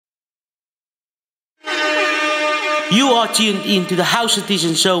You are tuned in to the House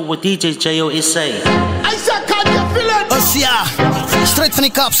Edition Show with DJ JAYO SA. Straight van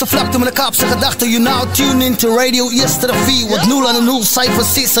die Kaapse vlakte met de Kaapse gedachten. You now tune in to Radio Yesterday with 0 aan de 0 cijfer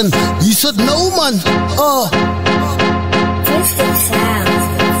 6. You should know, man. Twisted sound.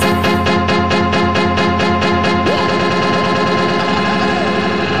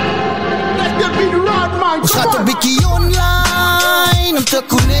 Ons gaat een beetje online om te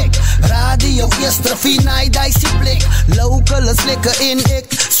connect. Radio Yesterday, night die plek. Local is lekker in ik.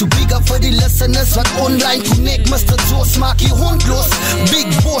 So big up voor die listeners wat online connect. Mr. Joss maak je hond los.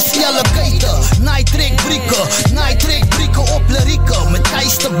 Big boss, alligator. Night track brieken. Night track brieken op lirieken. Met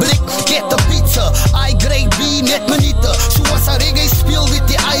ijs te blik, kette pizza. I grade B met minuten. Zoals een reggae speel met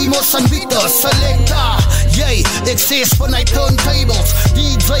die Amos en bitter. Selecta, jee, ik zes vanuit turntables.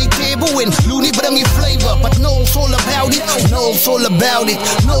 DJ table in, Looney bring je flavor. But knows all about it, knows all about it.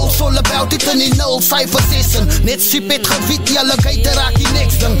 Knows all about it en die 0 cijfer 6. Net sip het gewiet, die alligator raak die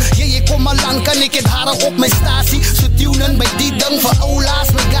niks ding. Yeah, ik kom al lang, kan ik het haren op mijn statie. Ze tunen bij die ding van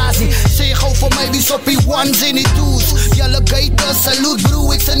Ola's mijn gazi. Zeg over mij wie op die ones en die twos. Die alligator, salute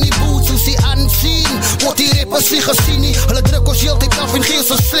bro, ik zijn die boots. Hoe ze aanzien, wordt die rappers niet gezien. Hulle druk ons heel tijd af en geef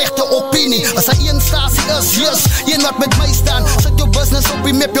zo'n slechte opinie. Als er één statie is, yes, je wat met mij staan. Zet jou business op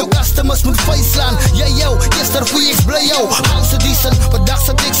je map, jou customers moet face slaan. Ja, jou, yesterday ik blij jou. House edition, vandaag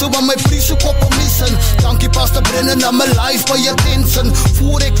zet ik zo aan mijn prijs op een missen. Dankie pas te brengen naar mijn life bij je tensen.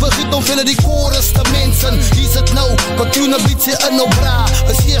 Voor ik vergiet om vullen die chorus te mensen. Hier is het nou, continue beats in op bra.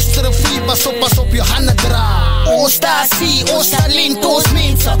 Is yesterday, pas op je handen dra. Ostasie, Ostalintos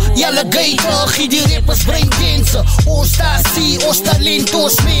mensen. Jelle gator, gie die rappers brain cancer. Ostasie,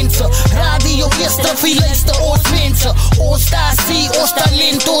 Ostalintos mensen. Radio yesterday, luister ons mensen. Ostasie,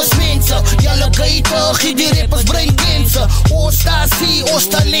 Ostalintos mensen. Jelle gator, gie die rappers brain cancer. Ostasie,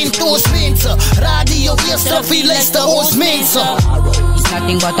 Ostalintos mensen. Radio yesterday, luister ons mensen. It's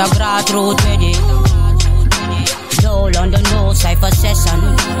nothing but a grassroots wedding. No London, no cypher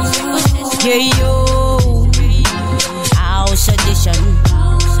session. Yeah, yo. House edition.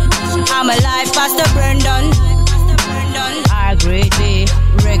 I'm alive, Pastor Brendan. Our great day,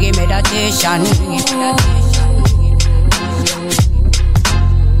 reggae meditation.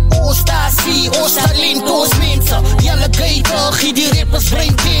 Ostasie, Ostalintos mensen. Jelle gator, gie die rappers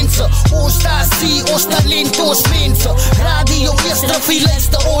brain cancer. Ostasie, Ostalintos mensen. Radio yesterday,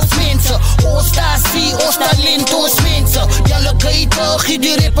 luister ons mensen. Ostasie, Ostalintos mensen. Jelle gator, gie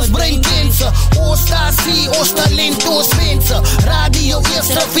die rappers brain cancer. Ostasie, Ostalintos mensen. Radio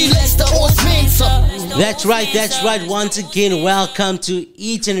yesterday, luister ons mensen. That's right. Once again, welcome to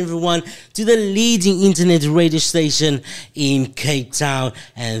each and everyone to the leading internet radio station in Cape Town.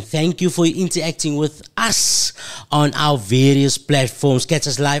 And thank you for interacting with us on our various platforms. Catch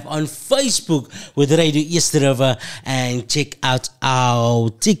us live on Facebook with Radio East River and check out our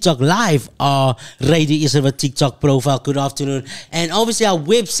TikTok live, our Radio East River TikTok profile. Good afternoon. And obviously our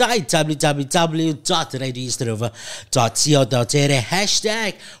website, www.radioeastriver.co.za.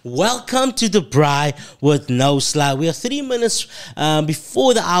 Hashtag welcome to the Braai with No Sly. We are 3 minutes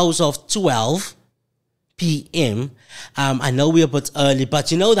before the hours of 12 p.m. I know we're a bit early,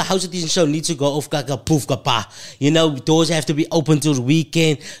 but you know the House Edition show needs to go off kaka poof kapa. You know, doors have to be open till the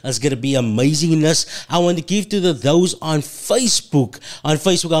weekend. It's gonna be amazingness. I want to give to those on Facebook. On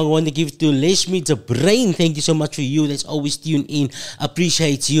Facebook, I want to give to Leshmi the Brain. Thank you so much for you that's always tuned in.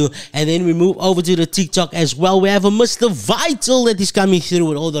 Appreciate you. And then we move over to the TikTok as well. We have a Mr. Vital that is coming through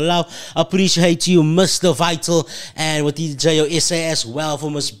with all the love. Appreciate you, Mr. Vital, and with DJ JAYO SA as well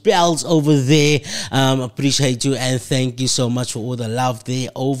for Miss Bells over there. Appreciate you and thank you so much for all the love there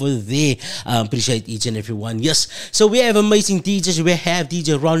over there. Appreciate each and every one. Yes, so we have amazing DJs. We have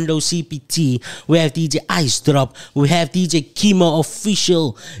DJ Rondo CPT, we have DJ Ice Drop, we have DJ Kimo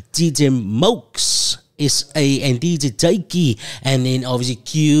Official, DJ Mokes SA, and DJ Jakey, and then obviously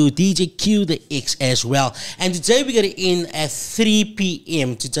DJ Q the X as well. And today we're going to end at 3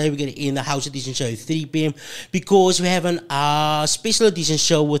 p.m. Today we're going to end the House Edition show at 3 p.m. because we have a special edition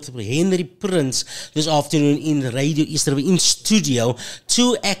show with Henry Prince this afternoon in the Radio East River in studio.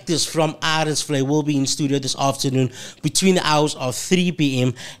 2 actors from Iron's Flay will be in studio this afternoon between the hours of 3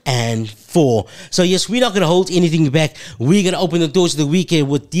 p.m. and 4. So yes, we're not going to hold anything back. We're going to open the doors of the weekend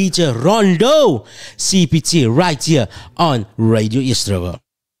with DJ Rondo CPT right here on Radio East River.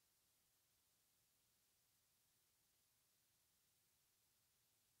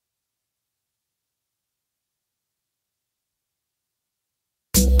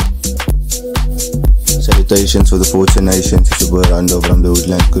 Salutations for the Fortune Nations. It's your boy Rondo from the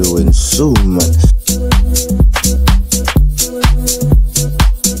Woodland Crew in Suman.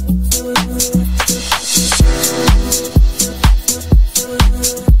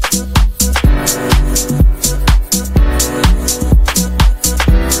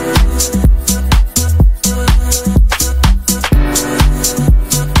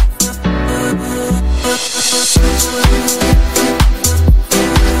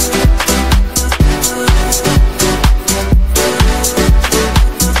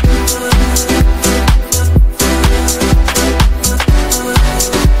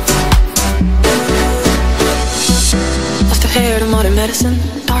 medicine.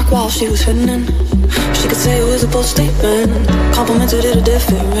 Dark walls she was hidden in. She could say it was a bold statement, complimented it a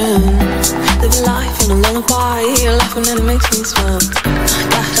different. Living life in a lullaby, laughing and it makes me smile.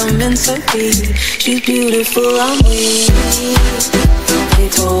 That I'm meant to be. She's beautiful, I'm weak. They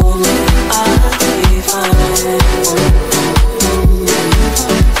told me I'd be fine.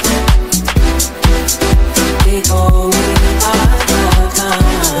 They told me I'd have time.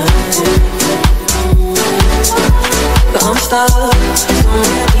 But I'm stuck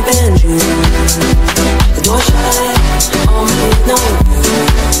somewhere deep in June. The door shut on me, no.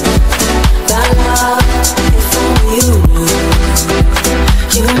 That love, if only you knew.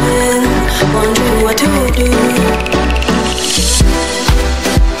 Human, wondering what to do.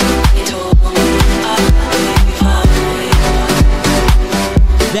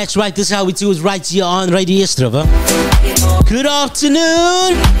 That's right, this is how we do it right here on Radio Yestrova. Good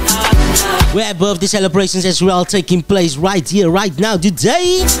afternoon. We have birthday celebrations as well taking place right here, right now,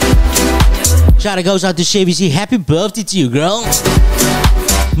 today. Shout out goes out to Chevy Z. Happy birthday to you, girl.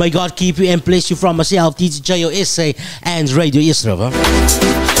 May God keep you and bless you from myself, DJ JAYO SA and Radio Yestrova.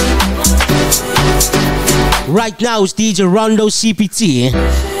 Right now it's DJ Rondo CPT.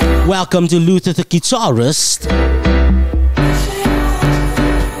 Welcome to Luther the Guitarist.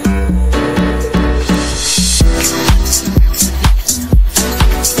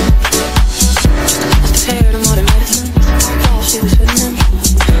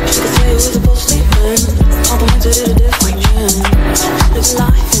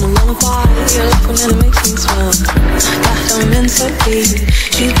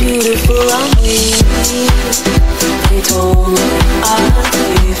 She's beautiful, I'm weak. They told me I'd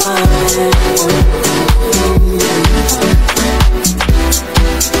be fine.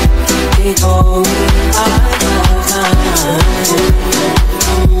 They told me I'd have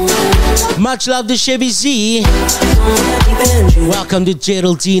time. Much love to Chevy Z. Welcome to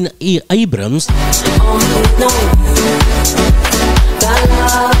Geraldine Abrams. That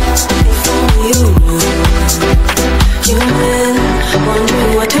love, if only you knew.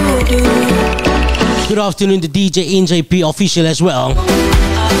 Wondering what to do. Good afternoon to DJ NJP official as well.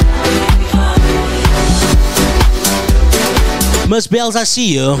 Miss Bells, I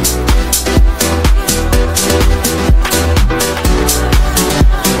see you.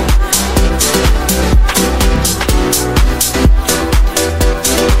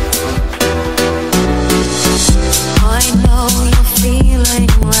 I know you're feeling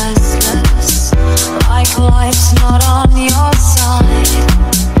restless, like life's not on your side.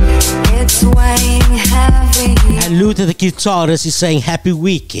 It's weighing heavy. And Luther the Guitarist is saying happy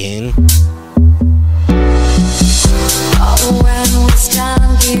weekend. Oh, when we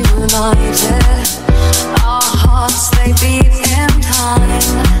stand united, our hearts they beat in time.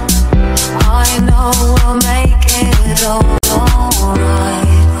 I know we'll make it all right.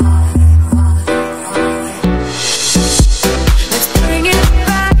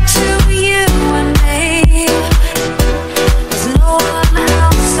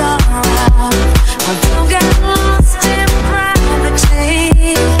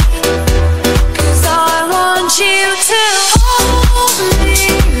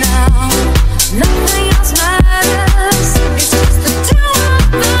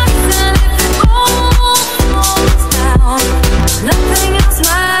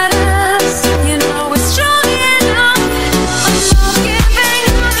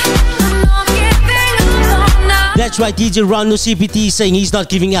 That's right, DJ Rondo CPT is saying he's not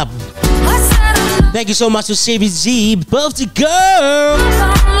giving up. Thank you so much to Savvy Z, birthday girl.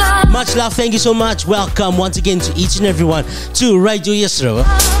 Much love, thank you so much. Welcome once again to each and everyone to Radio Yestrova.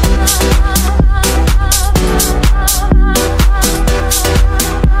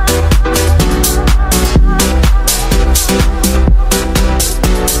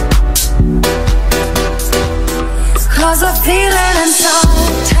 Cause I feel it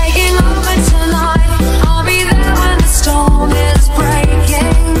inside, taking over tonight. I'll be there when the storm is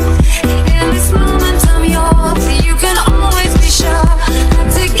breaking. In this moment I'm yours, you can always be sure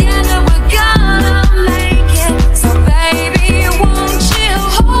that together we're gonna make it. So baby, won't you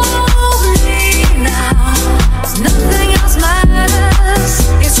hold me now? Nothing else matters,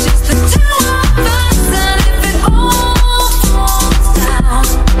 it's just the two of us. And if it all falls down,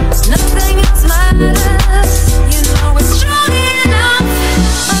 nothing else matters. You know it's strong enough.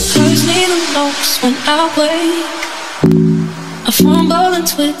 Curse me the most when I wake. I fumble and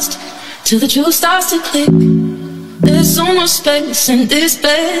twist till the truth starts to click. There's so much space in this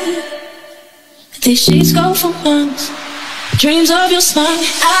bed. These sheets go for months. Dreams of your smile.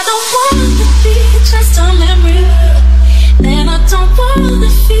 I don't wanna be just a memory. Then I don't wanna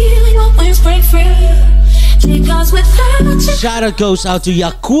feel your wings break free. Because without you Shout out goes out to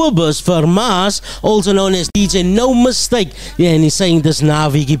Jacobus Vermaas, also known as DJ No Mistake. Yeah, and he's saying this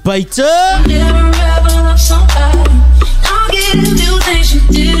naweekie buite. Never ever loved somebody. I'll get into things you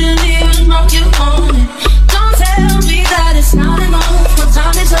didn't even know you wanted. Don't tell me that it's not enough. When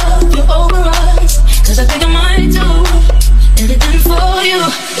time is up, you're over us. Cause I think I might do anything for you.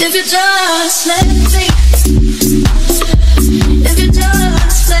 If you just let me see. If you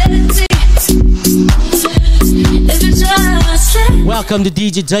just let me see. If you just let me. Welcome to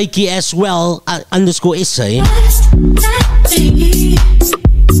DJ JAYO as well, underscore SA.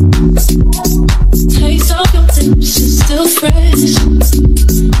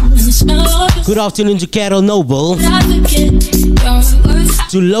 Good afternoon to Carol Noble,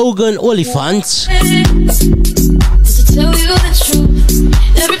 to Logan Oliphant, to tell you the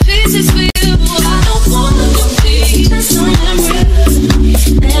truth, every piece is for you. I don't wanna be just a memory,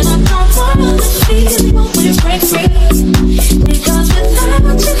 and I don't wanna feel when we break free, because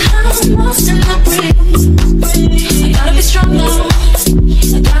without you I'm lost in the breeze. I gotta be strong now,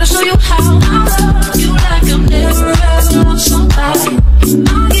 I gotta show you how I love you like I've never ever loved somebody.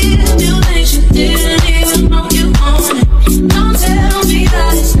 I'll give you things you didn't even know you wanted. Don't tell me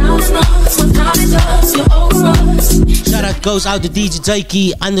that it's not enough. When time is up, you're over us. shout out goes out to DJ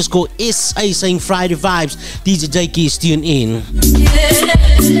JAYO underscore SA saying Friday vibes. DJ JAYO is tuned in.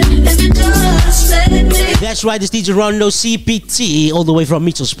 That's right, it's DJ Rondo CPT all the way from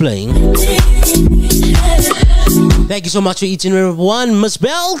Mitchell's Plain. Thank you so much for each and every one, Miss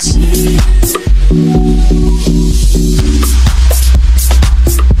Bells.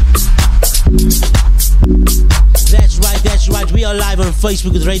 That's right, we are live on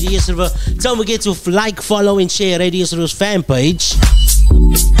Facebook with Radio Server. Don't forget to like, follow and share Radio Server's fan page.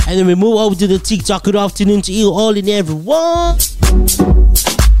 And then we move over to the TikTok. Good afternoon to you all and everyone.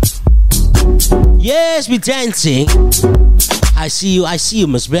 Yes, we're dancing. I see you,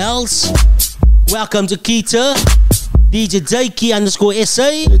 Miss Bells. Welcome to Kita. DJ JAYO underscore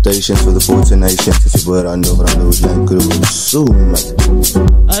SA. Salutations for the 14 nations. It's your boy Rando from the Woodland Crew in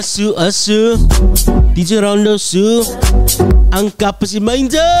Sue, Asu. DJ Rondo Su. Angka pa si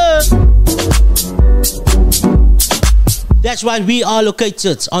Minder. That's right, we are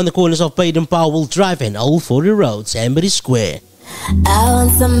located on the corners of Baden Powell Drive and Old Forty Road, Amberley Square. I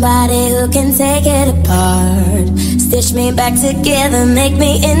want somebody who can take it apart, stitch me back together, make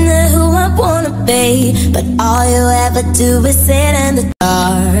me into who I wanna be. But all you ever do is sit in the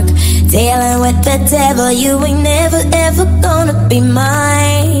dark, dealing with the devil. You ain't never ever gonna be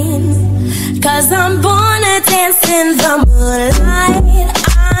mine, 'cause I'm born to dance in the moonlight.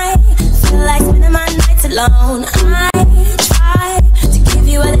 I feel like spending my nights alone. I try to give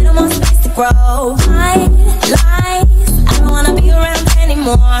you a little more space to grow. My lies, I don't wanna be around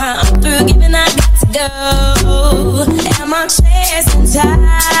anymore. I'm through giving, I got to go. Am I chasing time?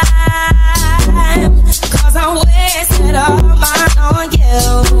 'Cause I'm wasted all mine on you.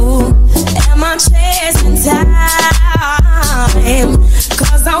 Am I chasing time?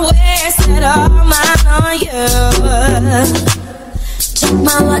 'Cause I'm wasted all mine on you. Check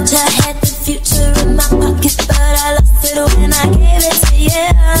my watch, I had the future in my pocket, but I lost it when I gave it to you.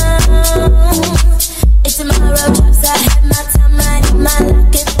 It's tomorrow drops, I had my time right in my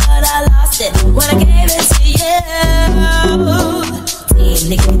locket, but I lost it when I gave it to you. Damn,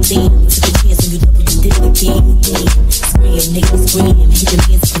 nigga, damn, took a chance and you double you did it again. Scream, nigga, scream, hit your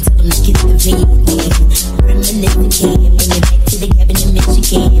hands up and tell them to get the vein. Reminisce again, bring it back to the cabin in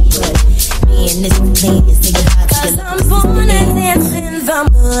Michigan. But man, this is the cleanest nigga hot. 'Cause I'm born to dance in the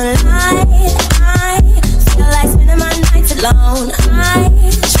moonlight. I feel like spending my nights alone. I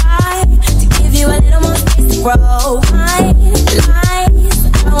try to give you a little more space to grow. My lies,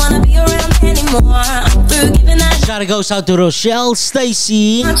 I don't wanna be around anymore. I'm through giving that. Shout out goes out to Rochelle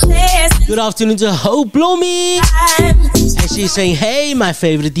Stacy. Good afternoon to Hope Blommy. And she's saying, hey, my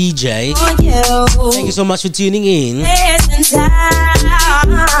favorite DJ. Thank you so much for tuning in.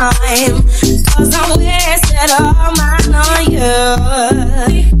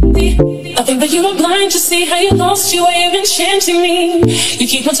 I think that you were blind to see how you lost your way of enchanting me. You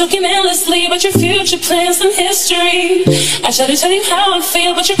keep on talking endlessly about your future plans and history. I try to tell you how I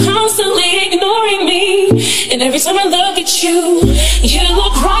feel, but you're constantly ignoring me. And every time I look at you, you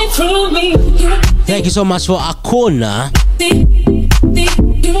look right through me. Thank you so much for Akona.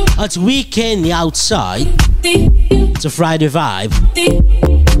 It's weekend outside. It's a Friday vibe.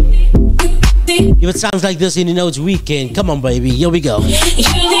 If it sounds like this and you know it's weekend, come on baby, here we go. You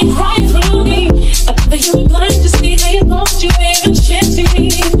look right through me. I think that you were blind to see how you lost your way of enchanting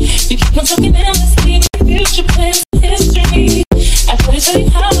me. You keep on talking endlessly about your future plans and history. I try to tell you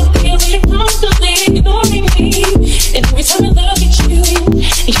how I feel, but you're constantly ignoring me. And every time I look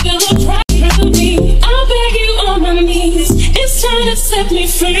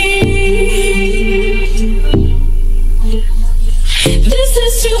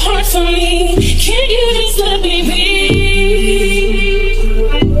is too hard for me. Can't you just let me be?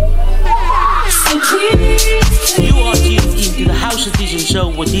 So please, You are tuned into the House Edition show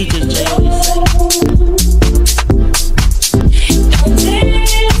with DJ JAYO SA. don't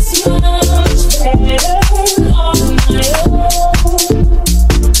dance much better on my own.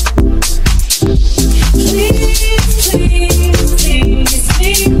 Please, please, please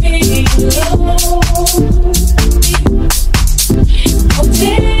leave me alone. I'll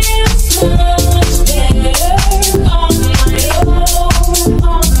dance much better on my own,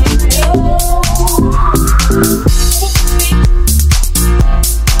 on my own.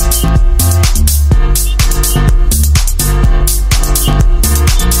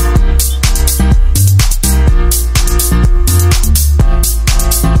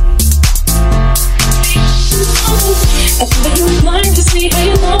 I swear you were blind to see how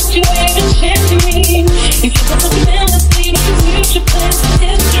you lost your way and shared to me. You feel like something else, leaving your future plans for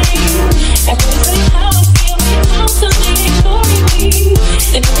history. I couldn't say how I feel, you're constantly ignoring me.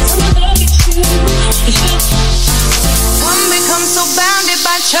 And every time I look at you, you should. One becomes so bounded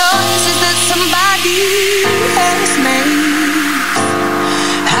by choices that somebody else made.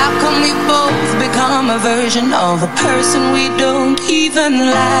 How come we both become a version of a person we don't even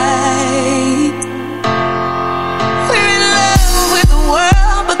like? We're in love with the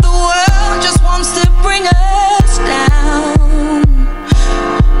world, but the world just wants to bring us down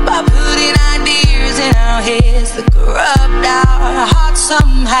by putting ideas in our heads that corrupt our hearts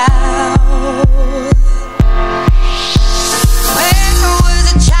somehow. When I was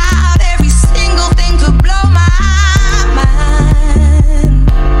a child, every single thing could blow my mind,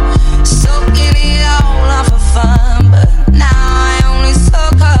 soaking it all off for fun, but now I only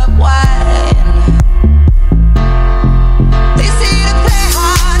soak up wine. They say to play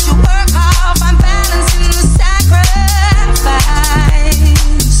hard, to work hard, find balance in the sacrifice.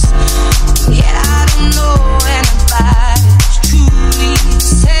 Yet I don't know anybody's truly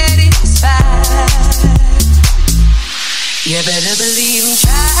satisfied. You better believe I'm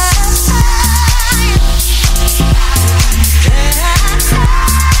trying.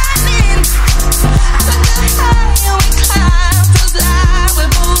 But the higher we climb, feels like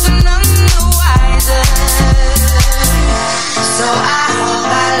we're both none the wiser. So I hope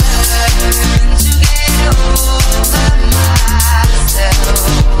I learn to get over myself.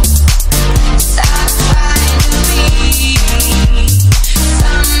 Stop trying to be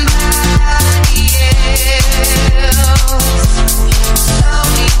somebody else, so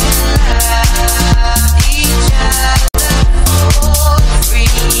we can love each other for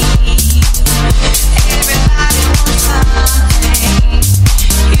free. Everybody wants something,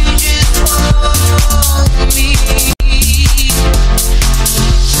 you just want me.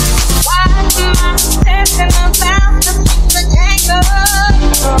 Why am I stressing about the things I can't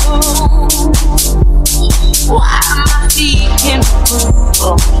control? Why am I seeking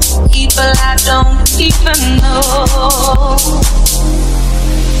approval from people I don't even know?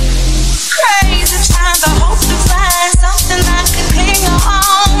 Crazy times, I hope to find something I can cling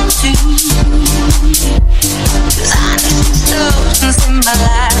on to, 'cause I need substance in my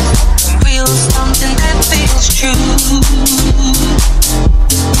life, real something that feels true.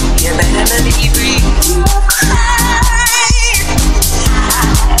 You better believe me.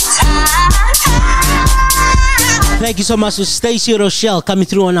 Thank you so much to Stacey Rochelle coming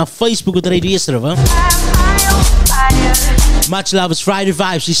through on our Facebook with Radio SA. Much love, it's Friday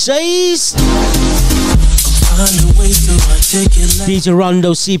Vibes. She says DJ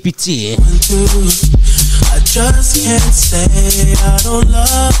Rondo CPT. I just can't say I don't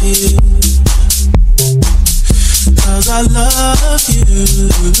love you, 'cause I love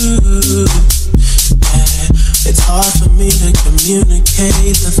you. Yeah, it's hard for me to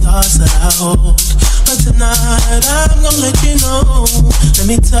communicate the thoughts that I hold, but tonight I'm gonna let you know. Let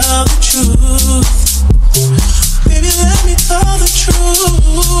me tell the truth, baby, let me tell the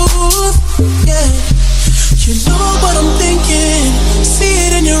truth. Yeah, you know what I'm thinking, see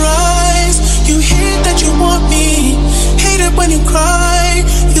it in your eyes. You hate that you want me, hate it when you cry.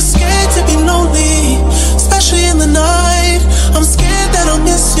 You're scared to be lonely, especially in the night. I'm scared that I'll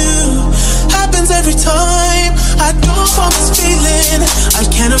miss you, happens every time. I don't want this feeling, I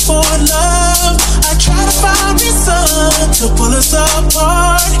can't afford love. I try to find reason to pull us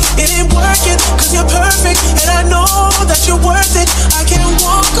apart. It ain't working, 'cause you're perfect, and I know that you're worth it. I can't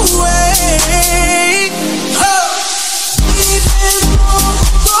walk away. Oh. Even though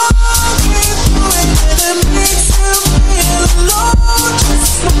going through it, and it makes you feel alone,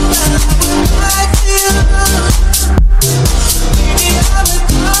 just no matter what I feel, baby, I would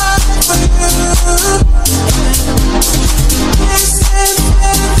die for you. Listen,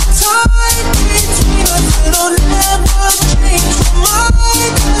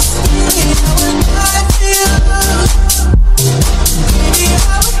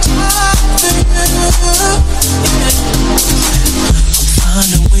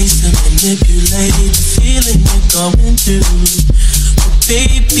 ways to manipulate the feeling you're going through. But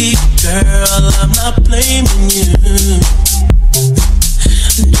baby girl, I'm not blaming you.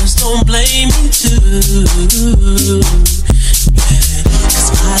 Just don't blame me too. Yeah, 'cause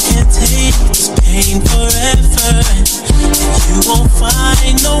I can't take this pain forever, and you won't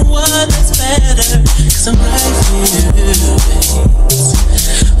find no one that's better. 'Cause I'm right here, babe.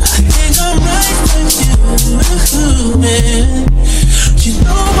 I think I'm right with you, man. You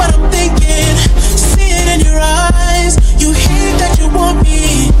know what I'm thinking, see it in your eyes. You hate that you want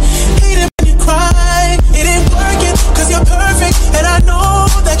me, hate it when you cry. It ain't working 'cause you're perfect, and I know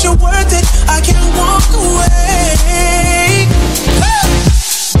that you're worth it. I can't walk away.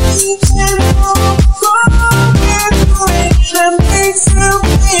 You can walk away, that makes you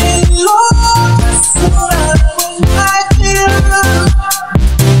feel lost. That's what I feel.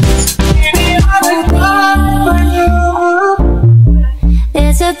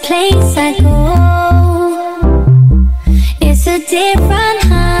 There's a place I go, it's a different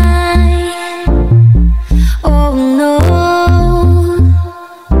high. Oh no,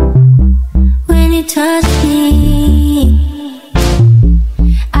 when you touch me,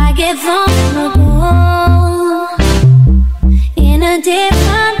 I get vulnerable in a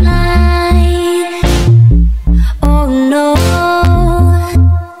different light. Oh no.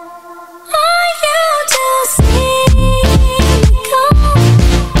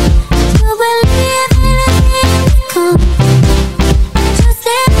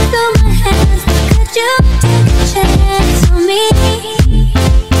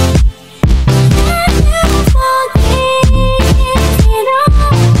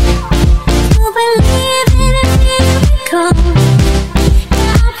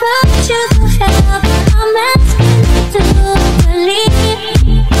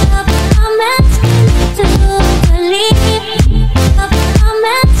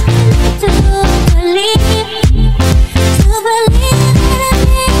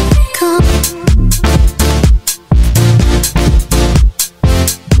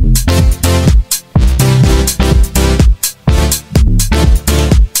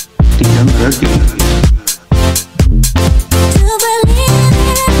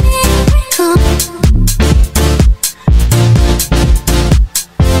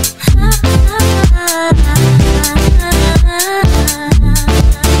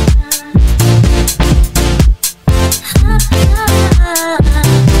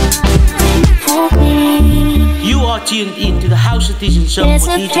 Tuned into the House Edition show. There's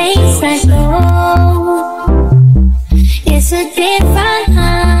a place I go, it's a different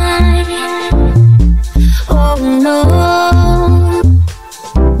high. Oh no,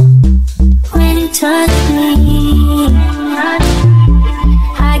 when you touch me,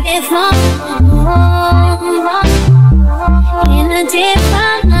 I get vulnerable in a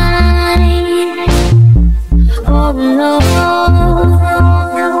different light. Oh no.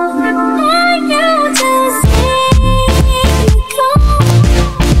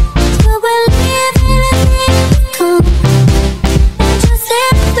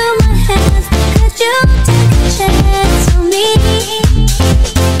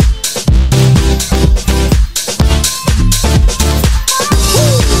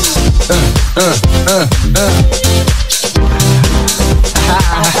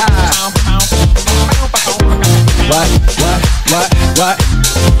 What?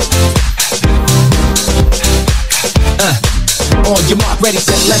 On your mark, ready,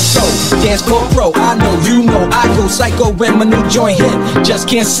 set, let's go. Dance floor pro, I know, you know, I go psycho when my new joint hit. Just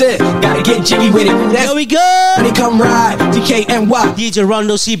can't sit, gotta get jiggy with it. Here we go. They come ride, DKNY. DJ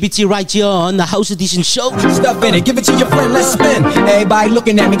Rondo CBT right here on the House Edition show. Stuff in it, give it to your friend, let's spin. Everybody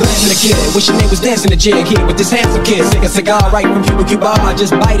looking at me, glancing the kid. Wishing they was dancing the jig here with this handsome kid. Sick a cigar right from Cuba Cuba, I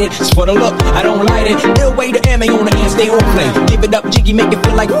just bite it. It's for the look, I don't light it. Ill way to MA on the hand, stay on play. Give it up, jiggy, make it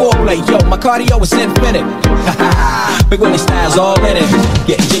feel like foreplay. Yo, my cardio is infinite. Big Willie style's all in it.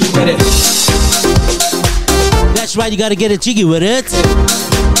 Get jiggy with it. That's right, you gotta get it jiggy with it.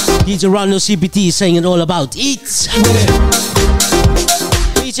 DJ Rondo CBT is saying it all about it.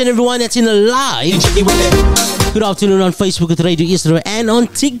 Each and everyone that's in the live. Good afternoon on Facebook with Radio Easter and on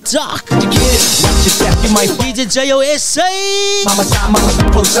TikTok. DJ JAYO SA. Mama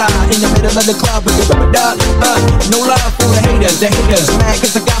side, in the middle of the club with the rubber duck. No love for the haters, mad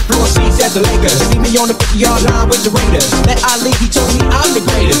cause I got floor seats at the Lakers. See me on the 50-yard line with the Raiders. Met Ali, he told me I'm the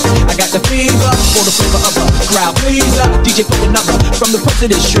greatest. I got the fever for the flavor of a crowd pleaser. DJ put the number from the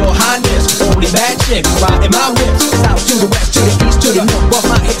president, your highness. Only bad chicks riding my whip. South to the west, to the east, to the north. Off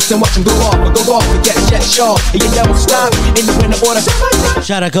my hips and watch them go off and get Jet Shaw. And you don't stop in the winter order.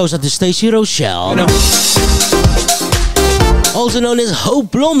 Shout out goes out to Stacey Rochelle. also known as Hope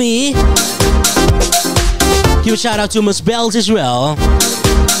Blommy. Give a shout out to Miss Bells as well.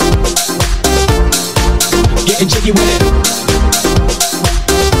 Getting jiggy with it.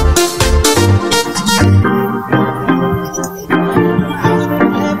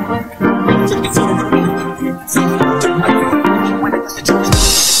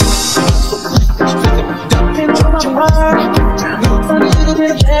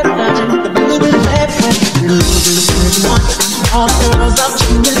 All girls I'm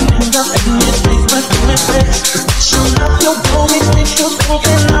changing things up and it makes my feelings show up your body, make you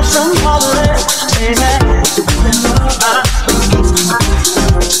thinking of some other baby.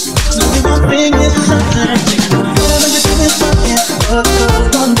 Only one thing is certain. Whatever you do is working. But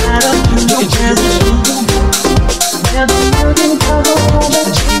girls don't matter. No chance. There's a million girls around that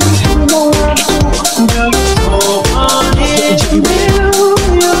you know what to do. Girl, go on in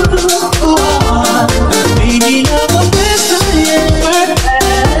baby, you're the best I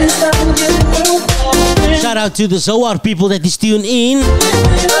ever. Shout out to the Zoar people that is tuned in.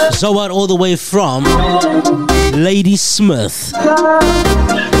 Zoar all the way from Lady Smith.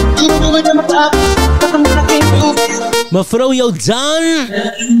 Mevrou Jordan.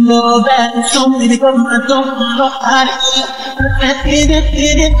 No, that's only because I don't know how to eat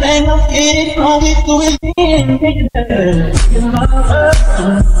it, bang up, it, all we do is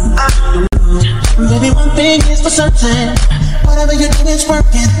baby, one thing is for certain. Whatever you do is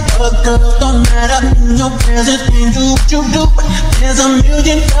working. But girls don't matter. No presence can do what you do. There's a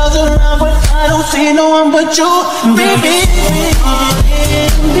million girls around, but I don't see no one but you, baby.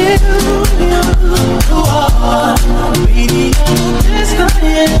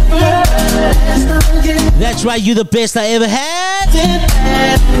 That's right, you the best I ever had.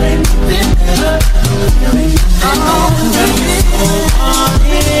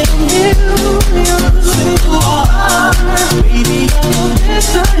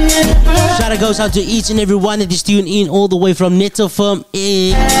 Shout out goes out to each and every one that is tuned in all the way from Netto Firm.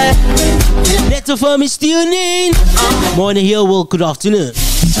 Netto Firm is tuned in. Morning here, well, good afternoon.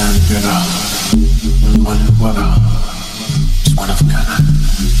 Time to get up. It's one of a kind.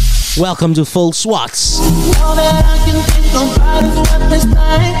 Welcome to Full Swats. All that I can think about is what this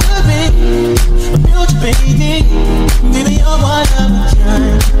night could be. A future baby, maybe you're one of a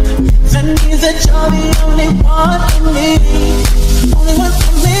kind. That means that you're the only one for me. Only one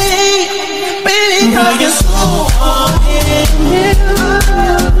for me. Baby, girl, you're so hard.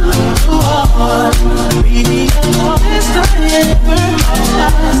 Too hard. Baby, you're the best I ever.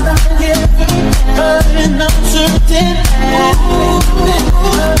 And I'm certain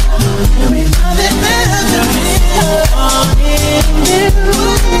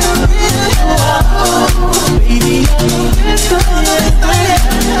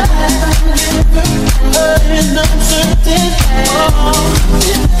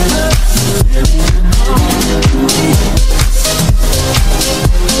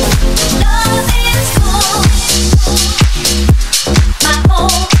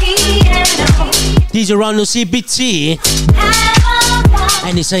DJ Rano CBT,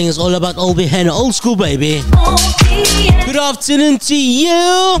 and he's saying it's all about old behind old school, baby. Good afternoon to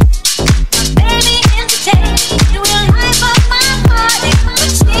you. Baby, in the day, you will hype up my body,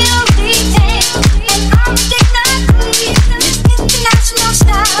 but still retain an object not clean. This international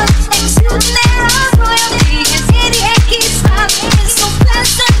style, exuberant royalty, his hitty achy smile is so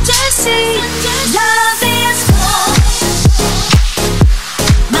pleasant to see. Love is more,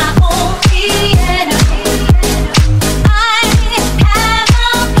 my own piano. I have a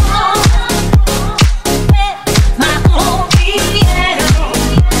ball with my own piano.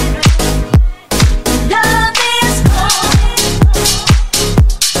 Love is more,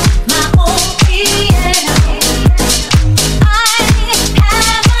 my own piano. I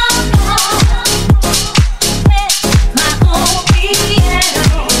have a ball with my own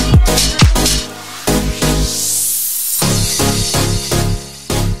piano.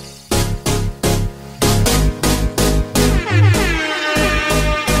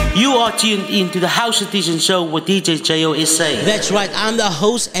 You are tuned in to the House Edition show with DJ JAYO SA. That's right, I'm the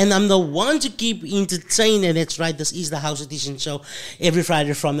host and I'm the one to keep entertaining. That's right, this is the House Edition show every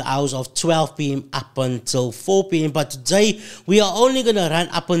Friday from the hours of 12 p.m. up until 4 p.m. But today we are only going to run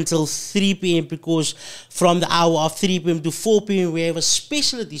up until 3 p.m. because from the hour of 3 p.m. to 4 p.m. we have a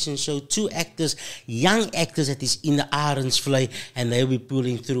special edition show. 2 actors, young actors that is in the Arensvlei, and they'll be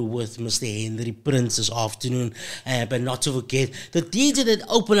pulling through with Mr. Henry Prince this afternoon. But not to forget, the DJ that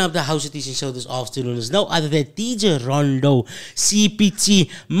opened up the House Edition show this afternoon is no other than DJ Rondo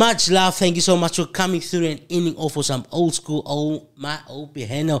CPT. Much love. Thank you so much for coming through and ending off for some old school. Oh my old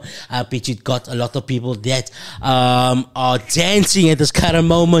piano. I bet you got a lot of people that are dancing at this current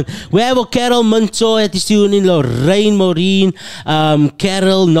moment. We have Carol Montoya at the studio, Lorraine Maureen,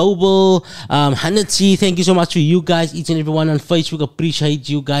 Carol Noble, Hannity. Thank you so much for you guys, each and everyone on Facebook. Appreciate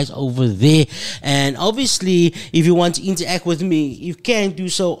you guys over there. And obviously, if you want to interact with me, you can do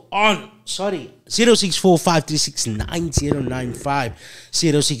so on 0645369095.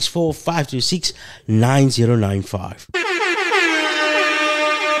 0645369095.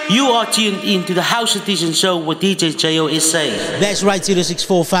 You are tuned in to the House Edition show with DJ JAYO SA. That's right,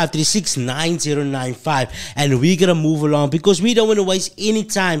 0645369095. And we're going to move along because we don't want to waste any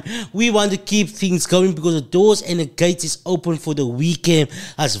time. We want to keep things going because the doors and the gates is open for the weekend.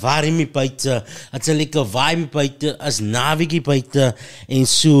 As warmie buite, as 'n lekker vibe buite, as naweekie buite en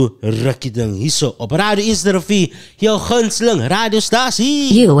so rukkie ding hierso op Radio Israel, jou gunsteling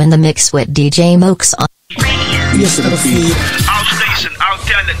radiostasie. You in the mix with DJ Mokes on Yes, our station, our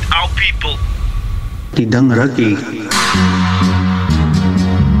talent, our people. Tidang Raki.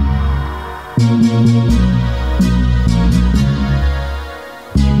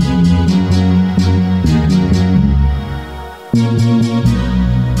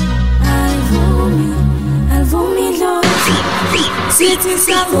 Sitting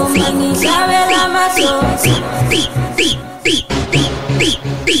Sango Mani, Javela Matos.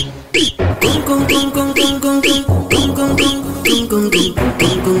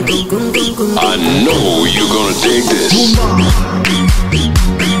 I know you're gonna dig this.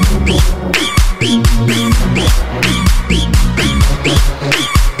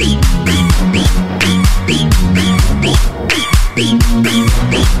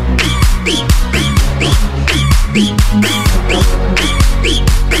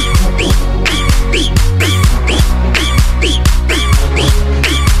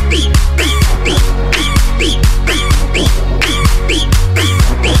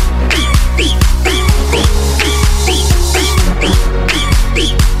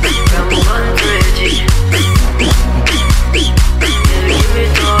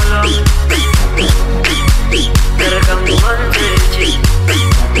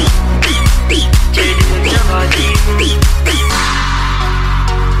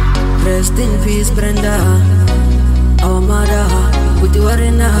 Rest in peace, Brenda. Our mother, with you are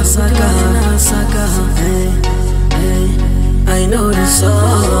in a saga. Hey, hey, I know the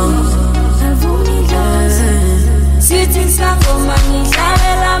song. Sitting Sango Mani,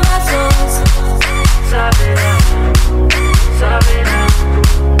 Javela Matos.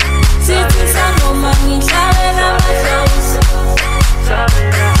 Sitting Sango Mani, Javela Matos.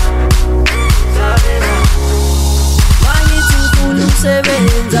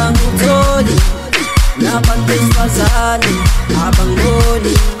 Sebenza ngutoli nabantu besifazane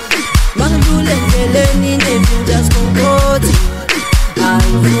abangoli mangidlule endleleni nevinjas konkoti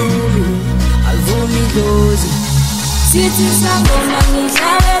alvumi dozi Sithi sangoma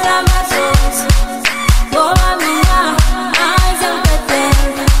ngidlalela amathos ngoba mina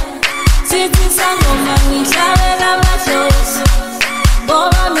ayizangiphethe Sithi sangoma ngidlalela amathos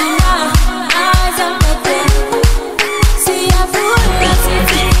ngoba mina ayizangiphethe Siyafuna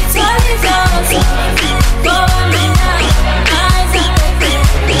sithi solizozo ngoba mina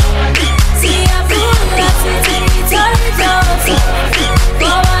ayizangiphethe Siyafuna sithi solizozo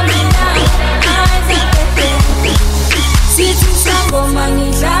ngoba mina ayizangiphethe Sithi sangoma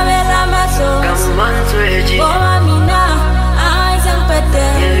ngidlalela amathos ngoba mina ayizangiphethe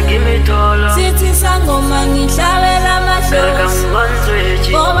Sithi sangoma ngidlalela amathos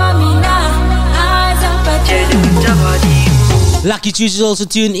ngoba mina ayizangiphethe Lucky Tuesdays also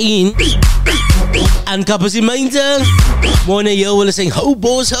tune in. And Kapasi Mainter. Morning, yo, willen zeggen, ho,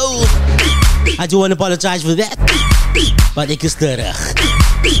 boss, ho. I do want to apologize for that. But ik is terug.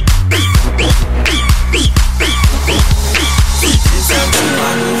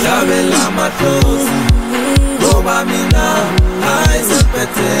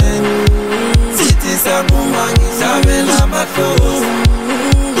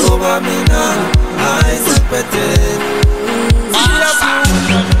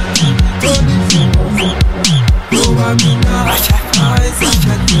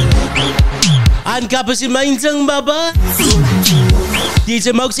 And kapers in mijn zang, baba.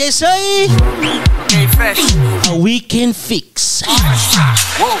 DJ Mokes SA. Okay, fresh. A weekend fix.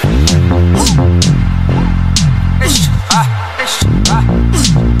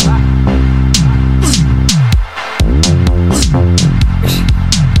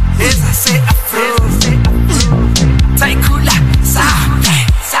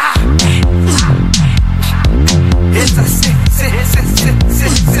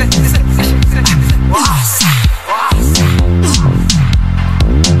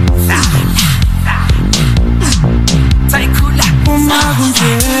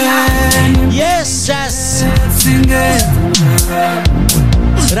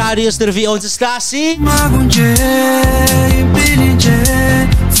 Radio SA vir ons stasie. Magunje, Bilinje,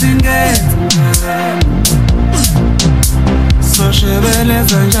 Singet. So shebele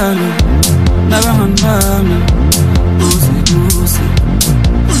zanjalo, nabahambami, uzi.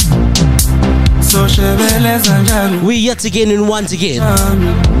 So shebele zanjalo. We yet again and once again.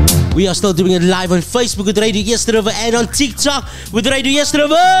 We are still doing it live on Facebook with Radio SA and on TikTok with Radio SA.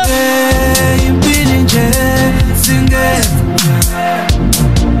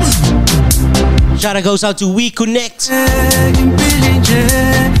 Shout out goes out to We Connect. I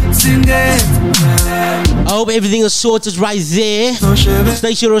hope everything is sorted right there.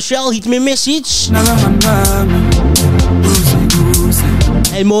 Stacey Rochelle, hit me a message.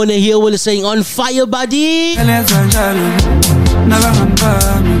 And Mona here will saying on fire, buddy.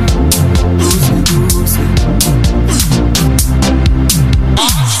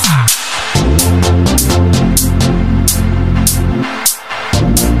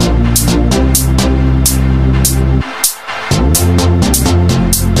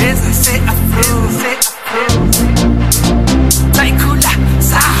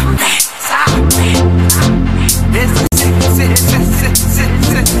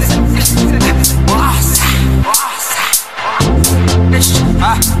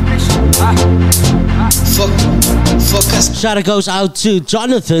 Shout out goes out to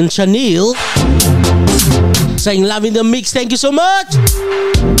Jonathan Chanel saying loving the mix, thank you so much.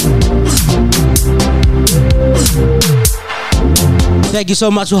 Thank you so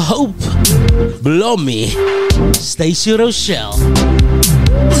much for Hope Blow Me, Stacey Rochelle.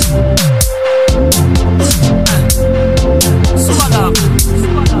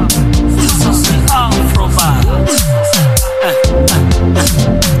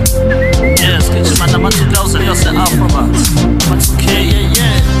 Yes, get you man, I'm not too low, so you'll say Afro. But okay,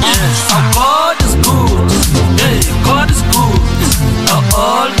 yeah. Oh, God is good. Yeah, God is good. Oh,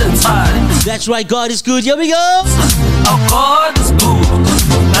 all the time. That's right, God is good. Here we go. Oh, God is good.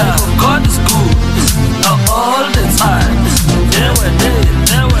 God is good. Oh, all the time. Yeah, we're there.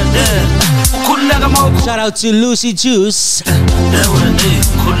 Shout out to Lucy Juice. Yeah, we're there.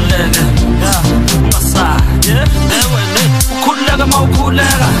 Yeah, we're there. Kulega mau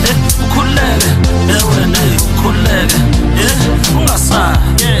kulega, kulega, kulega, ungasa,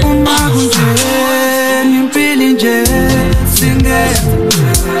 Magunje, Nimpilinje, Singet.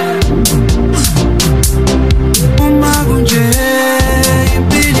 Magunje,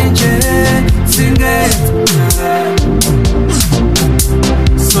 Nimpilinje, Singet.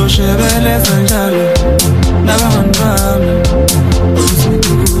 So shebele zanjalo, nabahambami,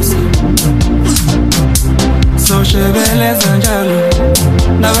 uzi. So shebele zanjalo,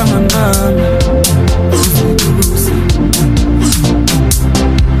 nabahambami, uzi.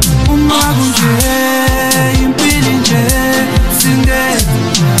 Magunje, Impilinje, Singet.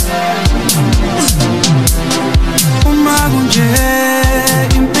 Magunje,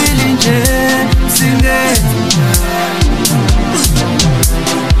 Impilinje, Singet.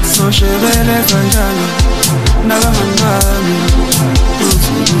 So shebele zanjalo, nabahambami,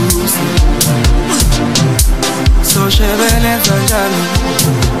 uzi. So shebele zanjalo,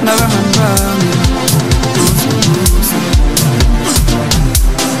 nabahambami, uzi.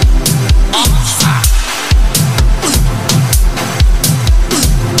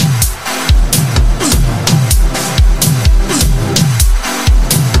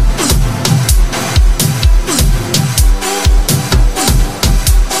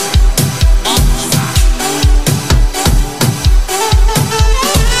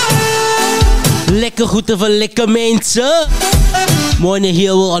 Lekker groeten van lekker mensen. Morning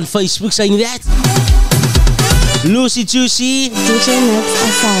here on Facebook saying that. Lucy Juicy. DJ Mox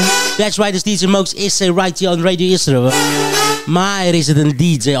SA. That's right, it's DJ Mox SA right here on Radio SA. My resident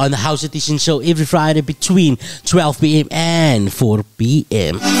DJ on the House Edition show every Friday between 12 p.m. and 4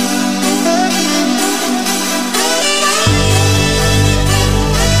 p.m.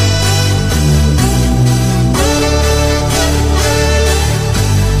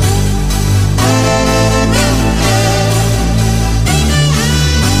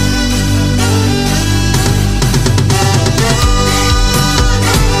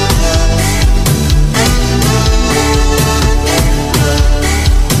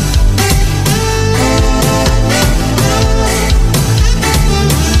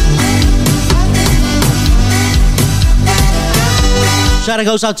 Shout out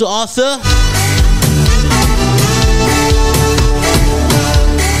goes out to Arthur.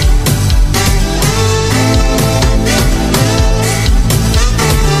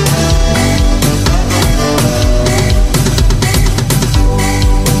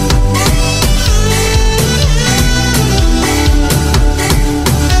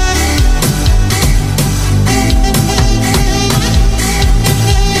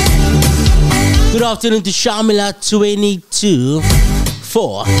 afternoon to Shamila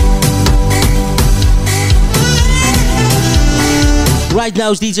 22-4. Right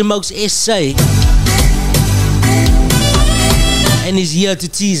now it's DJ JAYO SA. And he's here to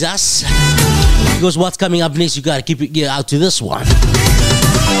tease us. Because what's coming up next, you gotta keep your ear out to this one.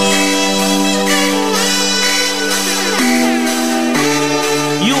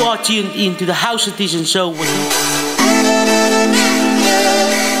 You are tuned in to the House Citizen Show with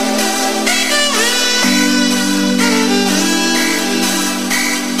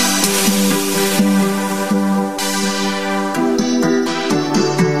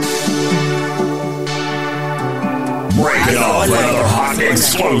Break it off another hot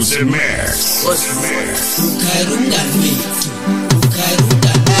explosive mix.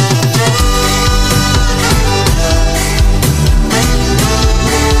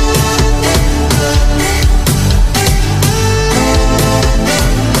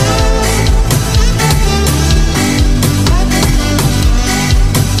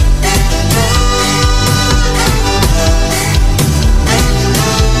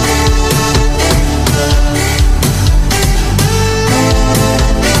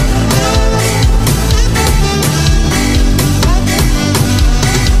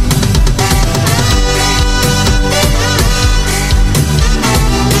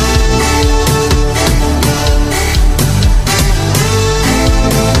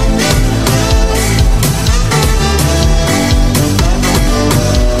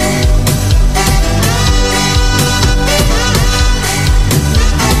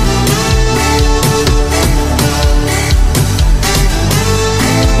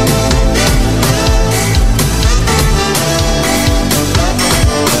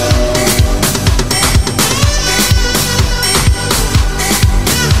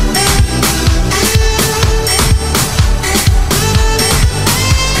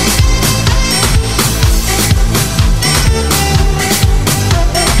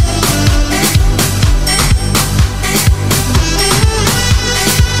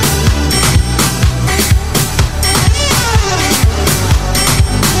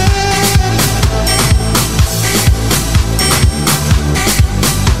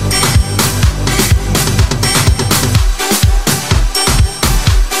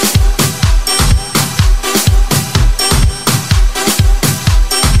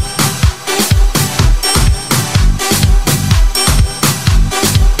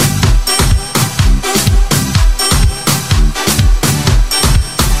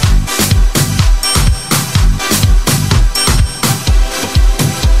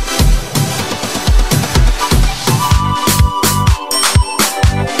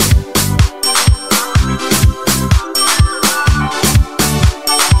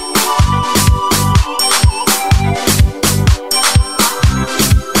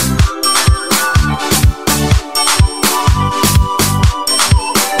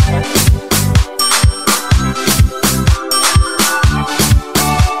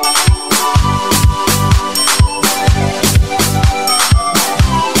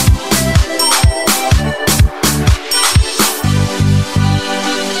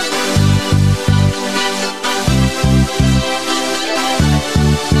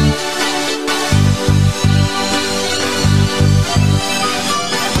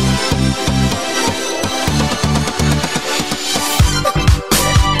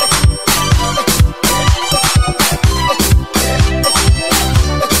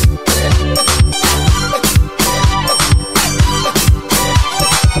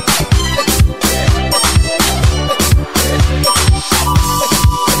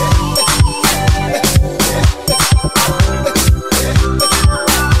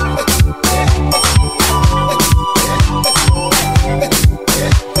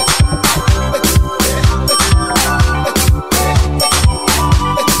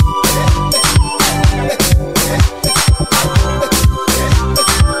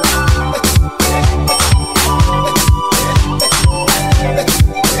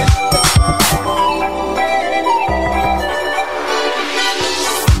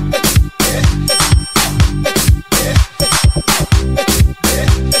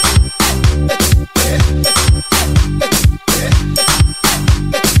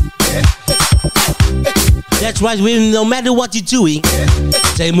 Right, no matter what you're doing,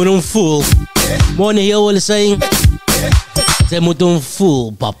 say moet hom voel. Morning here all saying, say moet hom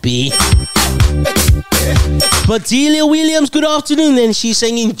voel, papi. But Delia Williams, good afternoon, and she's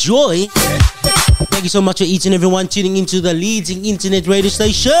saying enjoy. Thank you so much for each and everyone tuning into the leading internet radio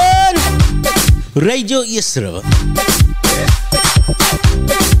station, Radio SA.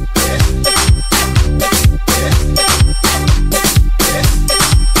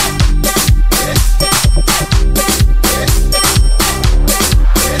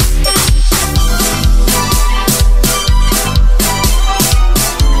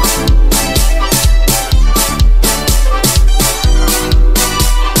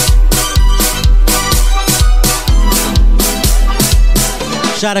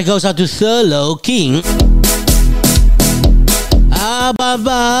 Shout out goes out to Thurlow King.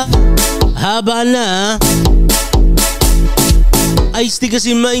 Ababa, Habana. I stick us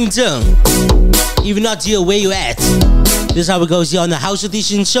in mind. Even not here where you at. This is how it goes here on the House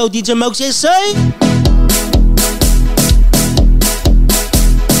Edition show. DJ Mox SA.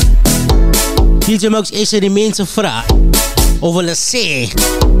 DJ Mox SA die mense vra of hulle sê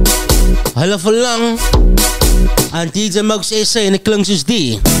hulle verlang aan DJ Mox SA en dit klink soos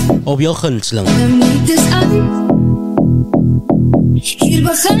die op jou gunsteling. Hier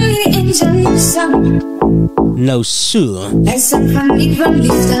begin die engine sang. Nou so. Hy sang van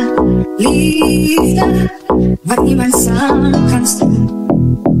liefde, liefde, wat niemand saam kan staan.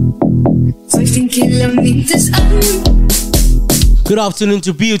 15 kilometers aan. Good afternoon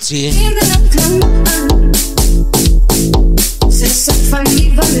to Beauty. Sy sang van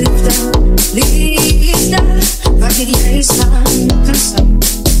liefde, liefde, wat jy saam kan staan.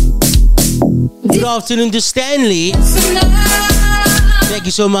 Good afternoon to Stanley. Thank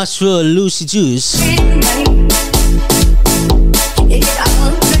you so much for Lucy Juice.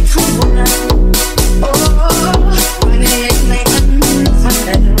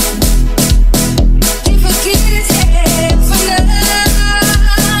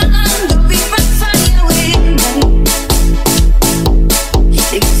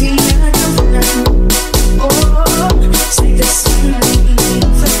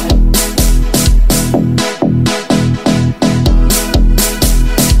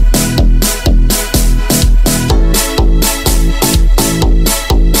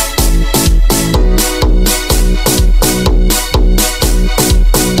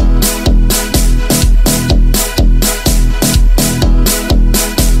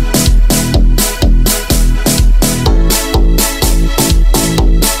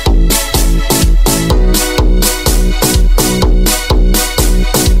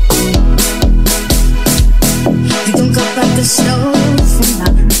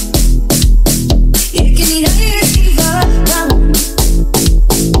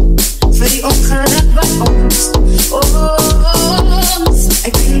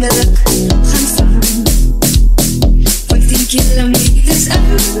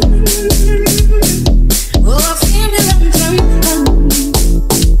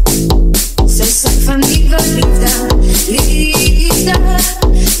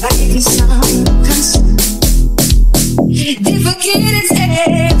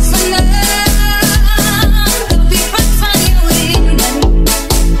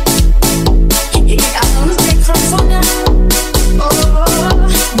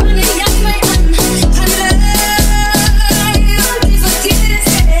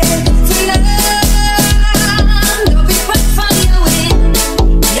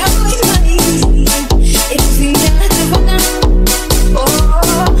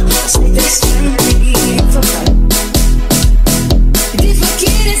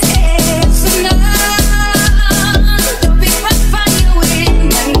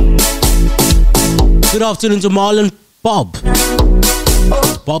 Good afternoon to Marlon Bob.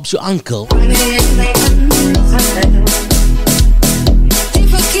 Bob's your uncle.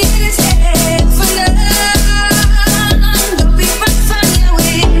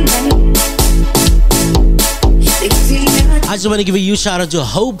 I just want to give a huge shout out to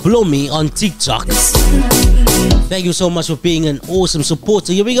Hope Blommy on TikTok. Thank you so much for being an awesome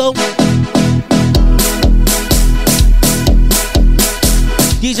supporter. Here we go.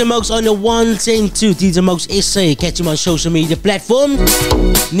 DJ Mox on the 110.2 DJ Mox SA. Catch him on social media platforms.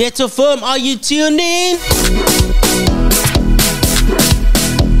 Neto Firm, are you tuned in?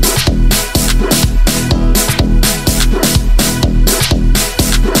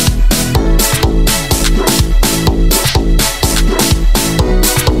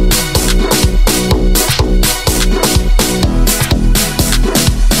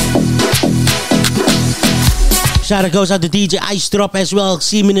 Shout out goes out to DJ Ice Drop as well.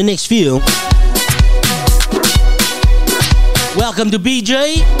 See him in the next few. Welcome to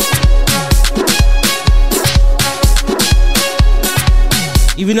BJ.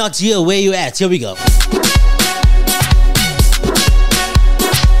 If you're not here, where you at? Here we go.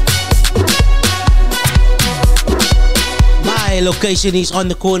 My location is on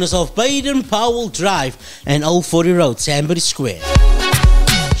the corners of Baden Powell Drive and Old 40 Road, Sandbury Square.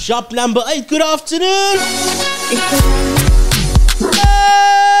 Shop number 8, good afternoon.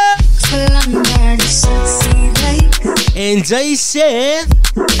 En zij zei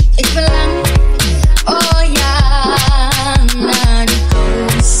ik verlang, oh ja, naar die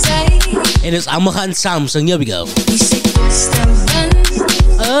koolzee. En dus allemaal gaan samen zingen, here we go.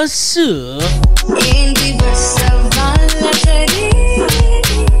 In die beste van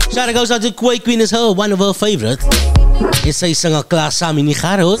legerie. Shout out goes out to Quay Queen, is her one of her favorite. Is sy sing al klaar saam in die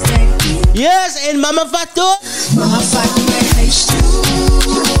garros. Yes, en Mama Fatou. Mama Fatou my huis toe.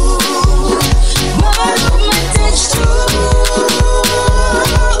 Mama roep my touch toe.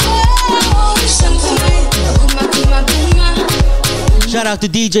 Sing vir my, kuma kuma kuma. Shout out to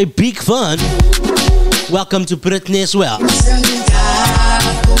DJ Big Fun. Welcome to Britney as well.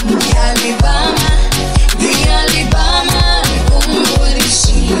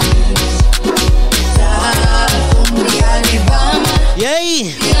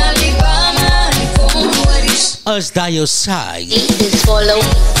 Yay! Us JAYO SA.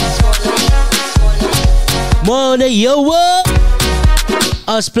 Morning, yo!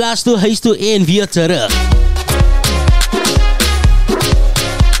 Us plaas toe, huis toe en weer terug.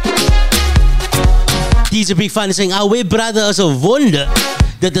 DJ Big Fun is saying, our brother is a wonder.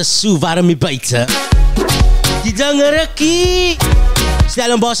 Dit is so warm hier buiten. Die dinge rukkie.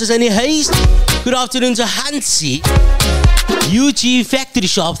 Stellenbosch is in die huis. Good afternoon to Hansie. UG Factory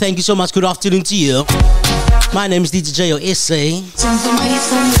Shop, thank you so much. Good afternoon to you. My name is DJ JAYO SA.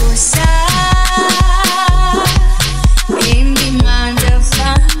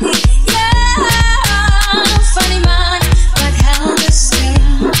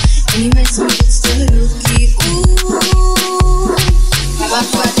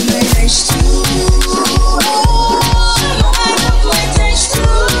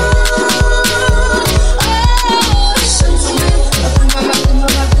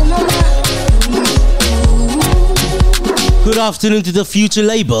 Good afternoon to the future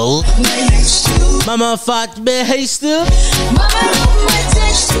label. Mama Fat Beheister.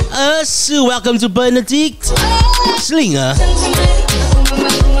 Sue, welcome to Benedict. Slinger.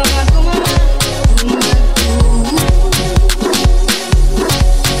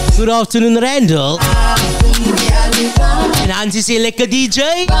 Good afternoon, Randall. En Hansie sê lekker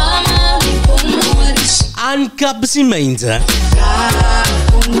DJ. Aankap is die meente.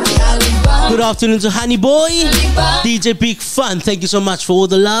 Good afternoon to Honey Boy. DJ Big Fun, thank you so much for all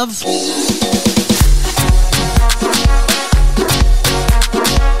the love.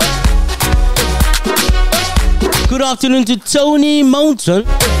 Good afternoon to Tony Mountain.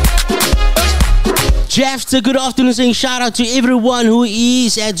 Jeff, good afternoon, saying shout out to everyone who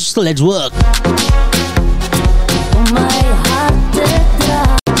is still at work.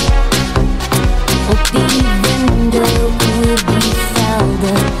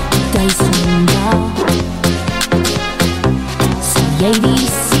 Jy die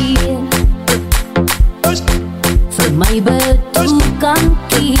sien vir my bedoel kan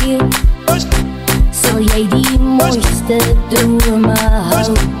keer, sal jy die mooiste drome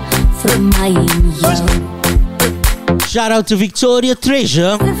hou vir my en jou. Shout out to Victoria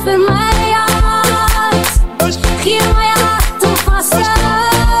Treasure. Vir my hart, gee my hart om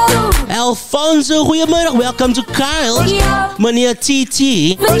vashou. Alfonso, goeiemiddag, welcome to Kyle. Meneer TT,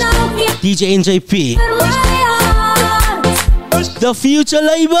 DJ NJP. The future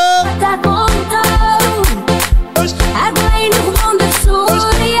label. Ek onthou, ek bly nog wonder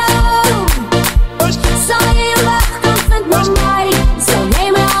soor jou. Sal jy wegkom vind na my, sal jy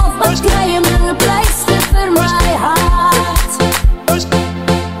my halfpad kry en bring 'n pleister vir my hart.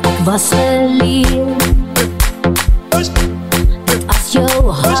 Ek was verleer, dit as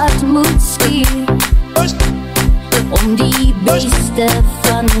jou hart moet skier, om die beste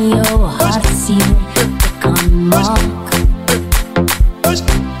van jou hart seer te kan maak.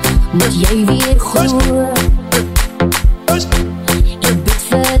 Moet jy weer glo, jy bid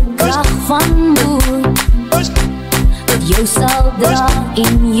vir krag van boer, dat jou sal dra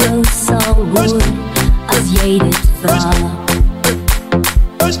en jou sal hoor, as jy dit vraag.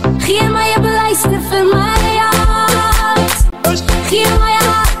 Gee my 'n beluister vir my hart, gee my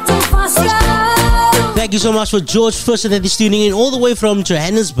hart om vashou. Thank you so much for George Fisher that is tuning in all the way from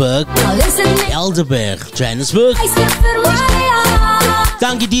Johannesburg. Elderberg, Johannesburg.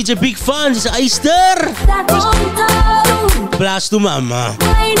 Dankie DJ Big Fun, dis Eyster. Blaas toe mama.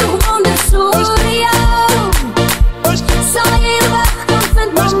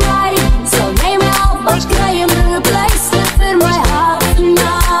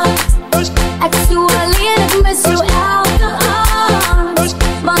 Ek so alleen, ek mis jou elke aand,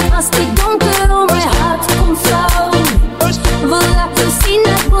 want as die donker om my hart kom vou, wil ek jou sien,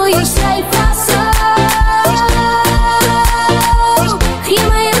 ek wil jou sy vashou. Gee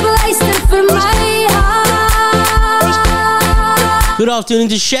my 'n beluister vir my hart. Good afternoon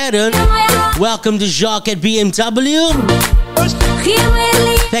to Sharon. Welcome to Jacques at BMW.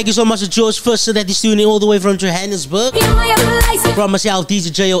 Thank you so much to George Fisher that is tuning all the way from Johannesburg. From myself,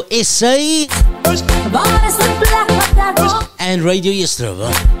 DJ JAYO SA. And Radio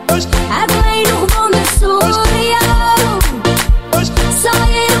Yesterday. Ek lei nog wonder so vir jou. Sal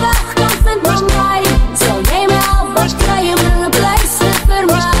jy die weg kan vind na my? Sal jy my help wat kry en bring 'n pleister vir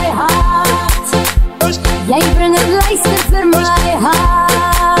my hart? Jy bring 'n pleister vir my hart.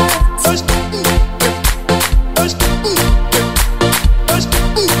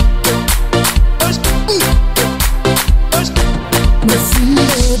 My vriende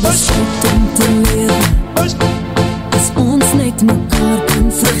besluit om te lewe, as ons net mekaar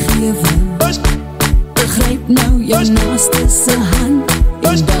kan vergewe. Begryp nou jou naaste se hand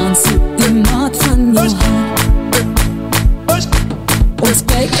en dan soek die maat van jou hart. Ons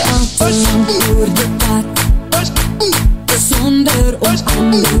kyk al te lang oor die pad, sonder om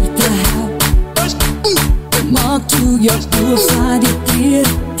ander te help. Maak toe jou oor van die treur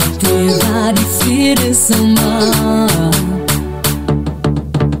waar die vrede sal maak.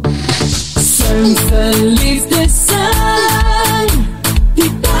 Sing verliefde zijn,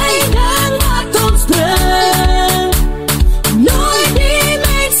 die pijn wat ons brengt. Nooit die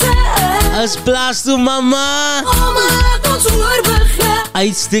mensen As blaas toe mama. maak ons oorbegin.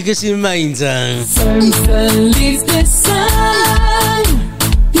 Uitstikkers in mijn zang. Sing verliefde zijn,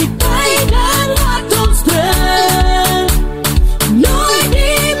 die pijn wat ons brengt. Nooit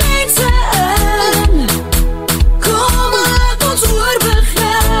die mensen kom maak ons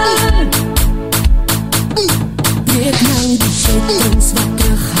oorbegin. Breek nou die ketens wat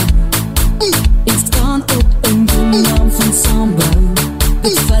teruggaan en staan op in die naam van saambou.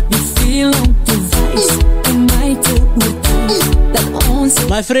 Dit vat nie veel om te wys en my te oortuig dat ons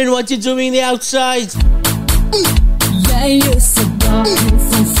My friend, what you doing there outside? jy is 'n dag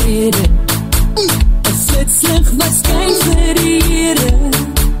van vrede, 'n flitslig wat skyn vir die Here.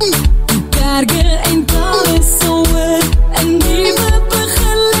 Die berge en dale sal hoor, 'n nuwe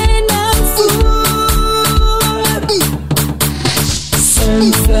begin lê nou voor.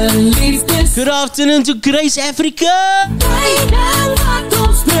 Sing verliefde Good afternoon to Grace Africa. pijn wat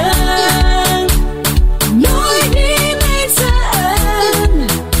ons brengt. Nooit die mensen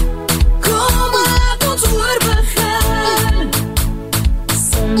kom maak ons oorbegin.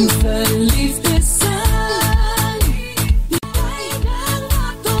 Sing verliefde zijn, die pijn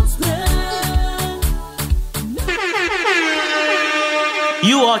wat ons brengt.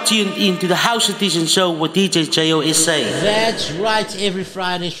 You are tuned in to the House Edition show with DJ JAYO SA. That's right, every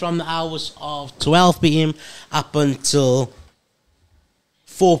Friday from the hours of 12 p.m. up until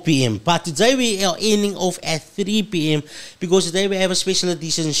 4 p.m. But today we are ending off at 3 p.m. because today we have a special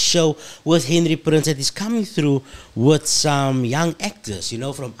edition show with Henry Prince that is coming through with some young actors, you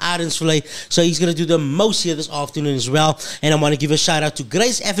know, from Arensvlei. So he's going to do the most here this afternoon as well. And I want to give a shout out to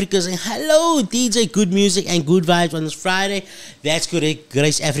Grace Africa saying, hello, DJ, good music and good vibes on this Friday. That's correct,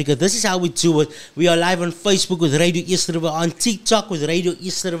 Grace Africa. This is how we do it. We are live on Facebook with Radio East River, on TikTok with Radio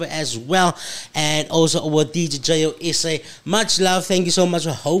East River as well, and also with DJ JAYO SA. Much love. Thank you so much.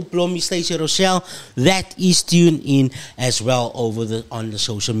 Hope Blomi Station Rochelle that is tuned in as well over on the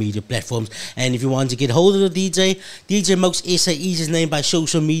social media platforms. And if you want to get hold of the DJ Mox SA is his name by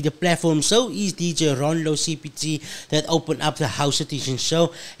social media platforms. So is DJ Rondo CPT that opened up the House Edition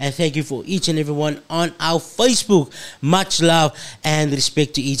show. And thank you for each and everyone on our Facebook. Much love and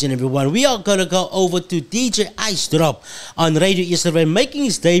respect to each and everyone. We are gonna go over to DJ Ice Drop on Radio East River, making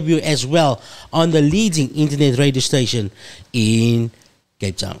his debut as well on the leading internet radio station in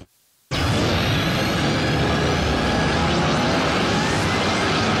Cape Town.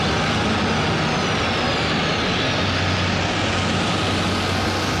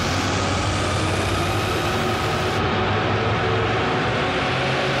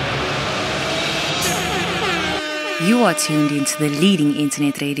 You are tuned into the leading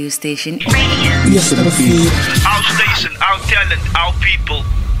internet radio station. Yes, Our station, our talent, our people.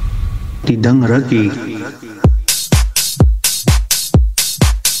 Tidang Raki.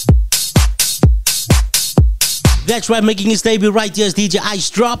 That's right, making his debut right here is DJ Ice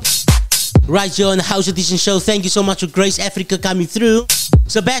Drop. Right here on the House Edition show. Thank you so much for Grace Africa coming through.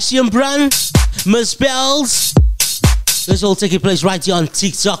 Sebastian Brun, Miss Bells. This all taking place right here on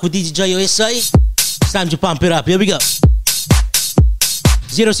TikTok with DJ JAYO SA. It's time to pump it up. Here we go.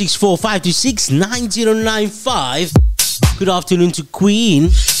 064-526-9095. Good afternoon to Queenie.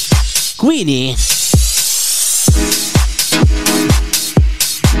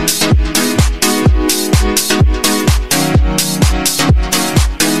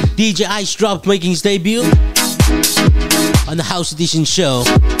 DJ Ice Drop making his debut on the House Edition show.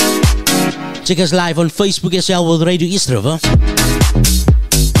 Check us live on Facebook as well with Radio East River.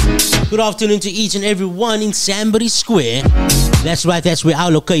 Good afternoon to each and every one in Sandbury Square. That's right, that's where our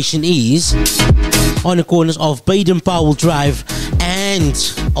location is. On the corners of Baden Powell Drive and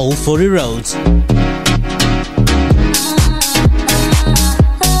and Old 40 Road.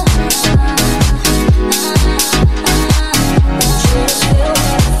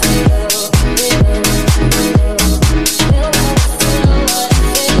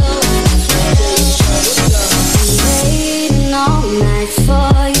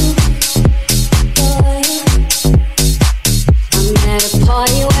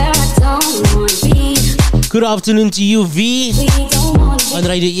 Good afternoon to you, V, on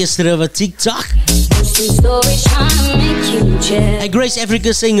Radio SA over TikTok. And Grace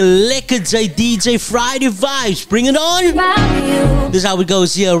Africa saying, Lekker J DJ Friday vibes, bring it on. This is how it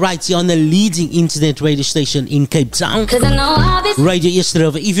goes here, right here on the leading internet radio station in Cape Town. Radio SA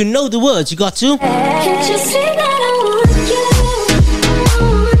over. If you know the words, you got to. Can't you see that I want you?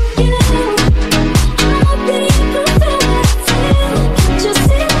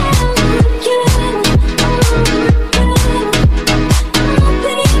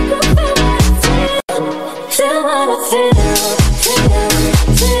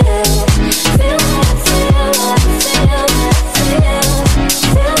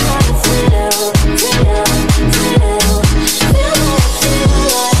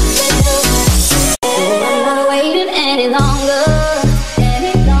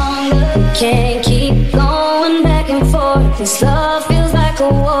 This love feels like a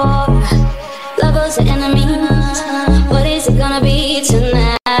war. Lovers are enemies. What is it gonna be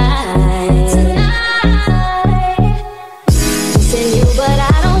tonight? Missing you, but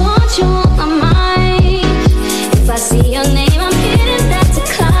I don't want you on my mind. If I see your name, I'm hitting that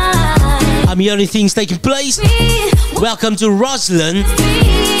decline. I'm hearing things taking place. Welcome to Roslyn.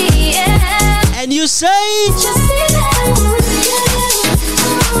 And you say,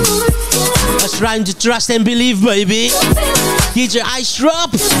 let's try to trust and believe, baby. DJ Ice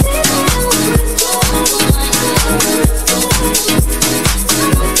Drop.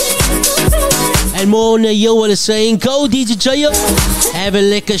 And Mona Yowell is saying, go DJ JAYO. Have a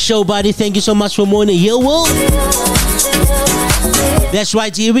lekker show, buddy. Thank you so much for Mona Yowell. That's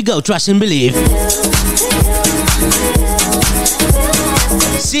right, here we go. Trust and believe.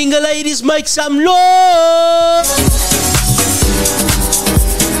 Single ladies, make some noise.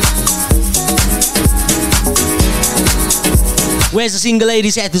 Where's the single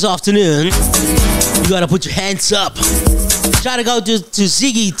ladies at this afternoon? You gotta put your hands up. Try to go to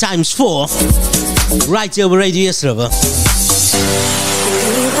Ziggy times 4. Right here with Radio SA.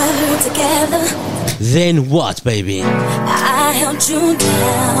 Then what, baby? I held you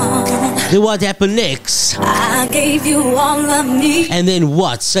down. Then what happened next? I gave you all of me. And then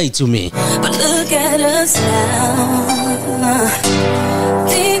what? Say to me. But look at us now.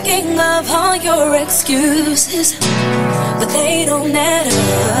 Thinking of all your excuses, but they don't add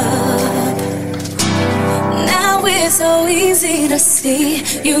up. Now it's so easy to see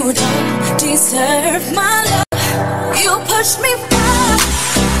you don't deserve my love. You pushed me back.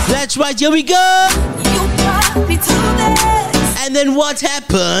 That's right, here we go. You brought me to this. And then what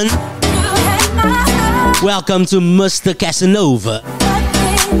happened? Welcome to Mr. Casanova.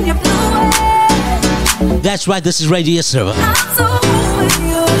 That's right, this is Radio SA.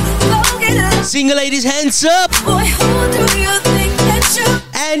 Single ladies, hands up. Boy, who do you think that you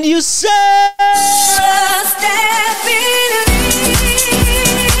and you say, trust and believe me.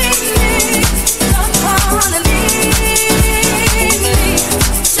 Don't wanna leave me.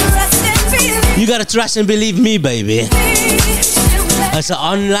 Trust and believe. You gotta trust and believe me, baby. It's an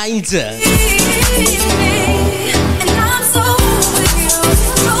online term.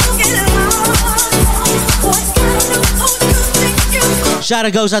 Shout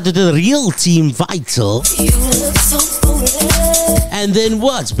out goes out to the real team Vital. You look so foolish. And then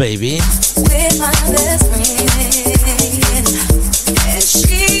what, baby? With my best friend, and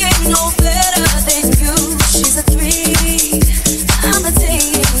she ain't no better than you. She's a 3, I'm a 10.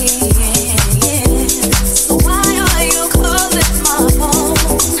 So why are you calling my phone?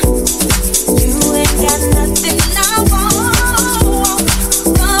 You ain't got nothing I want.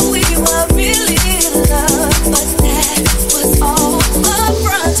 But we were really in love, but that was all up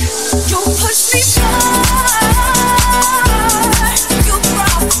front. You pushed me far. You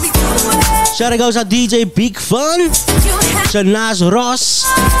brought me to it. Shout out goes out DJ Big Fun. Shanaz Ross.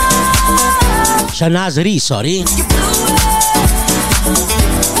 Shanaz Ree, sorry.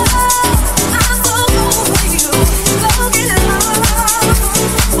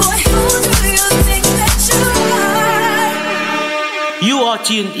 You are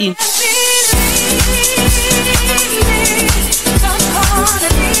tuned in.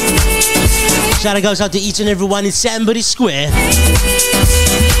 Shout out goes out to each and everyone in Sambody Square.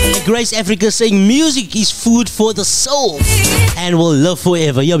 Grace Africa saying music is food for the soul and will live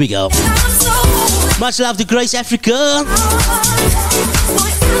forever. Here we go. Much love to Grace Africa.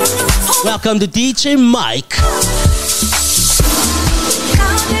 Welcome to DJ Mike.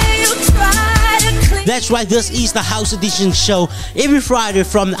 That's right, this is the House Edition show every Friday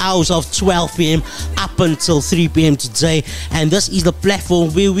from the hours of 12 p.m. up until 3 p.m. today. And this is the platform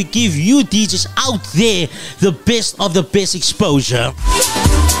where we give you DJs out there the best of the best exposure.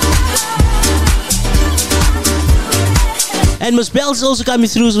 And Miss Bell's also coming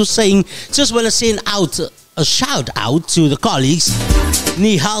through, so saying, just want to send out a shout out to the colleagues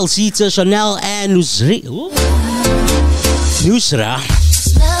Nihal, Zita, Chanel, and Nusra.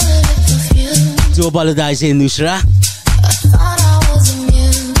 To apologize here, Nusra.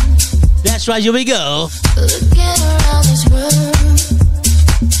 That's right, here we go. Can't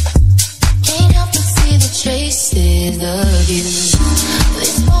help but see the traces of you.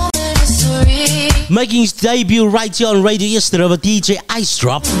 This moment is surreal. Making his debut right here on Radio yesterday with DJ Ice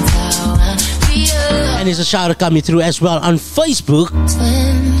Drop. And there's a shout out coming through as well on Facebook.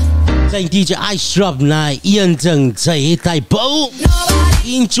 Saying DJ Ice Drop na Ian Deng Jay Typo.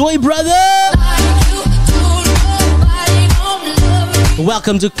 Enjoy, brother.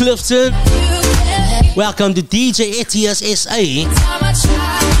 Welcome to Clifton. Welcome to DJ JAYO SA.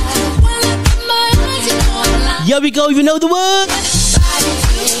 Here we go, you know the word.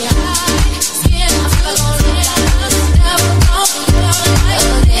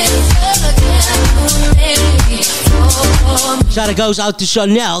 Shout out goes out to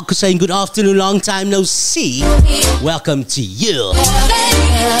Chanel, saying good afternoon, long time no see. Welcome to you.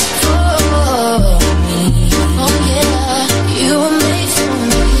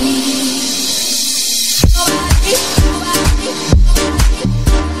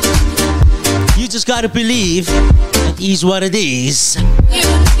 You just gotta believe it is what it is.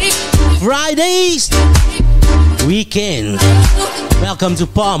 Fridays, weekend. Welcome to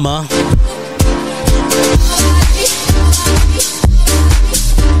Palma.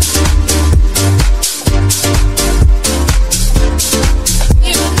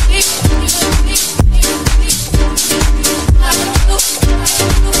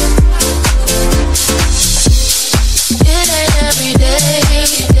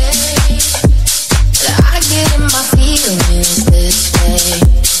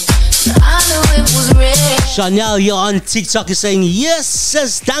 Chanel, you're on TikTok is saying, yes,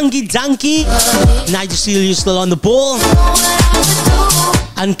 says Danky. Nice to see you still on the ball.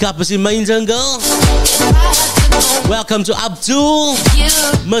 Uncap is in main jungle. Welcome to Abdul,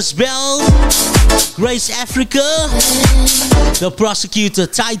 Miss Bell, Grace Africa, the prosecutor,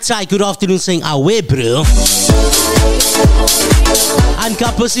 Tai, good afternoon, saying, awe bro.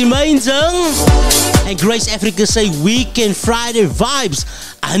 Uncap is in main jungle. And Grace Africa say, weekend Friday vibes,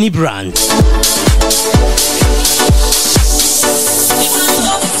 Annie Brand.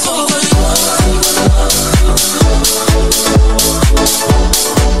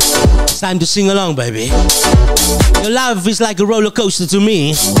 It's time to sing along, baby. Your love is like a roller coaster to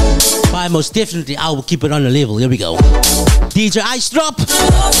me, but most definitely I will keep it on the level. Here we go. DJ Ice Drop.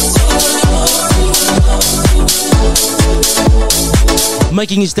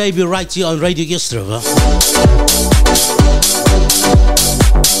 Making his debut right here on Radio yesterday.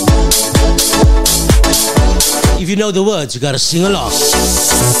 If you know the words, you gotta sing along.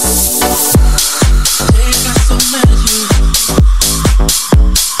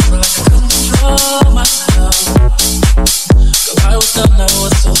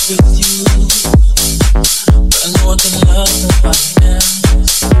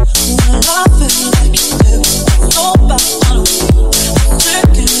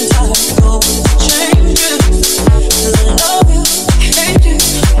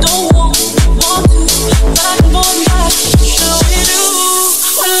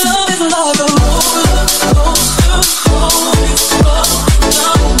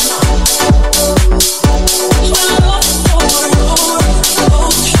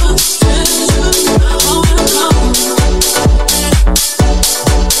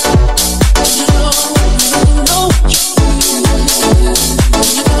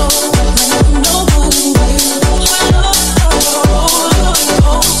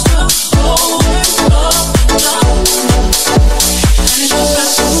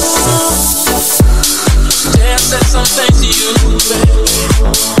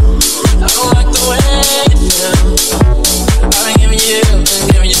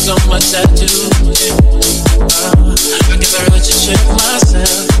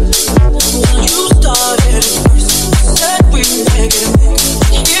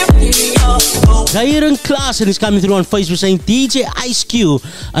 Jairon Klaasen is coming through on Facebook saying DJ Ice Q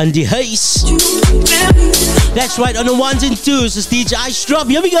and the Haze. That's right, on the ones and twos, it's DJ Ice Drop.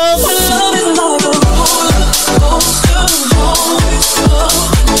 Here we go.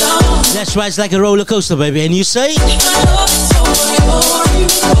 That's right, it's like a roller coaster, baby. And you say?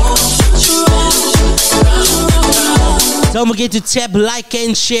 Don't forget to tap, like,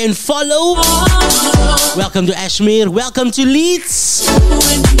 and share and follow. Welcome to Ashmere. Welcome to Leeds.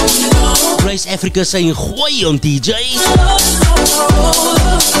 Grace Africa saying, gooi on DJ.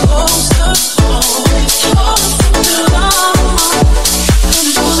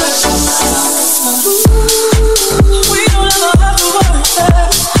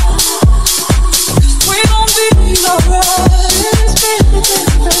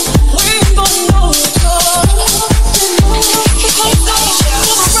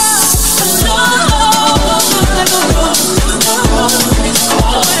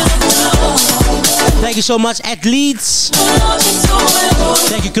 Thank you so much at Leeds.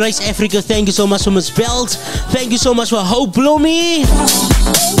 Thank you Grace Africa. Thank you so much for Miss Belt. Thank you so much for Hope Bloomy.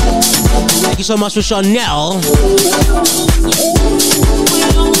 Thank you so much for Chanel.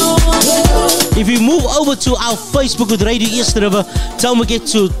 If you move over to our Facebook with Radio Eerste River, don't forget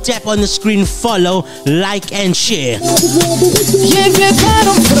to tap on the screen, follow, like and share. Jy weet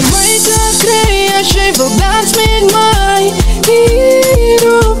waarom vir my te kry as jy wil dans met my hier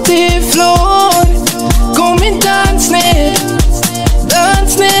op die vloer. Kom en dans net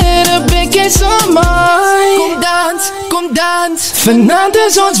 'n bietjie saam my. Kom dans. Vanaand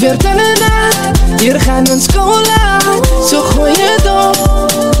is ons weer binnenaand. Hier gaan ons skool aan. So gooi het op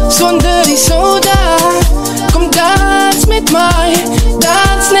sonder die soda. Kom dans met my.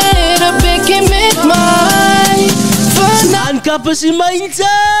 Dans net 'n bietjie met my. Aankappers in my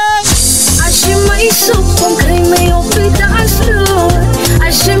intak. As jy my soek, kom kry my op die dansvloer.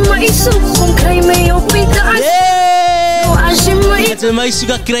 As jy my soek, kom kry my op die dansvloer. As jy my As jy my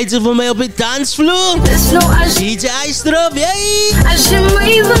soek, kry jy vir my op die dansvloer. DJ Ice Drop, yay! As jy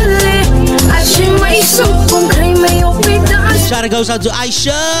my wil hê, as jy my soek, kom kry my op die dansvloer. Shout goes out to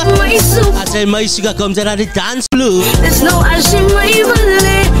Aisha. My soek, as jy my soek, kom jy na die dansvloer. dis nou as jy my wil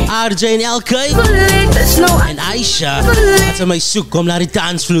hê. RJ en LK en Aisha. As jy my soek, kom na die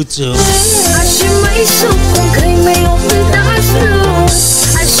dansvloer toe. As jy my soek, kom kry my op die dansvloer.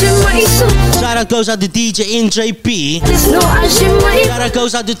 As jy my soek, shout out goes out to DJ NJP. dis nou as jy my shout out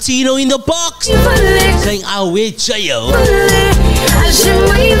goes out to Tino in the box. Saying, I'll wait Jayo. As jy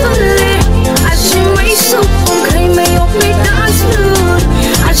my wil hê, as jy my soek, kom kry my op die dansvloer.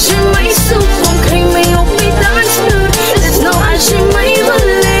 As jy my soek, kom kry my op die dansvloer. Dis nou as jy my wil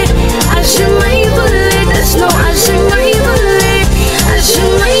hê, as jy my wil hê. Dis nou as jy my wil hê, as jy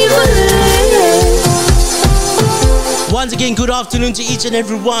my wil hê. Once again, good afternoon to each and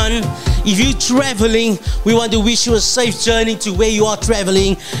every one. If you're traveling, we want to wish you a safe journey to where you are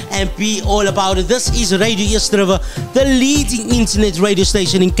traveling and be all about it. This is Radio Eerste River, the leading internet radio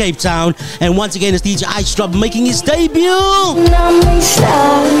station in Cape Town. And once again, it's DJ Ice Drop making his debut. Na my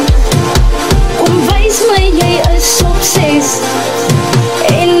staan, kom wys my jy is sukses.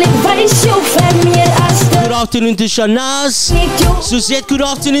 En ek wys jou ver meer as dit. Good afternoon to Shanaz. Suzette, good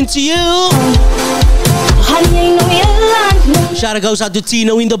afternoon to you. Gaan jy nou jou land? Shout out goes out to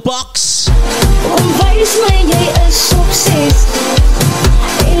Tino in the box. Kom wys my jy is sukses.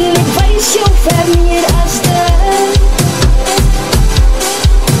 En ek wys jou ver meer as dit.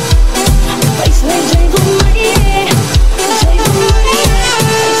 Wys my jy wil my hê. Jy wil my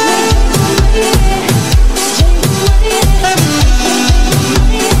hê.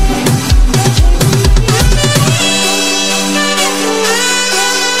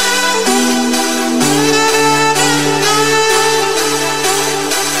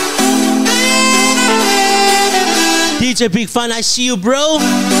 DJ Big Fun, I see you, bro.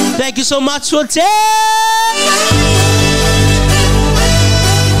 Thank you so much for that.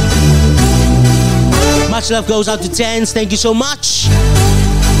 Much love goes out to Tens. Thank you so much.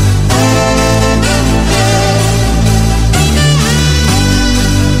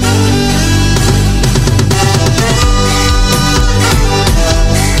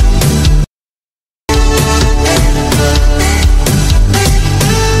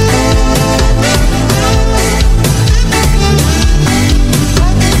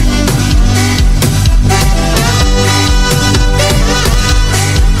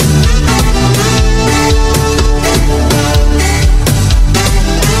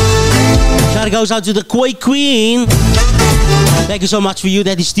 Goes out to the Koi Queen. Thank you so much for you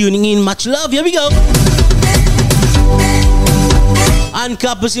that is tuning in. Much love. Here we go.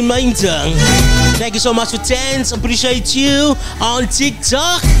 Unkappers in my tongue. Thank you so much for Tens. Appreciate you on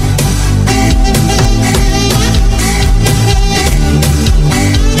TikTok.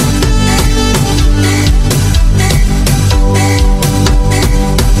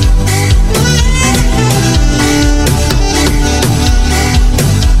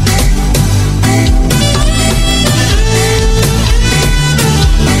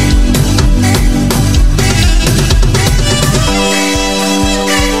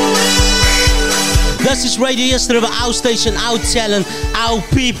 This is Radio Yesterday, our station, our talent, our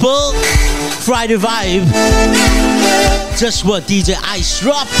people. Friday vibe. Just what DJ Ice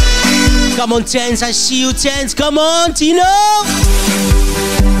Drop. Come on, Tens, I see you, Tens. Come on, Tino.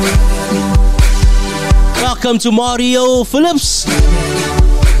 Welcome to Mario Phillips,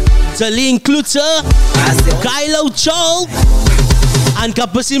 Celine Klutzer, Kylo Chol, and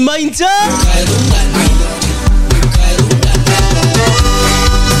Kapasimainta.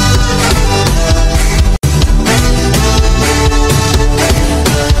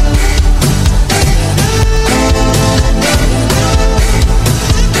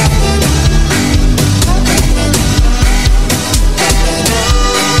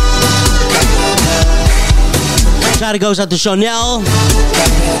 Shout goes out to Chanel.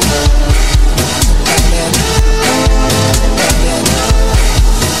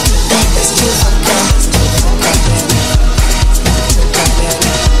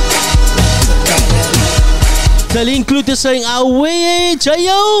 Celine Klute saying away,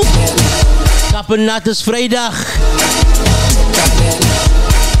 Jayo. Kapenat is vrijdag.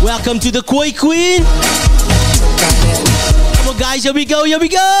 Welcome to the Koi Queen. Come on guys, here we go, here we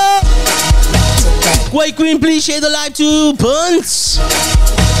go. Koi Queen, please share the live to Buns.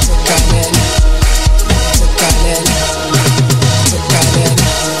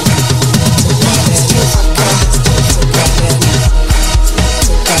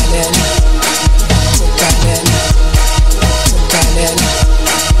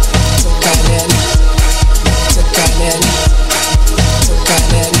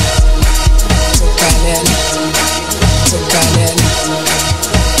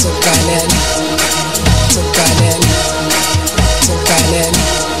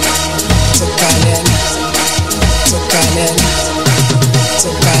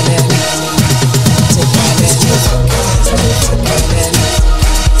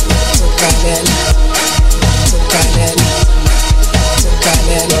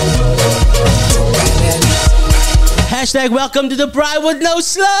 Hashtag welcome to the Bride with no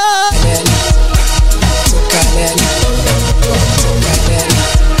slug.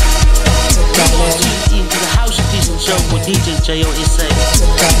 Into the House of Decent Show with DJ JAYO SA.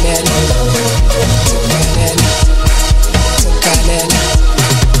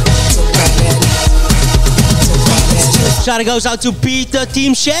 Shout goes out to Peter,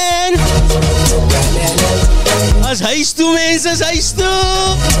 Team Shen. As heist toe, mensen, as heist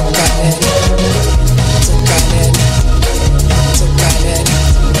toe.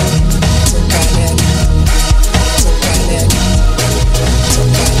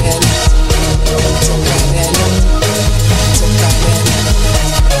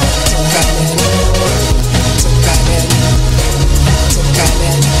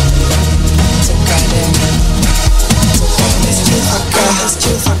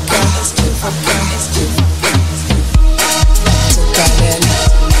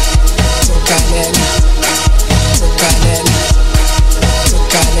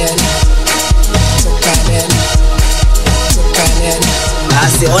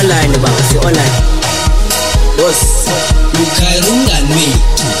 Masih online bang, masih online. Bos, bukan rungan mi,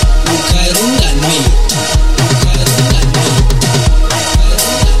 bukan rungan mi.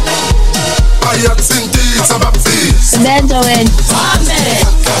 Ayat sinti sabab sis. Benjoin.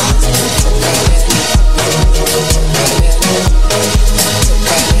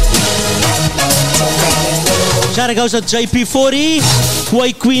 Shout goes out JP40,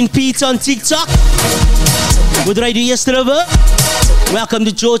 Koi Queen Pete on TikTok. With Radio Yesterday. Welcome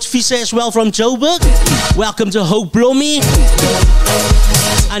to George Fisher as well from Joburg. Welcome to Hope Blomi.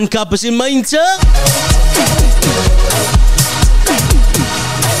 And Kappers in Mainter.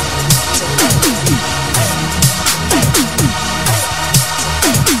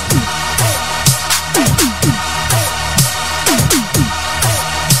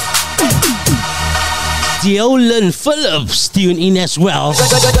 Deolin Phillips tune in as well.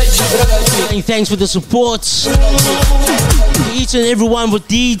 And thanks for the support. To each and everyone with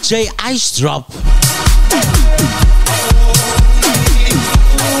DJ Ice Drop.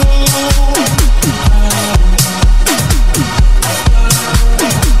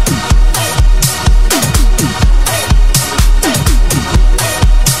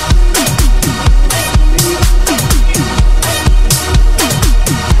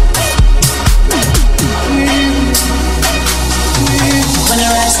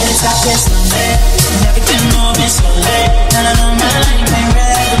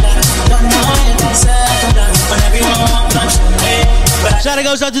 Shout out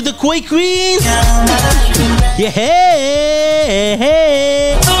goes out to the Koi Queen. Yeah.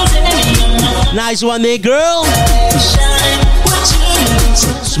 Nice one there, girl.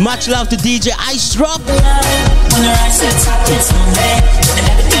 Much love to DJ Ice Drop.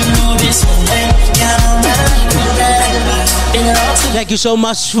 Thank you so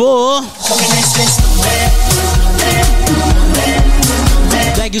much for.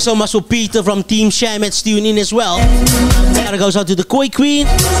 Thank you so much for Peter from Team Shamet's tuning in as well. That goes out to the Koi Queen.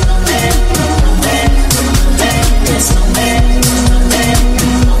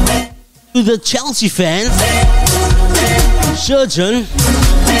 To the Chelsea fan, Surgeon.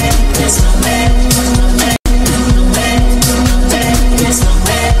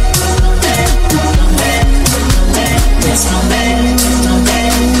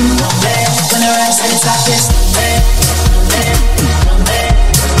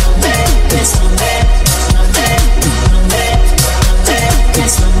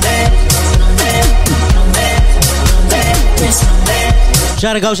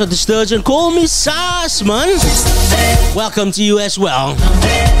 Shout out goes out to Sturgeon. Call me Sass, man. Welcome to you as well.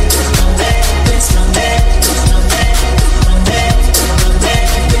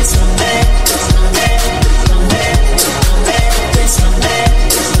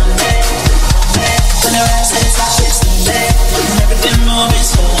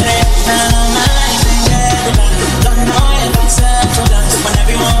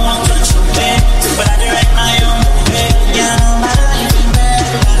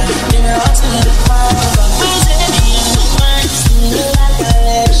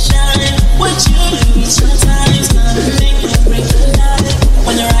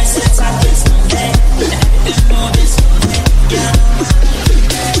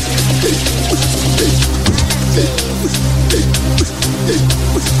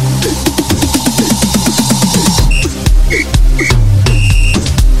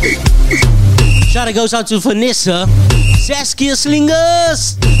 Shout out goes out to Vanessa, Saskia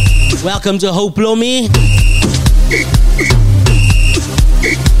Slingers. Welcome to Hope Lomi.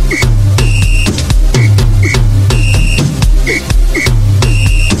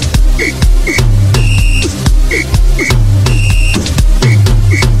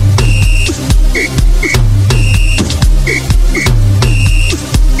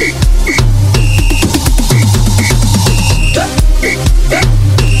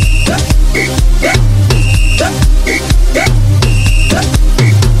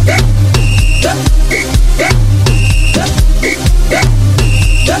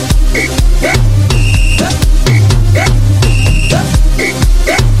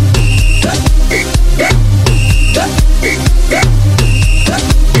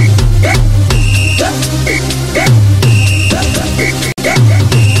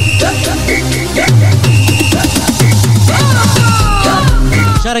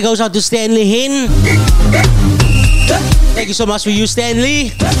 Shout out goes out to Stanley Hin. Thank you so much for you,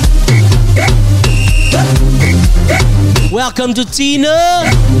 Stanley. Welcome to Tina,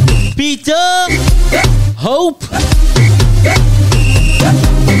 Peter, Hope.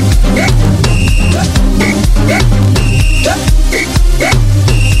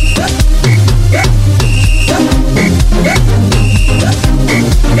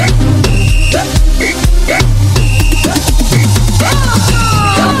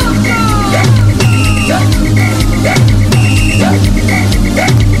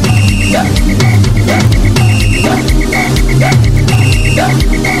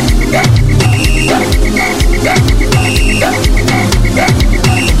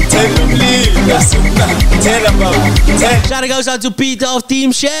 Shout out goes out to Peter of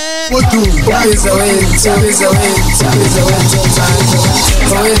Team Share.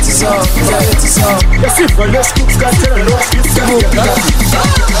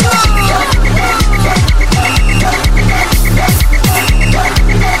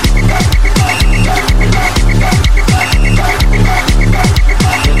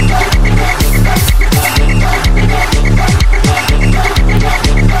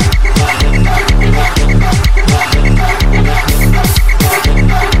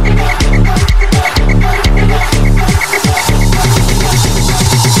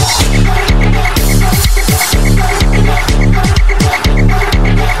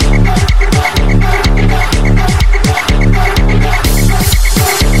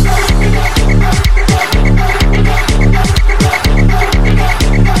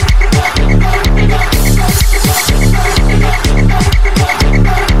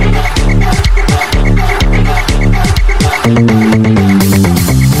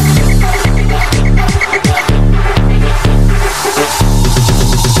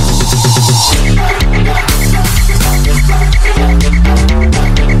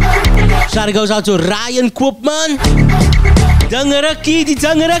 Shout out goes out to Ryan Koopman. Dangeraki, die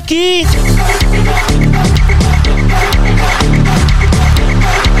Dangeraki.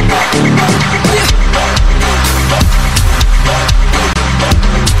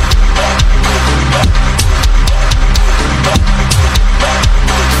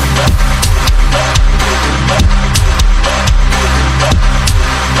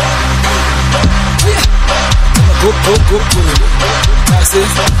 Go. That's it.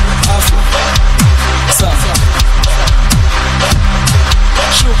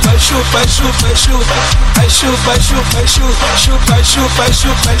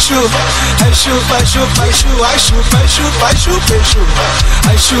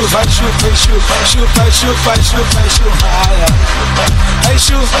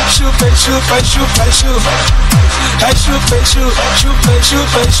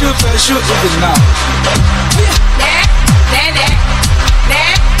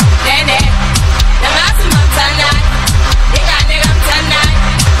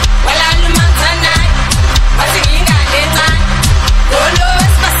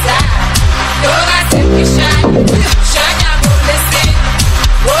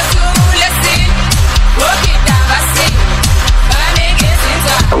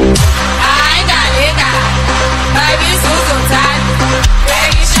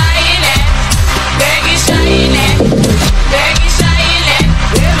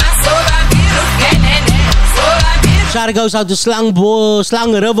 Shout out goes out to Slang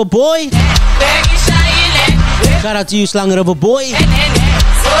River Boy. Shout out to you, Slang River Boy.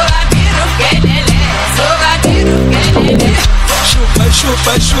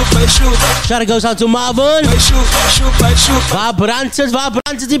 Shout out goes out to Marvin. Waar brandt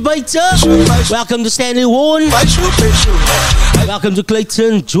het die buiten? Welcome to Stanley Warren. Welcome to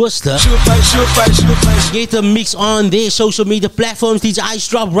Clayton Joester. Get the mix on their social media platforms. DJ Ice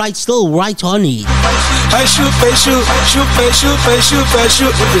Drop right still, right honey. Shoot.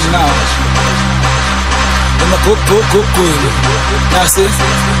 Go. That's it.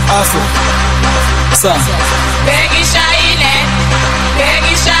 Awesome. So. Peggy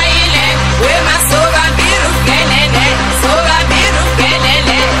Shaile, with my soba biru kelele,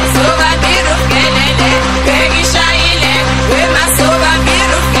 Peggy Shaile, with my soba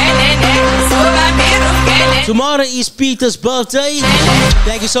biru kelele. Tomorrow is Peter's birthday.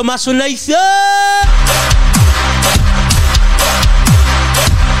 Thank you so much for Nathan.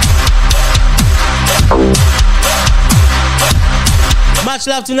 Much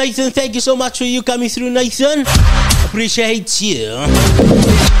love to Nathan. Thank you so much for you coming through, Nathan. Appreciate you.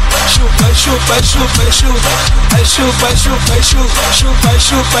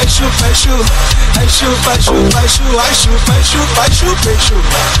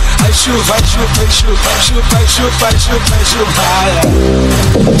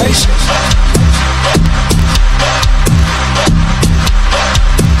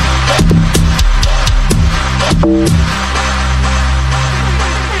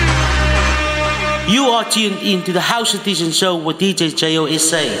 You are tuned in to the House Edition show with DJ JAYO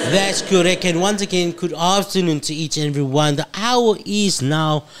SA. That's correct. And once again, good afternoon to each and everyone. The hour is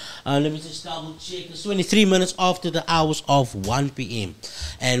now, let me just double check. It's 23 minutes after the hours of 1 p.m.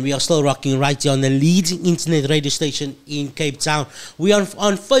 And we are still rocking right here on the leading internet radio station in Cape Town. We are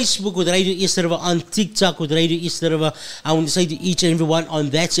on Facebook with Radio East River, on TikTok with Radio East River. I want to say to each and everyone on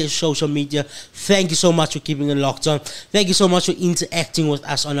that social media, thank you so much for keeping it locked on. Thank you so much for interacting with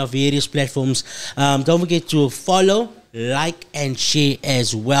us on our various platforms. Don't forget to follow, like and share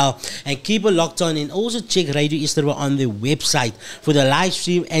as well, and keep it locked on. And also check Radio East River on the website for the live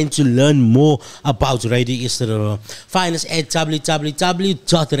stream and to learn more about Radio East River. Find us at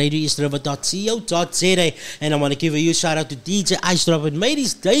www.radioeastriver.co.za. and I want to give a huge shout out to DJ Ice Drop. It made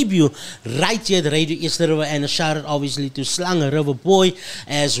his debut right here at Radio East River, and a shout out obviously to Slang River Boy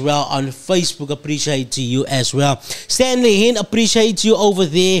as well on Facebook. Appreciate to you as well. Stanley Hen, appreciate you over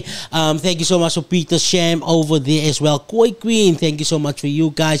there. Thank you so much for Peter Sham over there as well. Koi Queen, thank you so much for you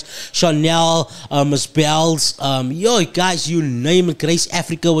guys. Chanel, Miss Bells, yo guys, you name it. Grace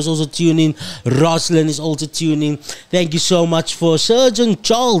Africa was also tuning. Roslyn is also tuning. Thank you so much for Surgeon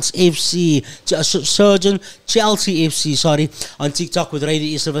Chelsea FC, sorry, on TikTok with Radio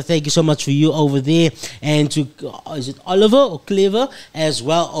East River. Thank you so much for you over there, and to is it Oliver or Clever as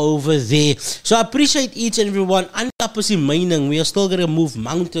well over there. So I appreciate each and everyone. We are still gonna move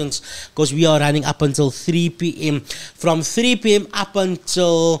mountains because we are running up until 3 p.m. From 3 p.m. up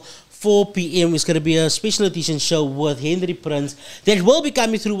until 4 p.m. is going to be a special edition show with Henry Prince that will be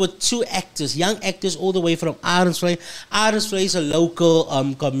coming through with 2 actors, young actors all the way from Arensvlei. Arensvlei is a local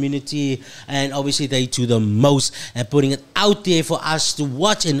community, and obviously they do the most and putting it out there for us to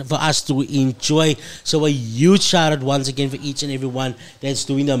watch and for us to enjoy. So a huge shout out once again for each and everyone that's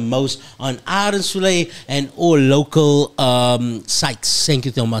doing the most on Arensvlei and all local sites. Thank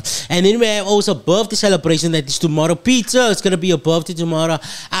you so much. And then we have also a birthday celebration that is tomorrow. Peter, it's going to be a birthday tomorrow.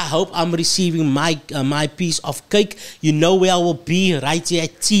 I hope I'm receiving my piece of cake. You know where I will be, right here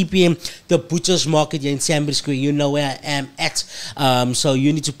at 10 p.m. The Butcher's Market here in Sandbury Square. You know where I am at. So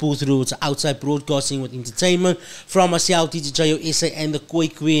you need to pull through. It's outside broadcasting with entertainment from myself, DJ JAYO SA, and the Koi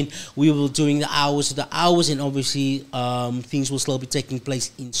Queen. We will be doing the hours, and obviously things will still be taking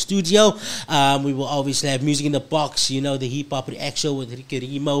place in studio. We will obviously have music in the box, you know, the hip hop reaction with Ricky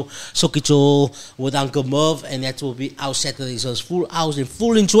Remo, Sokichol with Uncle Merv, and that will be our Saturday. So it's full hours and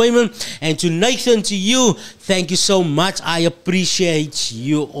full enjoyment. And to Nathan, to you, thank you so much. I appreciate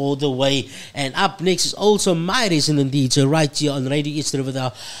you all the way. And up next is also my resident DJ right here on Radio East with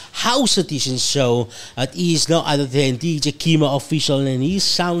our House Edition show. It is no other than DJ Kima Official, and he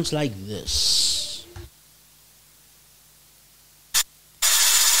sounds like this.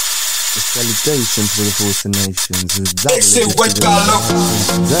 Salutations for the Force Nations. Ik say wake up,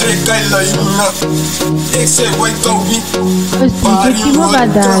 trek I line. Ik say wake up, party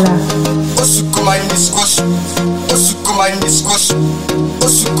water. Osukuma in this question, Osukuma in this question,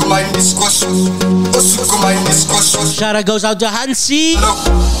 Osukuma in this question, Osukuma in this question. Shout out goes out to Hansi.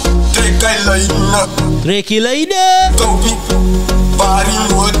 Trek I line. Trek I line. Party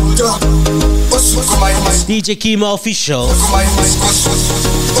water. DJ Kima Official.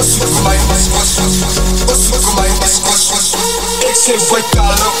 Ik zeg wake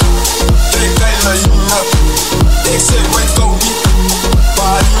up, trek I line. Ik zeg wake up,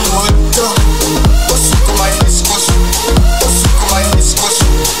 party water. Osukuma in this question, Osukuma in this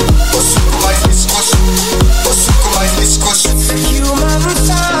question, Osukuma in this question, Osukuma in this question. Human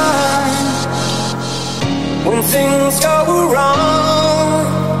time, when things go wrong,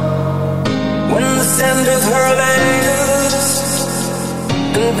 when the scent of her lingers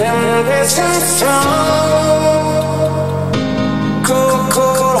and temptation strong, cold,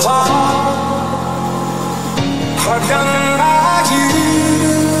 cold heart done by you.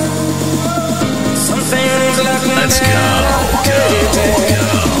 Some things left me. Let's go.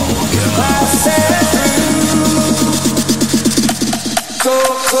 I said through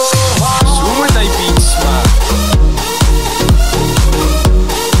cold, cold heart. Zoom with that beat, smile.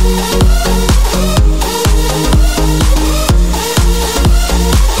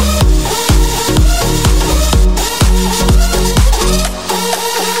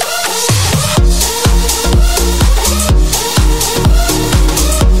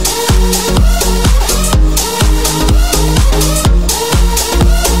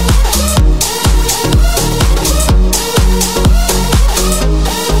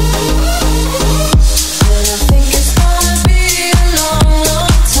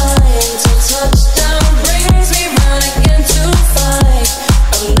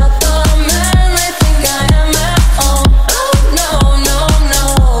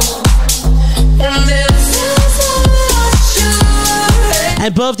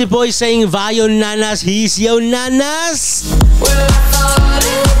 And birthday boy saying, Vayo Nanas, he's yo Nanas.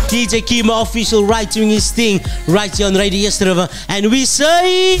 DJ Kima Official right doing his thing right here on Radio Yesterday. And we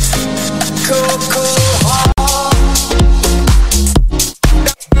say,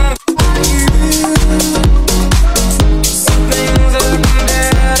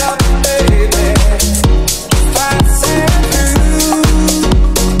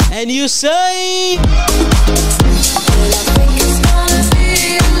 and you say,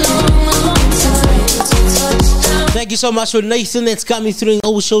 thank you so much for Nathan that's coming through and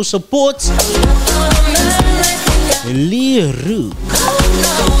also support. Liru.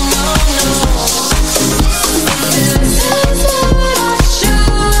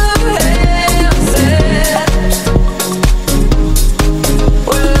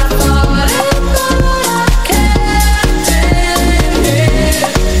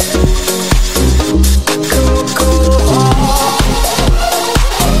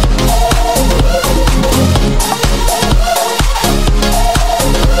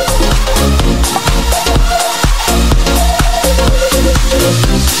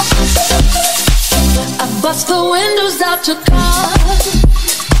 Bust the windows out your car,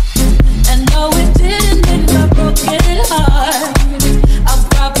 and no, it didn't make my broken heart. I'll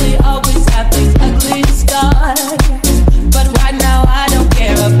probably always have these ugly scars, but right now I don't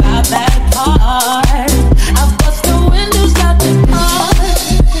care about that part. I'll bust the windows out your car,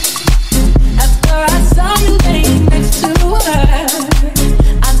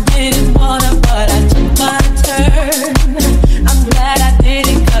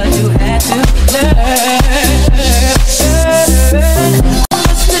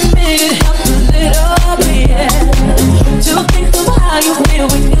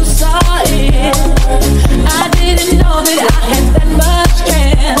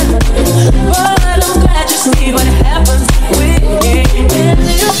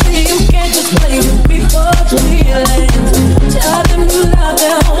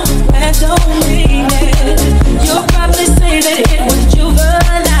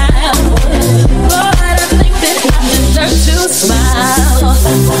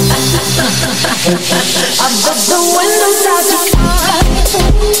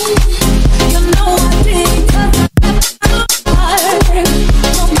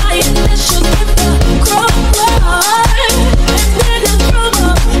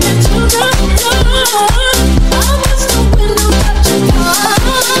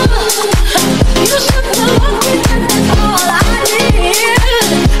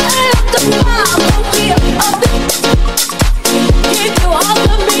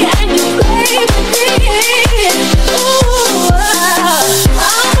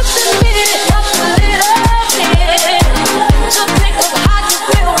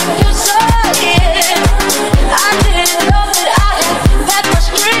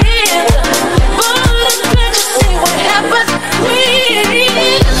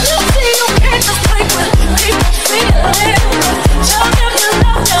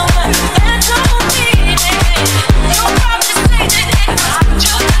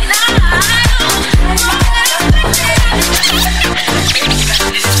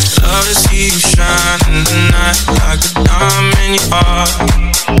 I'm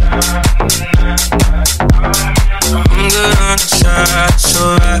good on the side,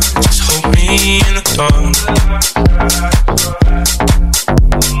 so right, just hold me in the dark.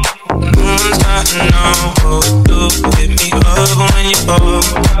 No one's got to know what to do. Hit me up when you fall.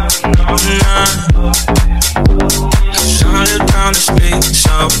 Cause I live down the street,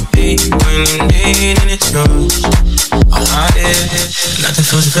 so be when you need and it's yours. All I did, nothing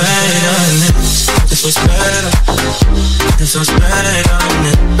feels better than this. Nothing feels better. Nothing feels better than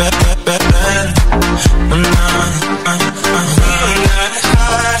it. Better. I'm not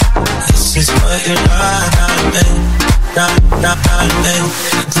high. This is what you like, not me. Nothing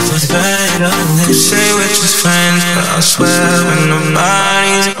feels better than this. You say we're just friends, but I swear when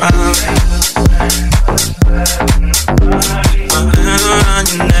nobody's around.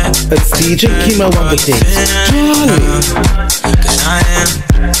 It's DJ Kimo on the thing. Cause I am.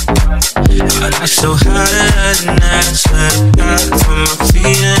 I'm so high tonight, I swear God, from my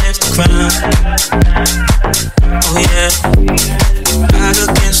feet and hit the ground. Oh yeah, back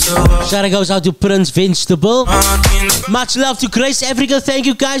against the wall. Shout out goes out to Prince Vegetable. Much love to Grace Africa. Thank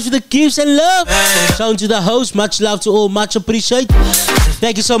you guys for the gifts and love. Shout out to the host. Much love to all. Much appreciate.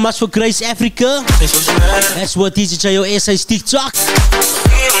 Thank you so much for Grace Africa. That's what DJ JAYO SA's TikTok.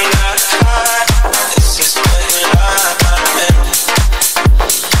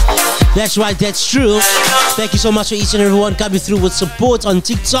 That's right, that's true. Thank you so much for each and everyone coming through with support on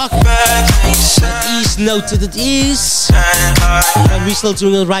TikTok. It is noted, it is. And we're still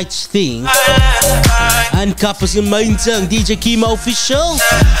doing the right thing. And Kappers in Maintain, DJ Kimo Official.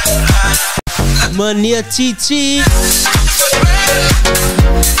 Meneer TT.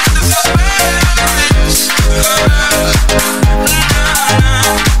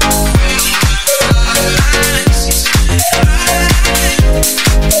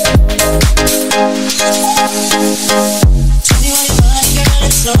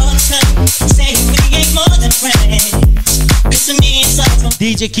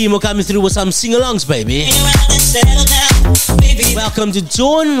 DJ Kimo coming through with some sing-alongs, baby. Welcome to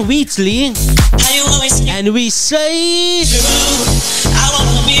Dawn Wheatley. And we say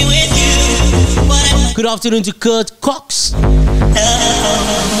good afternoon to Kurt Cox.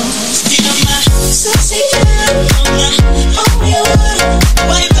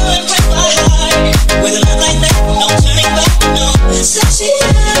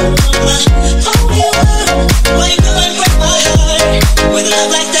 With a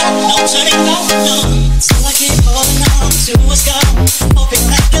love like that, no turning back, no. So I keep holding on to what's gone, hoping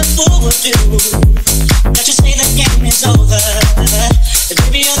like a fool would do. That you say the game is over, but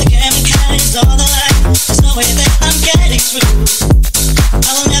baby you're the game that carries all the light. There's no way that I'm getting through.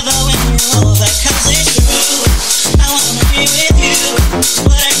 I will never win you over, 'cause it's true. I wanna be with you,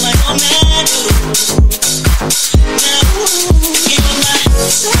 but I'm like no man do. Now you are my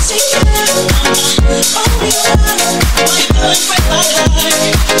sexy girl, my only one. Why you gonna break my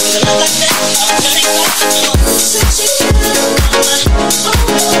heart? With a love like that, I'm turning back to you. Sexy girl, my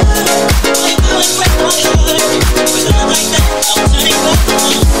only one. Why you gonna break my heart? With a love like that, I'm turning back to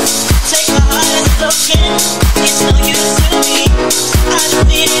you. Take my heart and broken. It's no use to me. I don't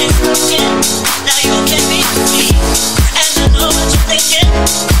need it broken. Now you can be me, and I know what you're thinking.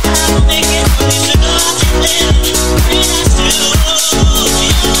 I will make it for you to know I can live. Very nice to you.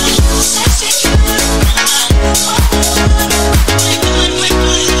 Sexy girl,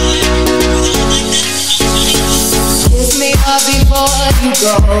 kiss me up before you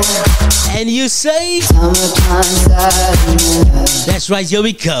go. And you say summertime sadness. That's right, here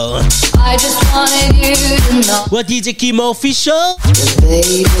we go. I just wanted you to know. What DJ Kimo Official?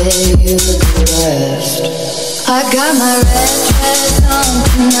 Baby, you're the best. I got my red dress on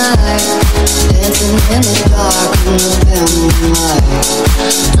tonight, dancing in the dark in the family light.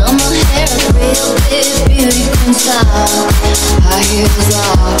 Done my hair real big, beauty queen style. High heels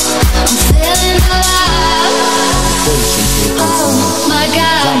off, I'm feeling alive. Oh my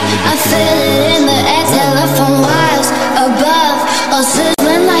God, I feel it in the air, telephone wires above, all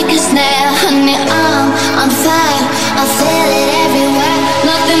sizzling like a snare. Honey, I'm fire, I feel it everywhere.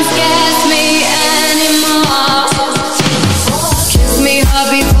 Nothing scares me anymore. Kiss me hard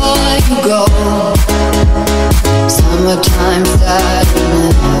before you go. Summertime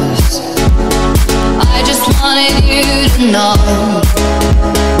sadness. I just wanted you to know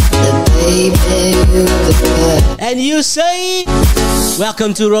that baby you're the best. And you say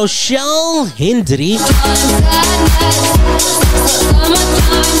welcome to Rochelle Hendry.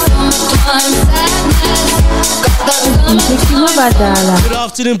 Good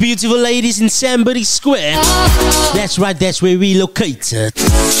afternoon, beautiful ladies in Sambary Square. That's right, that's where we located.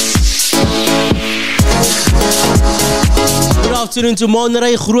 Good afternoon to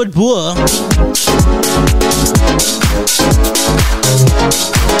Monterey Grootboer.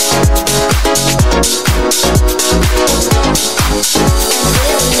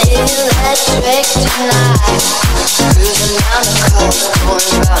 Electric tonight, cruising down the coast,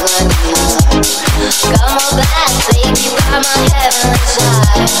 going round like the night. Got my back, baby, got my heaven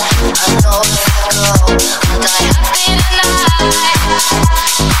inside. I know where to go, I'll die happy tonight.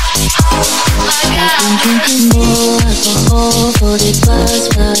 Oh my God. I've been drinking more alcohol for the past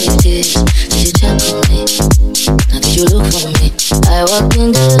 5 days. Did you check on me? Now did you look for me? I walked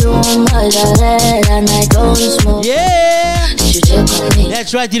in the room, I got red and I don't smoke. Yeah. Did you check on me?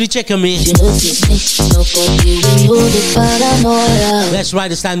 That's right, did you check on me? You notice me, nobody will the paranoia. That's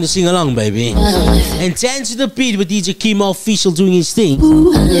right, it's time to sing along, baby. And dance to the beat with DJ Kimo Official doing his thing.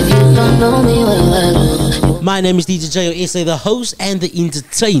 And if you don't know me, well, my name is DJ JAYO SA, the host and the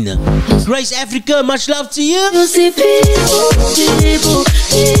entertainer. Grace Africa, much love to you. You see people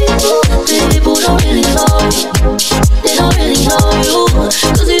don't really know you. They don't really know you.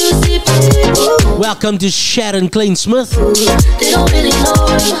 Cause you see people. Welcome to Sharon Klein-Smith. They don't really know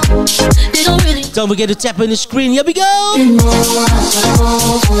you. They don't really. Don't forget to tap on the screen. Here we go.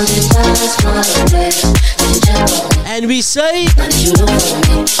 And we say,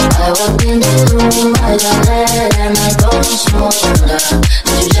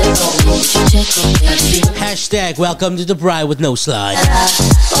 hashtag welcome to the bride with no slide.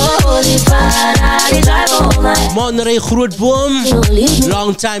 Monterey Grootboom,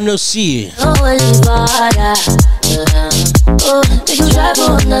 long time no see.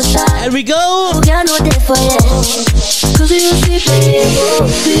 And we go. Cause you see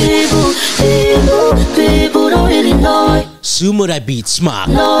people don't really know. Sumo that beat smaak.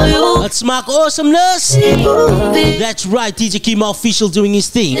 Know you. That's smaak awesomeness. That's right, DJ Kimo Official doing his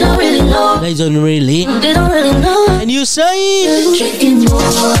thing. They don't really know. They don't really. They don't really know. And you say drinking more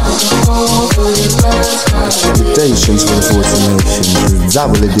alcohol for the past 5 days. Salutations for the 40 nations.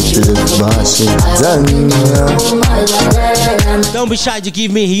 Double addicted to don't be shy to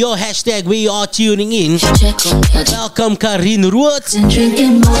give me your hashtag where you are tuning in. Welcome Karin Rood.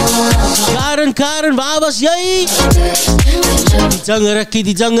 Karen, waar was jij?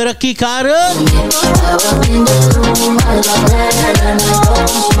 Die zangerakkie, Karen.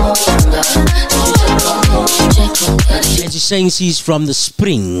 And she's saying she's from the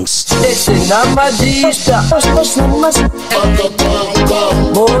Springs.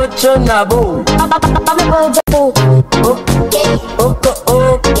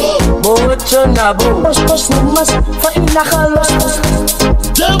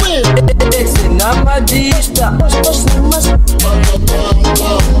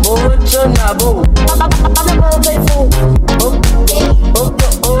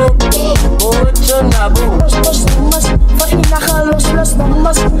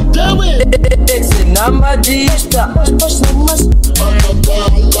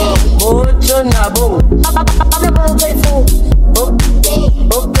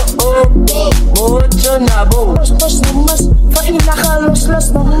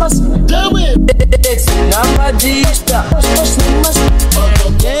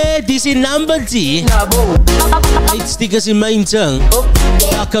 Yeah, this is number D. Eight stickers in my tongue.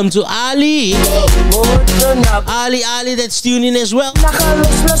 Welcome to Ali. Ali, that's tuning as well.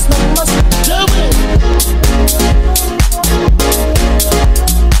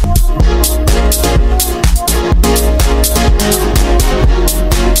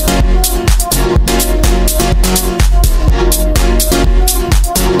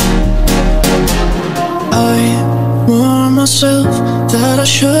 Myself that I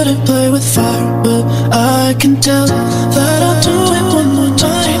shouldn't play with fire, but I can tell that I'll do it one more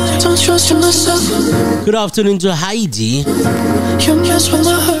time. Don't trust in myself. Good afternoon to Heidi.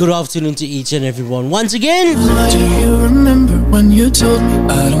 Good afternoon to each and everyone once again. Do you remember when you told me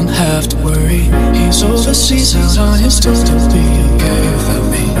I don't have to worry? He's overseas, he's on his tour to be okay without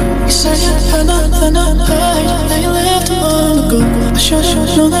me. He said you had nothing to hide, that you left long ago. I should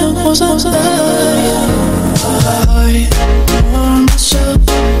have known that was a lie. I warned myself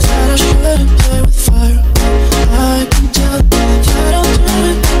that I shouldn't play with fire. I can tell that I'll do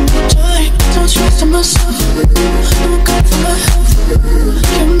it one more time. Don't trust in myself, no good for my health.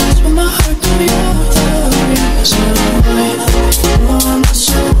 You mess with my heart, now you're the reason. I warned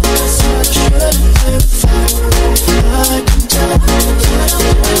myself that I shouldn't play with fire. I can tell that I'll do it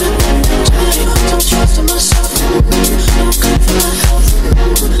one more time. Don't trust in myself, no good for my health.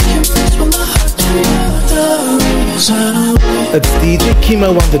 You mess with my heart, now you're the reason. It's DJ Kimo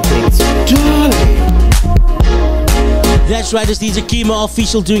on the beats. That's right, it's DJ Kima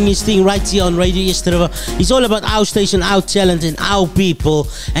official doing his thing right here on Radio Yesterday. It's all about our station, our talent, and our people.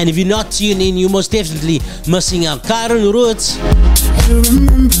 And if you're not tuned in, you're most definitely missing out. Karen Roots,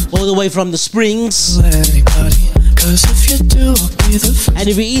 all the way from the Springs. And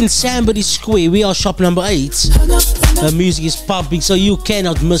if you're in Sambody Square, we are shop number 8. The music is pumping, so you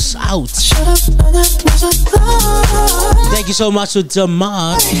cannot miss out. Thank you so much to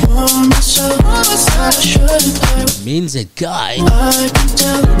Damar. Means a guy.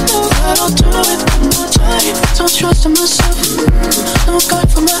 Don't trust in myself. No God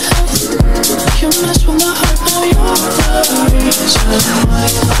for my health. You mess with my heart. Now you're the reason why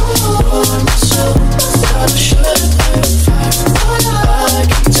I'm myself. I should I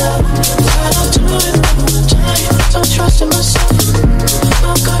can tell that I'll do it one more time. Don't trust in myself.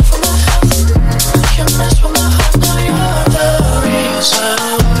 No God for my health. You mess with my heart. Now you're the reason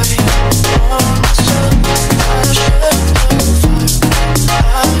why I'm myself. I should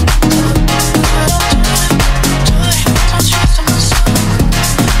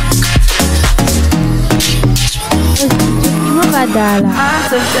I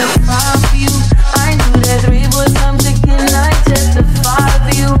testify for you. I knew that we would come together. I testify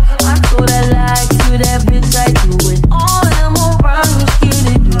for you. I thought I liked you, that bitch. I do it all. I'm around you, scared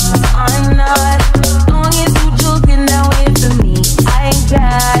of you. I'm not. Long as you joking now for me, I ain't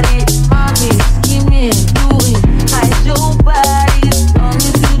got it. Mommy, give me do it. Hide your body. Long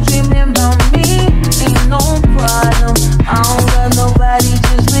as you dreaming about me, ain't no problem. I don't got nobody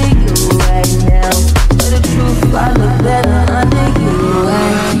just with you right now. But the truth, I look better under you. I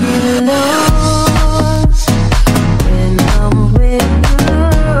get lost when I'm with you.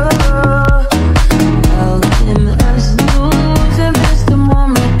 How can us lose if it's the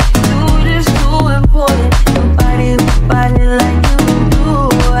moment? You just too important. Nobody like you do.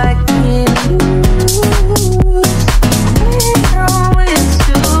 I can't lose when I'm with you.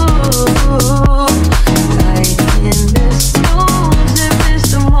 I can't just lose if it's the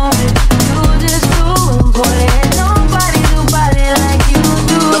moment. You just too important.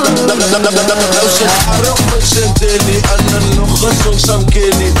 Nobody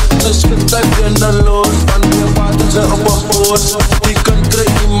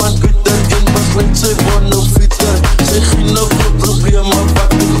like you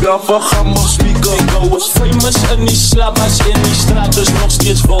do. Ik was famous in die slabbers in die straat, dus nog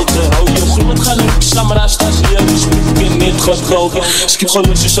steeds volten. Hou je groot gaan in die slamra's, dat is leer, dus ik ben niet geschoten. Skip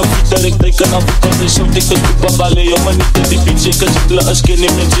gelusjes op Twitter, ik teken af, ik kan niet zo dikke pipa ballen. Joh, maar niet in die beats, ik kan zitten als kind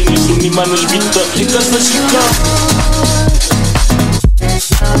in mijn zin, ik doe niet man is bieten. Ik kan verschieten.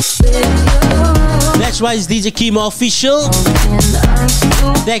 That's why it's DJ Kima official.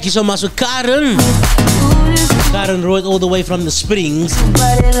 Thank you so much for Karen. Karen wrote all the way from the Springs.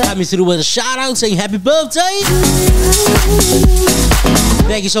 Coming through with a shout out saying happy birthday.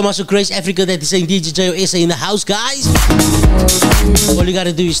 Thank you so much for Grace Africa that is saying DJ JAYO SA in the house, guys. All you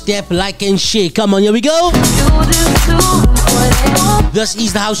gotta do is tap, like and share. Come on, here we go. This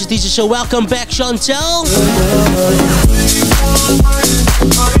is the House Teacher Show. Welcome back, Chantel.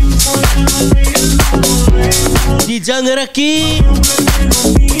 DJ Ngeraki.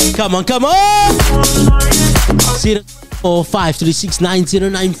 Come on, come on.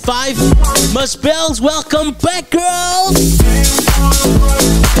 045369095. Miss Bells, welcome back, girl.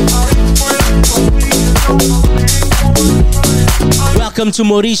 Welcome to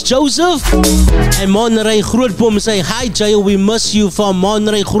Maurice Joseph and Monterey Grootboom saying hi Jayo, we miss you from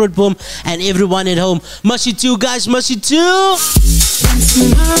Monterey Grootboom and everyone at home. Miss you too, guys, miss you too. When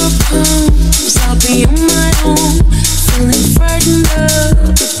tomorrow comes, I'll be on my own, feeling frightened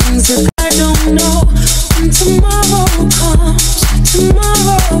of the things that I don't know. When tomorrow comes,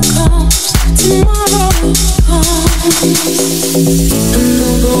 tomorrow comes, tomorrow comes. I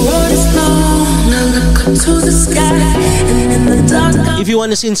know the road is long, I look up to the sky, and in the dark if you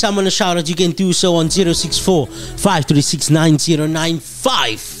want to send someone a shout out, you can do so on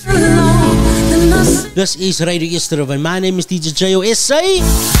 064-536-9095. This is Radio Yesterday. My name is DJ JAYO SA.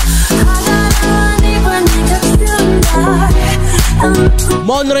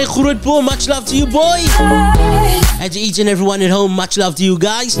 Monterey Grootboom, much love to you, boy. And to each and everyone at home, much love to you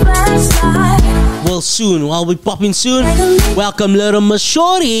guys. Well, soon, while we popping soon, welcome little Miss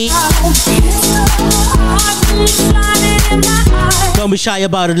Shorty. Don't be shy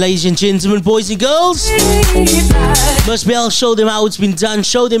about it, ladies and gentlemen, boys and girls. Miss Bells, show them how it's been done.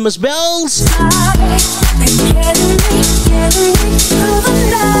 Show them, Miss Bells.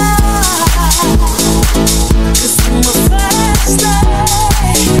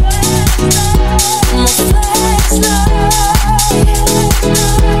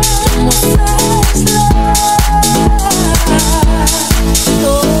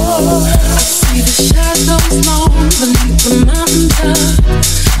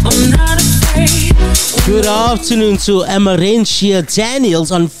 Good afternoon to Amarentia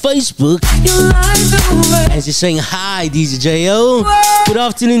Daniels on Facebook. And she's saying, hi, DJ JAYO. Good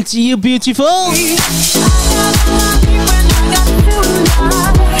afternoon to you, beautiful.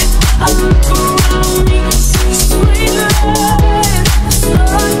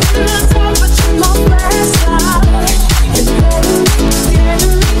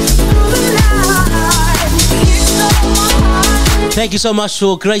 Thank you so much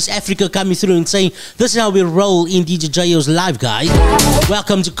for Grace Africa coming through and saying, this is how we roll in DJ JAYO's live, guys.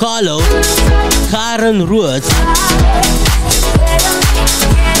 Welcome to Carlo, Karen Rood.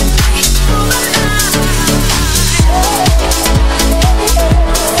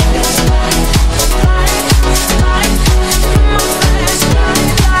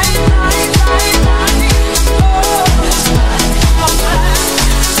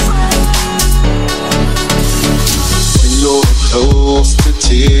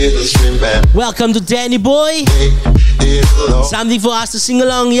 Welcome to Danny Boy. Something for us to sing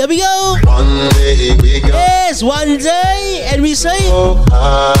along. Here we go. Yes, one day. And we say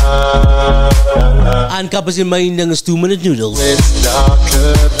Aankappers in my indang is 2-minute noodles. It's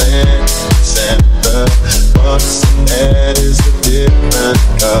darker than December, but that is a different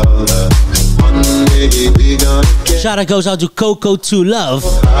color. One day we gonna get. Shout out goes out to Coco to Love.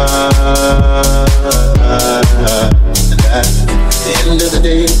 At the end of the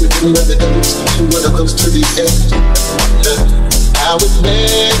day, we can never know when it comes to the end. How it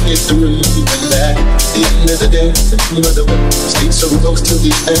made it through that. At the end of the day, we were stay so close to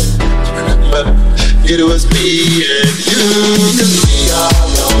the end. But it was me and you, 'cause we are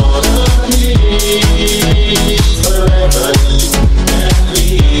gonna be forever. You and me,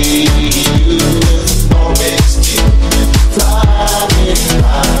 you always keep it flying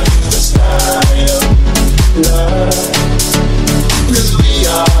like the sky of love. 'Cause we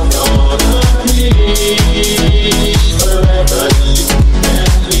are gonna be forever, you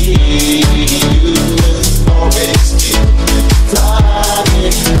and me. You will always keep it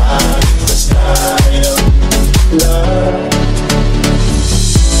flying like the sky of love.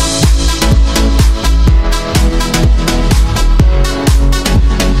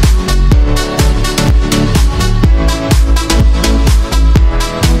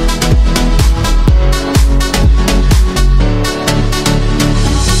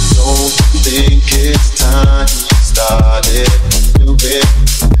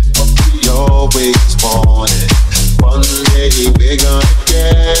 We're gonna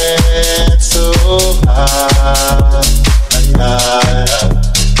get so high,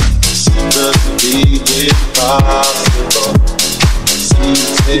 seems to be impossible.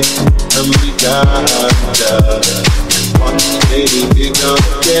 Seems it, and we gotta. One day we're gonna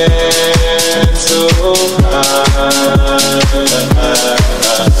get so high.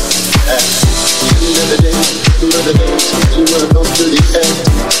 At the end of the day, we wanna go to the end.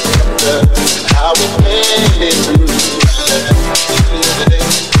 How we made it through.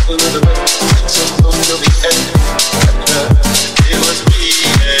 It was me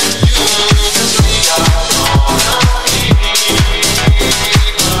and you, 'cause we are gonna be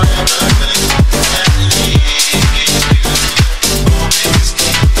forever. And me, always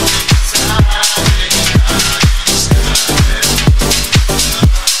keep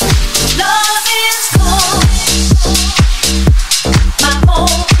Love is cold, my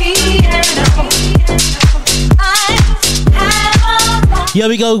whole piano. Here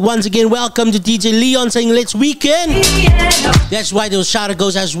we go once again. Welcome to DJ Leon saying let's weekend. That's why those shout out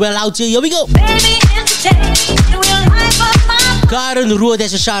goes as well out here. Here we go. Karen Rood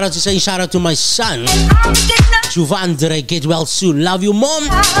has a shout out to saying shout out to my son Juvandre, get well soon. Love you, mom.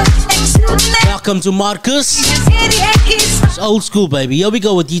 Welcome to Marcus. It's old school, baby. Here we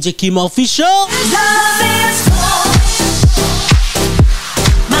go with DJ Kimo Official. Love is cold,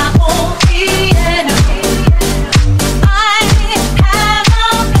 my whole piano.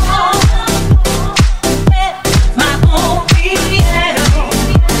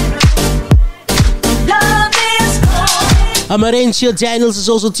 Amarentia Daniels is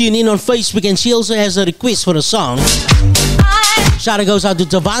also tuned in on Facebook and she also has a request for a song. Shout out goes out to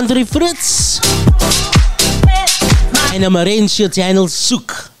Devandre Fritz. En Amarentia Daniels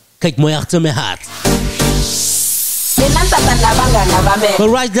soek. Kijk mooi achter mijn hart. But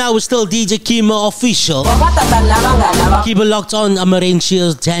right now we're still DJ Kimo Official. Keep it locked on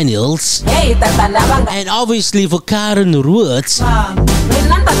Amarentia Daniels. And obviously for Karen Rood.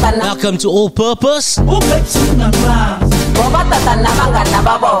 Welcome to All Purpose. I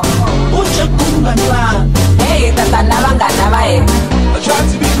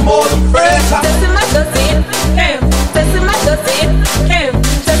tried to be more than friends.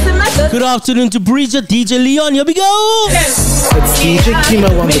 Good afternoon to Bridget, DJ Leon. Here we go. It's DJ Kimo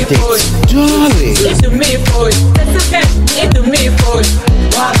on the decks. Darling. It's the me boy. It's the me boy.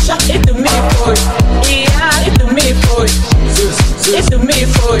 Watch out, it's the me boy. Yeah, it's the me boy. It's the me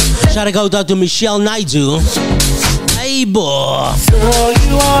boy. Shout out to Michelle Naidu. Hey boy. Girl,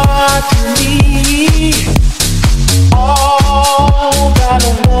 you are to me all that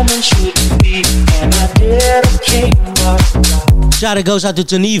a woman should be, and I dedicate my life. Shout out to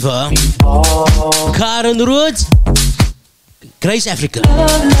Geneva. Karen Rood. Grace Africa.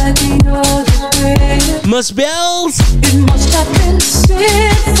 Miss Bells. It must have been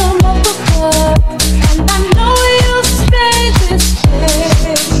sent from up above, and I know you'll stay this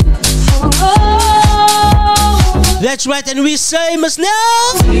way forever. That's right, and we say, Miss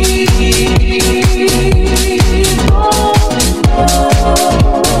Nels.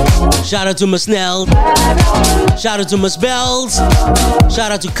 Shout out to Miss Nell. Shout out to Miss Bells.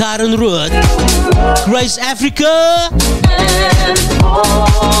 Shout out to Karen Rood. Grace Africa.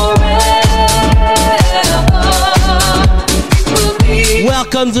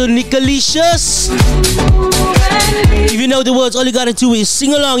 Welcome to Nicolicious. If you know the words, all you gotta do is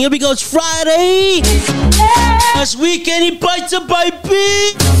sing along. Here we go, it's Friday. This weekend in Pizza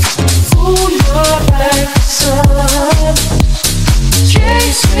Baby.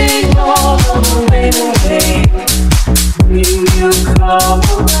 Chasing all of the rain away. When you come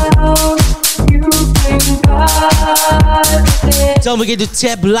around, you bring God. Don't forget to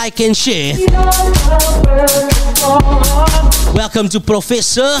tap, like, and share. Welcome to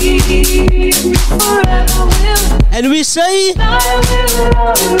Professor. And we say,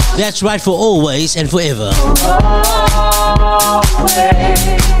 that's right, for always and forever.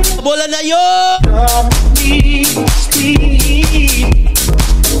 Bola na yo!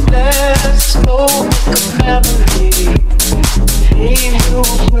 Let's go make a family.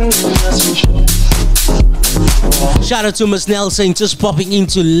 Shout out to Miss Nelson, just popping in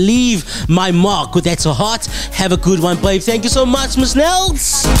to leave my mark with That's a Heart. Have a good one, babe. Thank you so much, Miss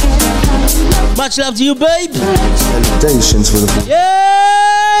Nels. Much love to you, babe. Salutations for the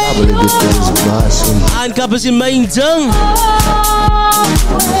yeah. Aankappers in mijn ding.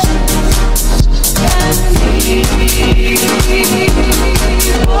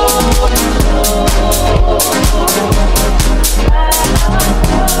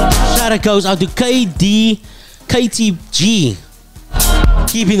 Shout out goes out to KTG.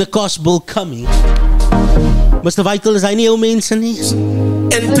 Keeping the gospel coming. Mr. Vital is any old mensen niet?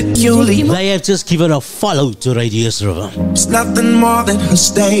 And peculiar. They have just given a follow to Radio River. It's nothing more than a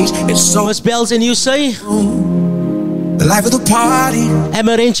stage. It's so Miss Bells, and you say? The life of the party.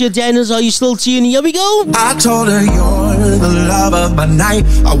 Amarantia Daniels, are you still tuning? Here we go. I told her you're the love of my night.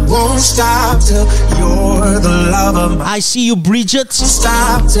 I won't stop till you're the love of my. I see you, Bridget.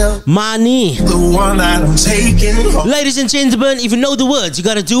 Stop till Mani. The one that I'm taking home. Ladies and gentlemen, if you know the words, you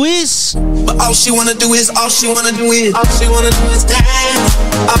gotta do is. But all she wanna do is dance. All I wanna do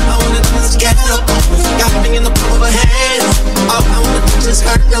is get up. Got me in the palm of her hand. All I wanna do is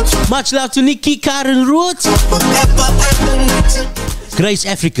hurt them. Much love to Nikki, Karen Rood. Grace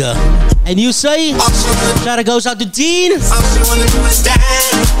Africa. And you say? Shout out goes out to Dean. All she wanna do is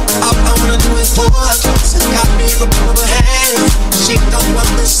dance. All I wanna do is pour her. Got me in the palm of her hand. She don't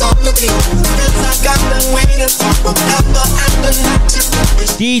want this song to be. Cause I got them waiting forever after night.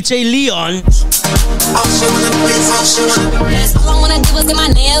 DJ Leon. All she wanna do is all I wanna do is get my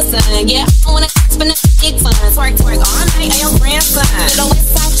nails done. Yeah, I wanna spend a big fun. Twerk all night on your grandson. Little West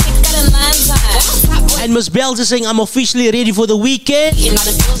Side chick got a line time. And Miss Bells is saying I'm officially ready for the weekend.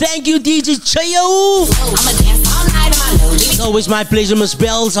 Thank you, DJ JAYO. I'ma dance all night in my low. It's always my pleasure, Miss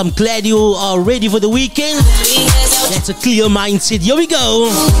Bells. I'm glad you are ready for the weekend. That's a clear mindset. Here we go.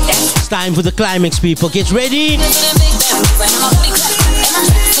 It's time for the climax, people. Get ready.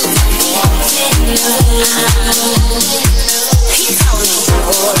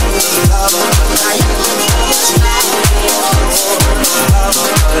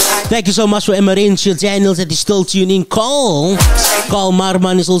 Thank you so much for Emerential Daniels that is still tuning. Carl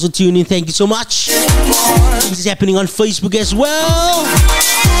Marman is also tuning. Thank you so much. This is happening on Facebook as well.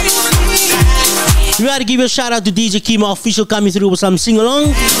 We gotta give you a shout out to DJ Kimo Official coming through with some sing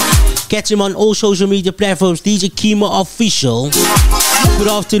along. Catch him on all social media platforms. DJ Kimo Official. Good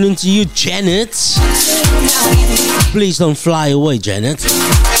afternoon to you, Janet. Please don't fly away, Janet.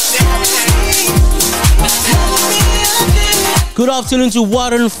 Good afternoon to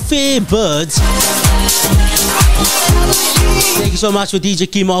Warren Fairbird. Thank you so much for DJ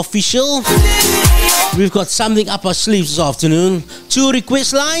Kimo Official. We've got something up our sleeves this afternoon. 2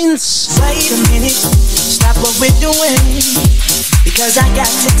 request lines. Wait a minute, stop what we're doing. because I got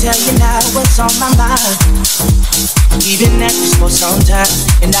to tell you now what's on my mind. Even at this for some time,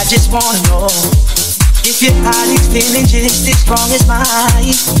 and I just wanna know if your body's feeling just as strong as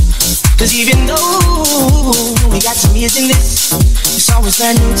mine. Cause even though we got some years in this, it's always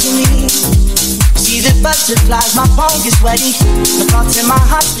brand new to me. See the butterflies, my palm gets sweaty, the thoughts in my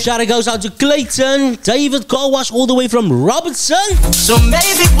heart. Shout out goes out to Clayton, David Carwash, all the way from Robertson. So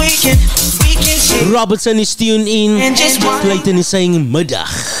maybe we can Robertson is tuned in. Clayton is saying middag.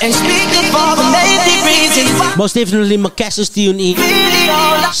 And speak of all the maybe reasons why. Most definitely Macass is tuned in.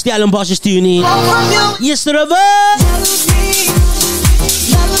 Stellenbosch is tuned in. Yes, River.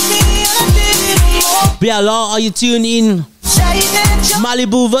 Biala, are you tuned in?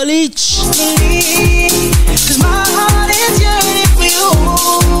 Malibu Village.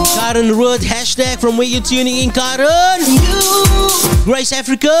 Karen Road, hashtag from where you're tuning in, Karen. Grace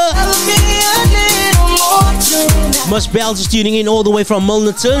Africa. Mus Bells is tuning in all the way from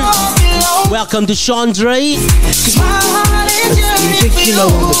Milnerton. Welcome to Chandre.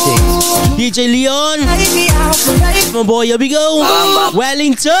 DJ Leon. My boy, here we go.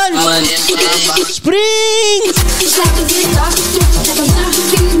 Wellington. Spring.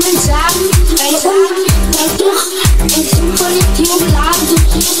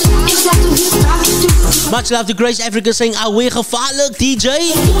 Much love to Grace Africa saying alweer gevaarlijk DJ.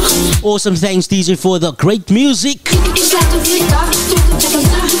 Awesome, thanks DJ for the great music.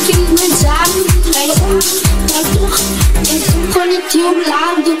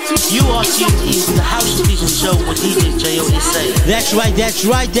 You are tuned in to the House Edition show with DJ JAYO SA. That's right, that's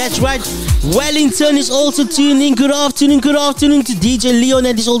right, that's right. Wellington is also tuned in. Good afternoon to DJ Leon,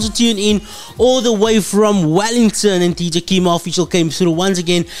 and is also tuned in all the way from Wellington. And DJ Kima Official came through once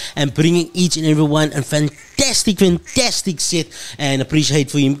again and bringing each and every one a fantastic set, and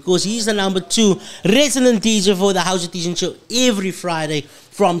appreciate for him because he's the number 2 resident DJ for the House Edition show every Friday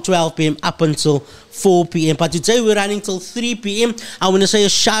from 12 p.m. up until 4 p.m. But today we're running till 3 p.m. I want to say a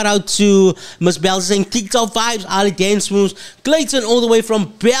shout out to Miss Bell saying TikTok vibes, Ali Dance Moves, Clayton all the way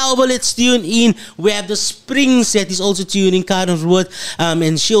from Belleville. Let's tune in. We have the Spring set is also tuned in, Karen's word,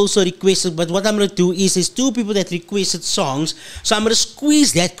 and she also requested. But what I'm going to do is there's 2 people that requested songs, so I'm going to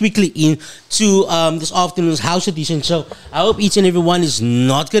squeeze that quickly in to this afternoon's House Edition show. I hope each and every one is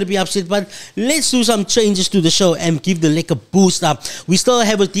not going to be upset, but let's do some changes to the show and give the leg a boost up. We still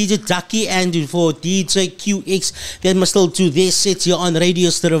have a DJ Ducky and for DJ QX that must still do their sets here on Radio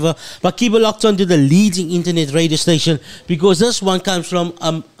Sterver, but keep it locked on to the leading internet radio station because this one comes from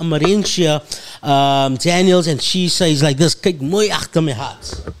Amarentia Daniels, and she says like this: Kyk mooi agter my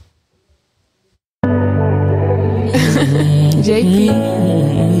hart. JP.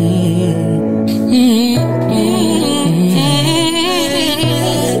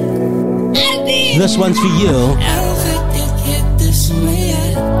 This one's for you.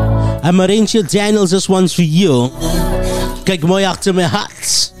 Amarentia Daniels, this one's for you. Kyk mooi agter my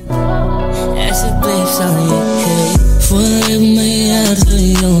hart. Voor mijn hart wil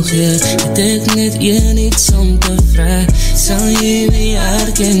jou geven. Het is niet je niets om te vragen. Zal je mijn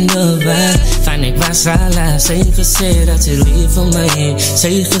hart kennen waar? Van ik was al zij gezegd dat ze lief van mij is.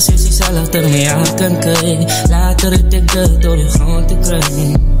 Zij gezegd ze zal achter mij aan kan kijken. Later het ik dat door de grond te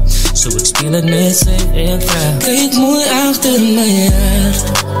krijgen. Zo ik speel het met zij ik vraag. Kijk mooi achter mijn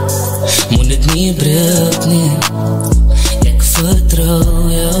hart. Moet het niet breken, nee. Ik vertrouw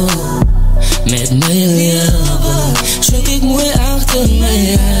jou. Met mijn leven, zoek ik mooi achter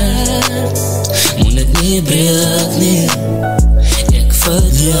mijn hart. Moet het niet breken, nee. Ik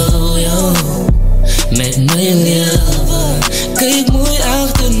vertrouw jou. Met mijn leven, kijk mooi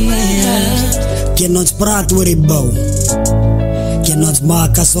achter mijn hart. Kan ons praten oor die bouw. Kan ons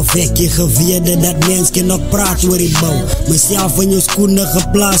maken alsof ik je gevierde. Dat mens kan ook praten oor die bouw. Mezelf in je schoenen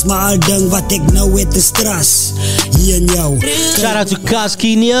geplaatst, maar al ding wat ik nou weet is stras. Hier in jou. Shout out to Kaz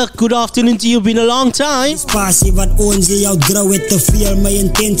Kenia. Good afternoon to you, been a long time. Spasie wat ons in jou drouw het te veel. Mijn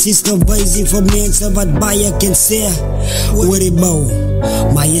intenties gewijzig voor mensen wat bij je kan zeggen. Oor die bouw.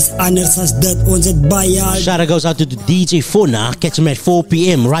 Maar is anders als dat ons het bij je. Shout out goes out to the DJ Fona. Catch him at 4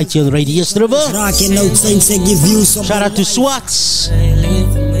 p.m. right here on Radio Sterver. Shout out to Swats.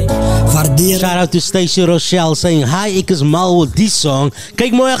 Shout out to Stacey Rochelle saying hi, ek is mal with this song.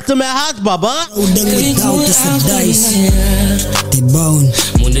 Kyk mooi agter my hart, baba. Kyk mooi agter my hart. Die bone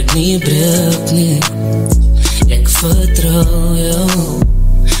moet ek nie breek nie. Ek vertrouw jou.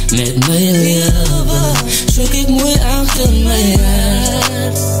 Met my lewe so kyk mooi agter my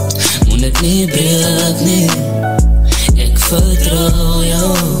hart. Moet ek nie breek nie. Ek vertrouw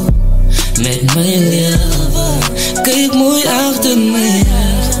jou. Met my lewe kyk mooi agter my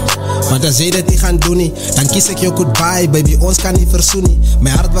hart. Maar dan zei dat hij gaan doen niet, dan kies ek jou goodbye, baby, ons kan nie versoen nie. My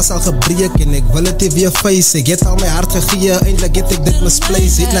hart was al gebreek en ek wil het nie weer face. Ek het al my hart gegee, eindelijk het ek dit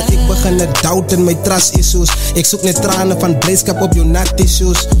misplace. Het laat ek begin het doubt in my trust issues. Ek soek net trane van blijdskap op jou nat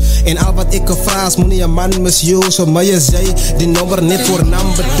tissues. En al wat ek gevraag is, moet nie een man misuse. So my is jy, die nummer net voor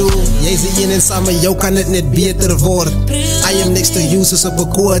number 2. Jy is die een en saam met jou kan het net beter word. I am next to you, soos op 'n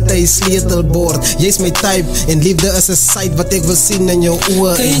quote, hy sleutelbord. Jy is my type, en liefde is 'n sight wat ek wil sien in jou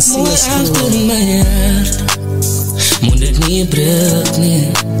oë. Kyk mooi achter my hart, moet ek nie breek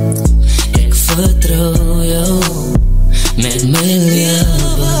nie. Ek vertrouw jou met my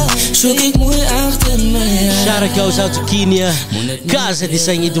lewe. Soek ek mooi achter my hart. Shout out goes out to Kenya, cause it is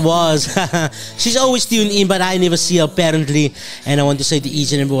saying it was. She's always tuned in, but I never see her apparently. And I want to say to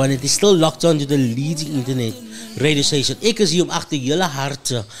each and everyone, it is still locked on to the leading internet radio station. Ek is hier om achter julle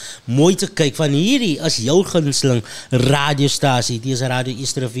harte mooi te kyk van hierdie is jou gunsteling radiostasie. Die is Radio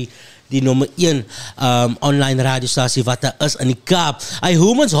Eastervie, die nummer 1 online radiostasie wat daar is in die Kaap. A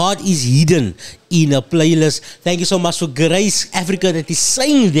woman's heart is hidden in a playlist. Thank you so much for Grace Africa that is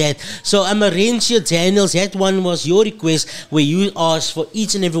saying that. So Amarentia Daniels, that one was your request where you asked for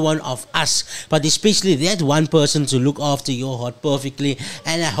each and every one of us, but especially that one person to look after your heart perfectly,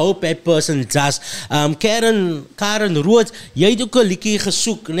 and I hope that person does. Karen Rood, jy het ook 'n liedjie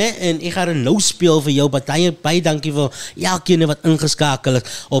gesoek, né? En ek gaan nou speel vir jou. Baie dankie vir elkeen wat ingeskakel het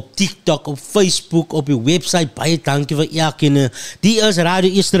op TikTok, op Facebook, op die website. Baie dankie vir elkeen. Die is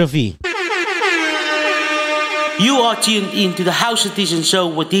Radio Eastervie. You are tuned in to the House Edition show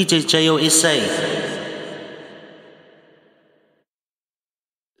with DJ JAYO SA.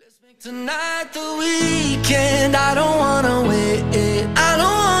 Tonight the weekend, I don't wanna wait. I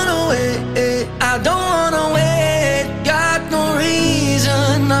don't wanna wait. I don't wanna wait. Got no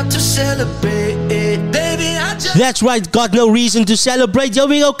reason not to celebrate. Baby, I just That's right, got no reason to celebrate. Here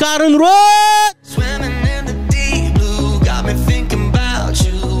we go, Karen Road. Swimming in the deep blue, got me thinking about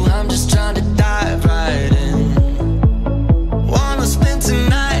you. I'm just trying to dive right in. Wanna spend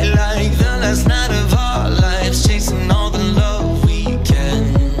tonight like the last night of our lives, chasing all the love we can.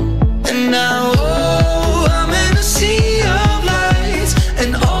 And now, oh, I'm in a sea of lights,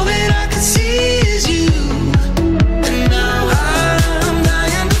 and all that I can see is you. And now I'm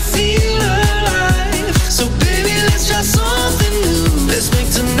dying to feel alive. So baby, let's try something new. Let's make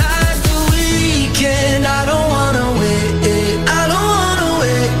tonight the weekend. I don't wanna wait. I don't wanna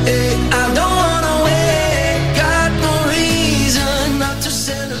wait. I don't wanna wait. Got no reason not to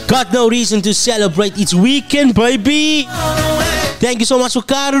celebrate. Got no reason to celebrate. It's weekend, baby. Thank you so much for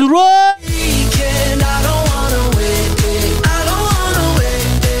Karen Roy. Weekend, I don't wanna wait. I don't wanna wait.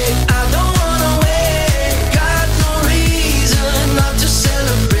 I don't wanna wait. Got no reason not to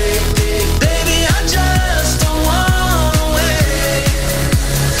celebrate. Baby, I just don't wanna wait.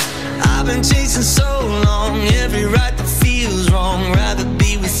 I've been chasing so long, every right that feels wrong. Rather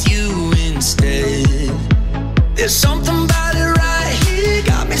be with you instead. There's something about it right here,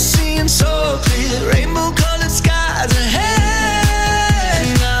 got me seeing so clear. Rainbow colored skies ahead.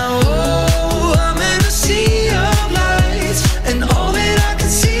 Now, oh, I'm in a sea of lights, and all that I can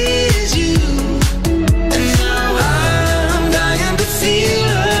see is you. And now I'm dying to feel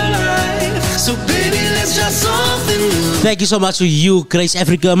alive. So baby, let's try something new. Thank you so much for you, Grace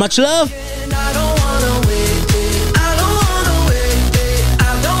Africa. Much love. I don't wanna wait. I don't wanna wait.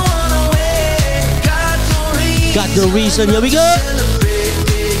 I don't wanna wait. Got no reason. Got no reason. Here we go.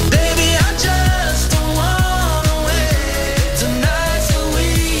 Baby, I just don't wanna wait. Tonight's the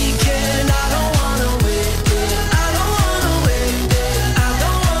weekend. I don't wanna wait. I don't wanna wait. I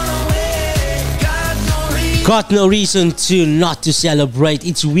don't wanna wait. Got no reason. Got no reason to not to celebrate.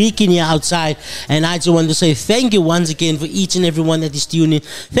 It's weekend here outside, and I just want to say thank you once again for each and everyone that is tuning.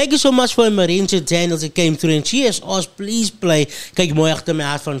 Thank you so much for Marinja Daniels that came through, and she has asked, please play Kyk Mooi Agter My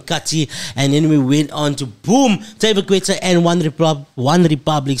Hart van Katsi. And then we went on to Boom, David Quetta and One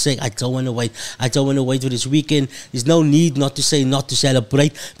Republic saying, I don't want to wait. I don't want to wait for this weekend. There's no need not to say not to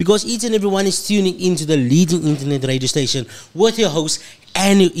celebrate, because each and everyone is tuning into the leading internet radio station with your host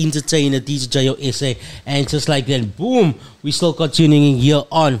and your entertainer, DJ JAYO SA. And just like that, boom, we still got tuning in here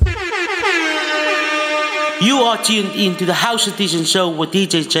on. You are tuned in to the House Edition show with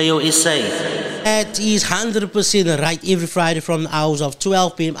DJ JAYO SA. That is 100% right every Friday from the hours of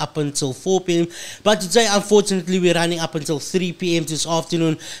 12 p.m. up until 4 p.m. But today, unfortunately, we're running up until 3 p.m. this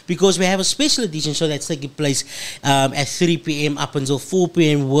afternoon because we have a special edition show that's taking place at 3 p.m. up until 4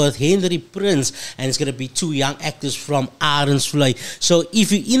 p.m. with Henry Prince. And it's going to be two young actors from Arensvlei. So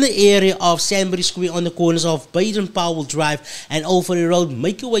if you're in the area of Sandbury Square on the corners of Baden Powell Drive and Overy Road,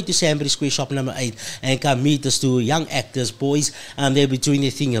 make your way to Sandbury Square, shop number 8, and come meet us two young actors, boys. They'll be doing their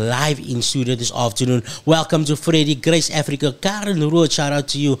thing live in studio this afternoon. afternoon. Welcome to Freddie, Grace Africa, Karen Road. Shout out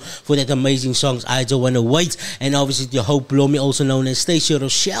to you for that amazing songs. I Don't Wanna Wait. And obviously the Hope Blomi, also known as Stacey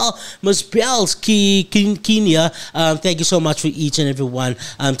Rochelle, Miss Bells, Kenya. Thank you so much for each and every one.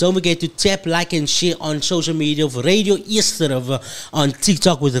 Don't forget to tap, like, and share on social media of Radio Eerste River, on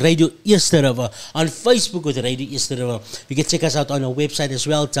TikTok with Radio Eerste River, on Facebook with Radio Eerste River. You can check us out on our website as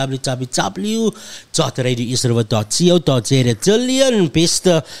well, www.radioeasterriver.co.za. Tillian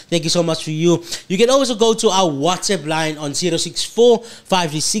Bester, thank you so much for you. You can also go to our WhatsApp line on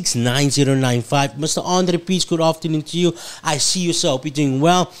 064-536-9095. Mr. Andre Peach, good afternoon to you. I see you, so hope you're doing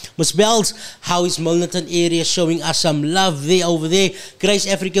well. Miss Bells, how is Milnerton area showing us some love there over there? Grace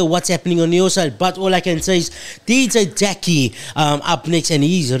Africa, what's happening on your side? But all I can say is DJ Jackie up next, and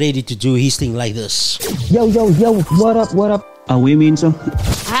he's ready to do his thing like this. Yo, what up? Are we mean so?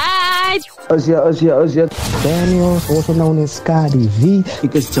 Hi! Asia. Daniel, also known as Scotty V.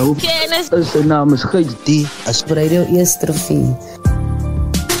 Ik is Joe. Kennis. Zijn naam is Geets D. Als Radio Eerste V.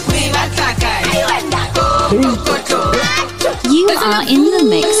 You are in the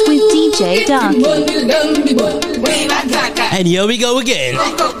mix with DJ Darky. And here we go again.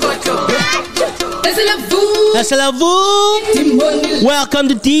 Assalamu. Welcome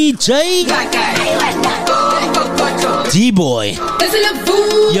to DJ D-Boy.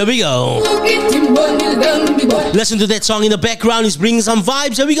 Here we go. Listen to that song in the background. It's bringing some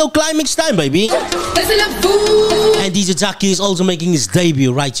vibes. Here we go. Climax time, baby. And DJ Taki is also making his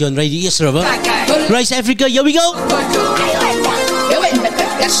debut right here on Radio Eerste River. Grace Africa. Here we go.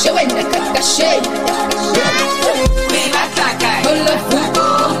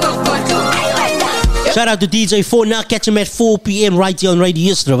 Shout out to DJ 4 now. Catch him at 4 p.m. right here on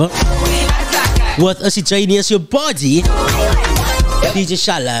Radio Eerste River. With Ussie Janie as your body. DJ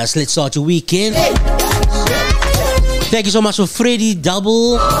Shalas, let's start your weekend. Thank you so much for Freddy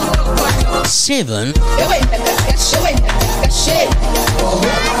 777.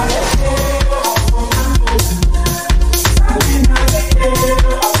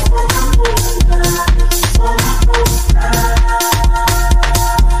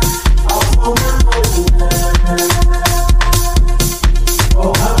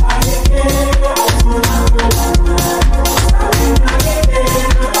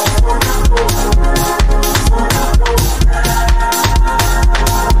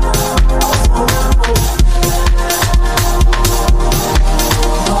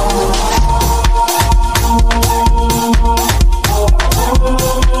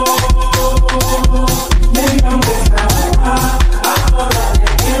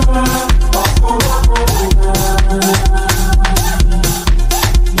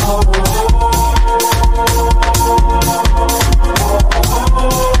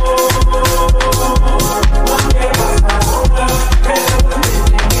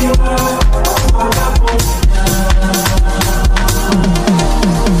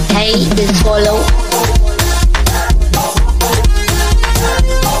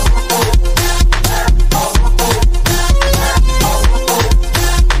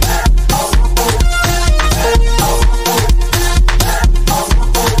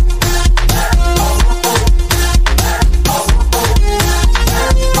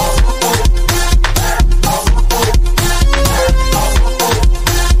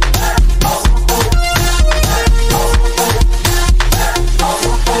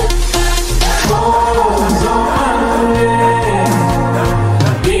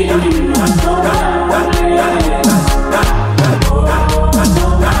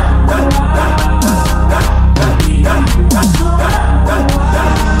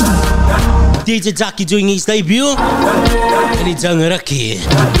 DJ Jackie doing his debut. And it's Raki.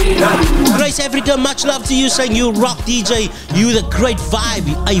 Grace Africa, much love to you, saying you rock DJ. You the great vibe.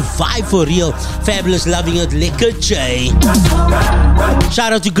 A vibe for real. Fabulous, loving it. Lekker J.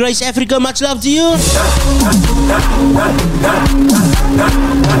 Shout out to Grace Africa, much love to you.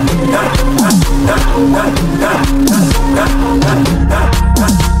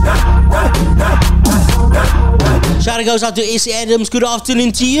 Shout out goes out to AC Adams. Good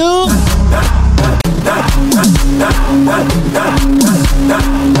afternoon to you.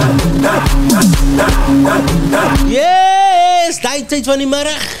 Yes, tijd van die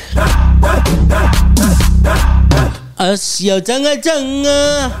middag. As jou tanga.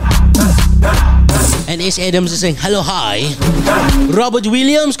 And S. Adams is saying hello, hi. Robert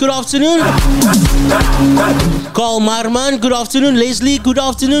Williams, good afternoon. Carl Marman, good afternoon. Leslie, good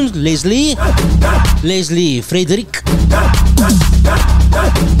afternoon. Leslie, Frederick.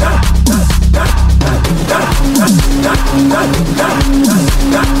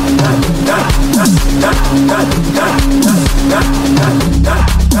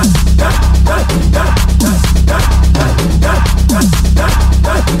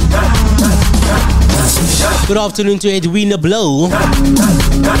 Good afternoon to Edwina Blow.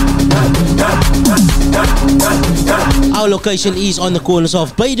 Our location is on the corners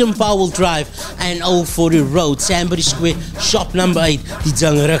of Baden Powell Drive and Old 40 Road, Sandbury Square, shop number 8, die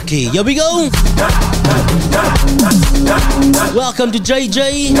Jangraki. Here we go. Welcome to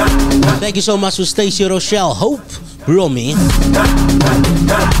JJ. Thank you so much for Stacey Rochelle, Hope, Romy.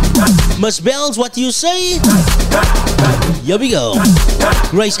 Miss Bells, what do you say? Here we go.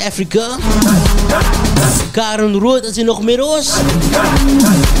 Grace Africa. Karen Rood, is er nog meer roos?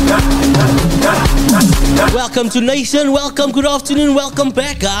 Welcome to Nathan, welcome, good afternoon, welcome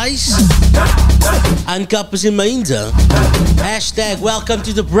back guys. Uncap is in my India. Hashtag welcome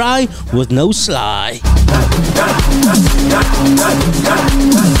to the Bri with no sly.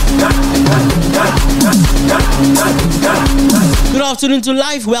 Good afternoon to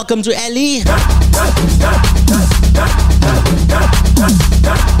live, welcome to Ellie.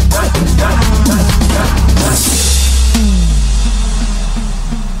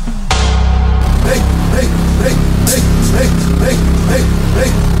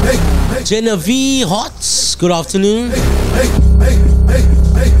 Genevieve Hots, good afternoon.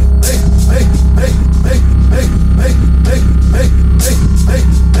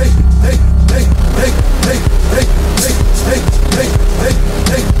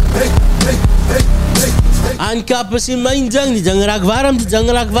 Ankap is in mijn dang, die dang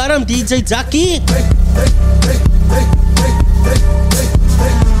raak warm, DJ Jackie.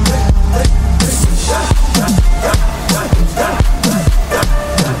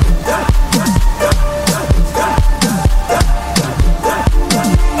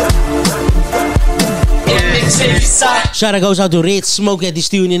 Shout out goes out to Red Smoke at this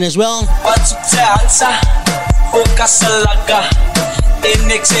tune in as well.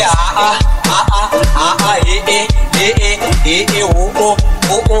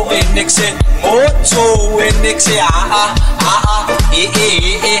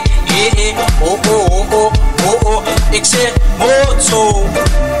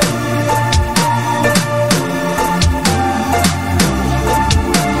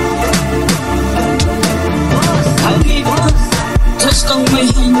 Kang may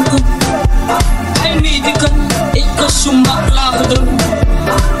hingga ay midikan ikaw sumaklado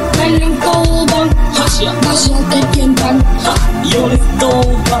kanyang kaubang hasya tekendan yun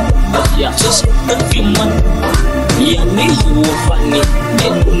tobang hasya tekiman yan ni huwafani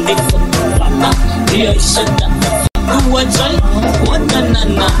dan undi fana dia sedang kuwajan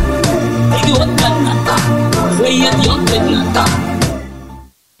wadanana itu wadanana wayat yung tenata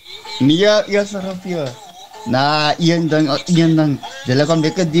Nia ya sarapia. Nah, iyan dang jala kom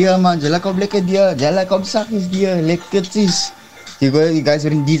leket dia man, jala kom sakis dia, leket sis. You guys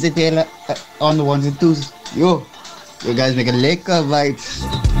are in DJ Taylor on the ones and twos. Yo, you guys make a lekker vibes.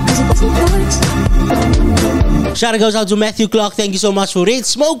 Shout out goes out to Matthew Clark, thank you so much for Red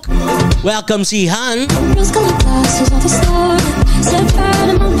Smoke. Welcome Sihan.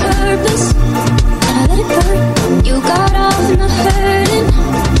 You got off in the hurting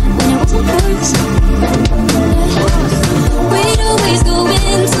when it wasn't hurts. We'd always go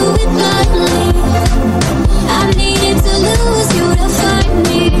into it blindly. I needed to lose you to find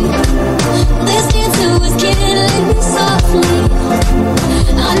me. This dancer was killing me softly.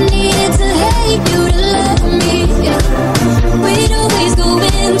 I needed to hate you to love me. We'd always go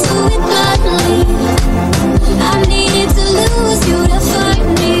into it blindly. I needed to lose you to find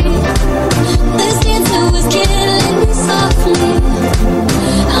me. This dancer was killing me softly.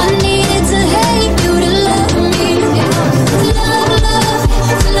 I needed to hate you to love me. To love,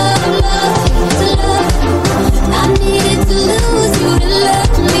 to love, to love. I needed to lose you to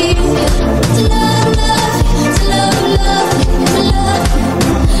love me. To love, to love, to love.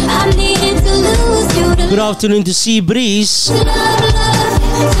 I needed to lose you to love. Good afternoon to Sea Breeze. To love,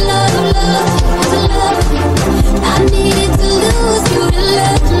 to love. I needed to lose you to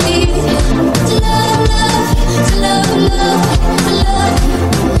love me. To love, to love.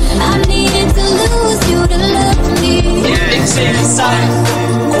 I needed to lose you to love me. Excelsa,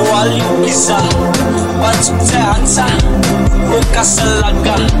 kualisa, patsuksansa,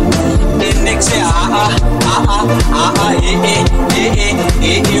 ukasalaga, inexe inexe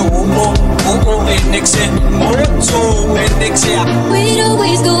moto, inexe. We'd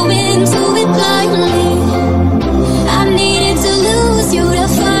always go into it blindly. I needed to lose you to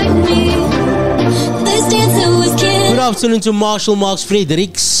find me. This dancer was killing. Good afternoon to Marshall Marks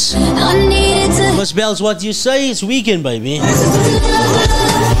Fredericks. I needed to. Miss Bells, what do you say? It's weekend, baby. I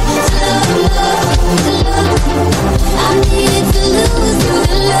needed to lose you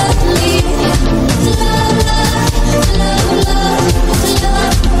to love me. To love.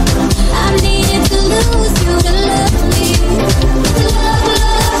 I needed to lose you to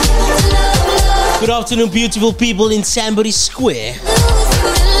afternoon, beautiful people in Sambori Square.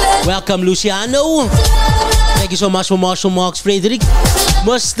 Welcome, Luciano. Thank you so much for Marshall Marks, Frederick.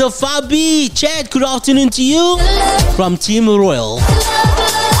 Mr. Fabi, Chad, good afternoon to you from Team Royal.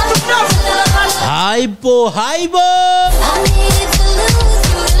 Hi, bo, hi, bo.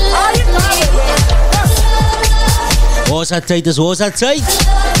 What's that tight? What's that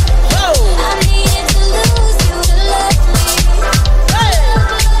tight?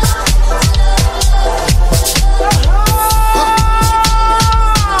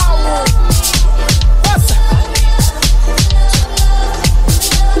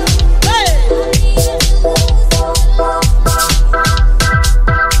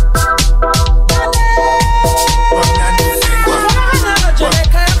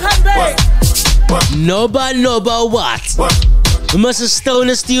 Noba what? Mrs. Stone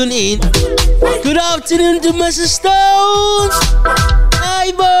is tuned in. Good afternoon to Mrs. Stone.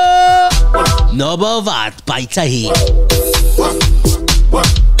 Hi, bo. Noba wat? Baita hi.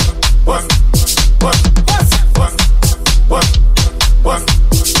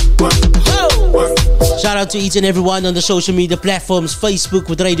 Shout out to each and everyone on the social media platforms, Facebook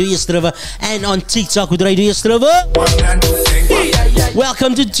with Radio Yesterday and on TikTok with Radio Yesterday.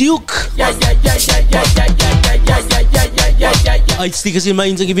 Welcome to Duke. Alright, stickers in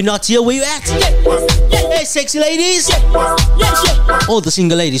minds, and if you're not here, where you at? Hey, sexy ladies. All the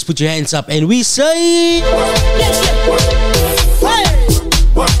single ladies, put your hands up and we say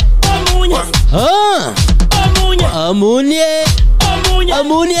Amunye.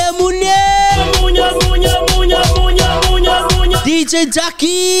 DJ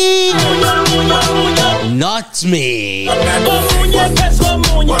Ducky. Not me.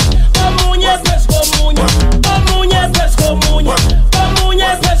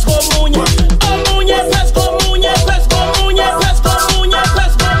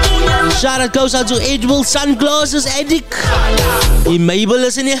 Shout out goes out to Edwell Sunglasses Addict. In Mabel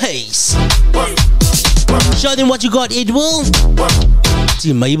is in your haze. Show them what you got, Edwell.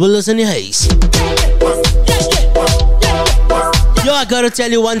 See, Mabel is in your haze. Yo, I gotta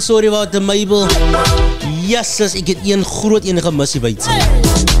tell you one story about the Mabel. Yes, sis, ek het een groot enige missie byt.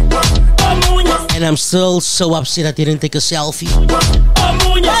 And I'm still so upset I didn't take a selfie.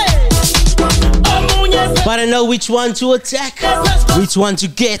 But I know which one to attack, which one to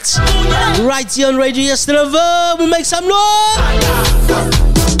get. Right here on Radio Yesterday, we make some noise.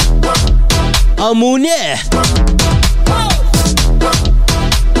 Amunye.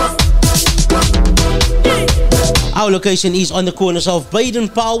 Our location is on the corners of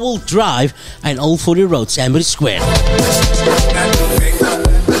Baden-Powell Drive and Old 40 Road, Sambori Square.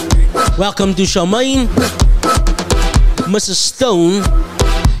 Welcome to Charmaine, Mrs. Stone,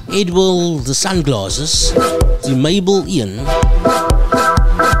 Edwell the Sunglasses, to Mabel Ian.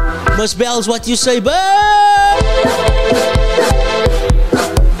 Miss Bells, what you say, bud?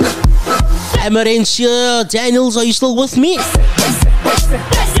 Amarencia Daniels, are you still with me?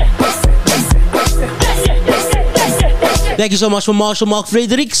 Thank you so much for Marshall Mark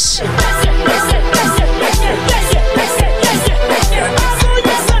Fredericks.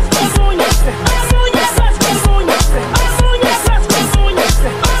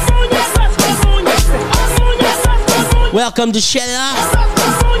 Welcome to Shella.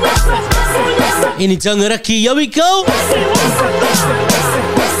 In Itangaraki, here we go.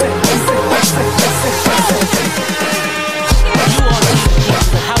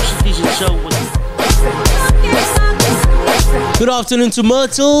 Good afternoon to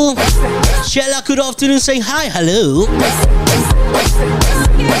Myrtle. Shella, good afternoon, saying hi, hello.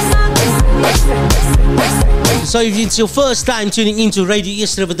 So if it's your first time tuning into Radio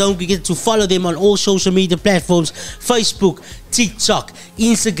Yesterday, don't forget to follow them on all social media platforms, Facebook, TikTok,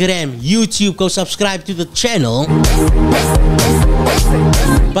 Instagram, YouTube. Go subscribe to the channel.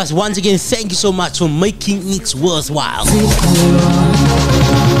 But once again, thank you so much for making it worthwhile.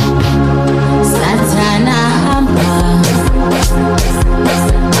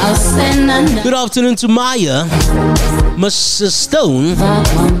 Good afternoon to Maya, Mrs. Stone.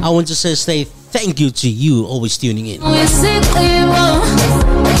 I want to say thank you to you always tuning in.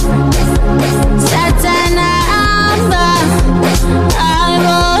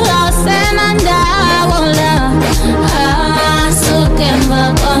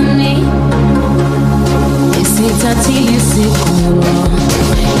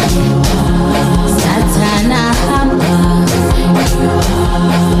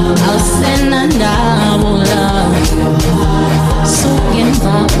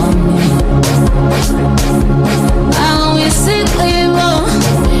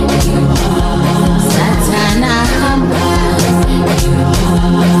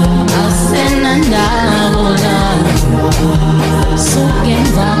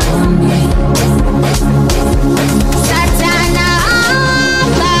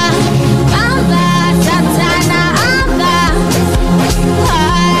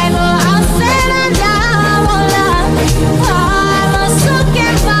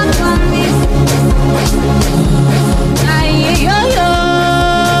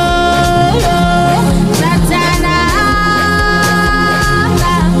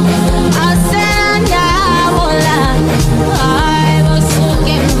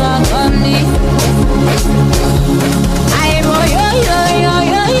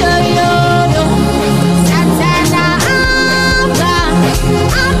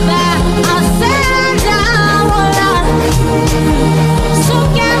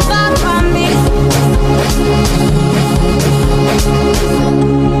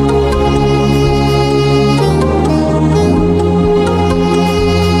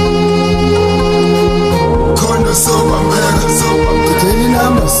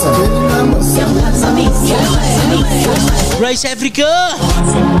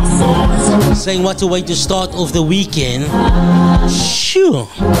 Saying what a way to start off the weekend. Sure.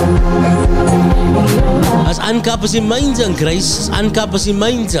 As aankap is in Mainzang, Grace. As aankap is in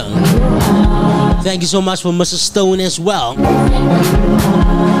Mainzang. Thank you so much for Mrs. Stone as well.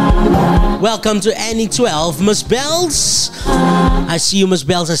 Welcome to Annie 12, Miss Bells. I see you, Miss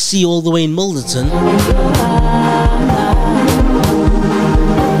Bells. I see you all the way in Milderton.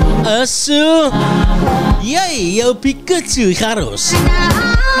 Asu. Yay, yo Pikachu, Garos.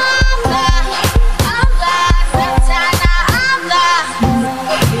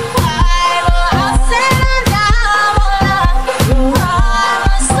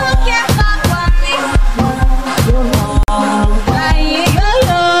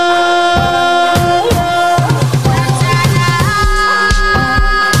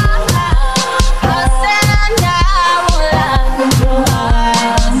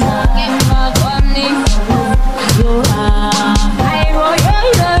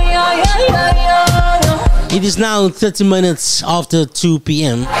 It is now 30 minutes after 2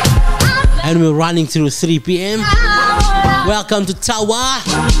 p.m. and we're running through 3 p.m. Welcome to Tawa.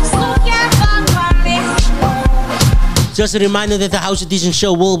 Just a reminder that the House Edition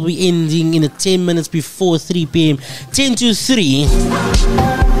show will be ending in 10 minutes before 3 p.m. 10 to 3.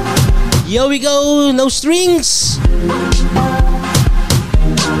 Here we go, no strings.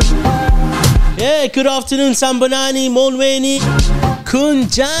 Yeah, good afternoon, Sambanani, Monweni,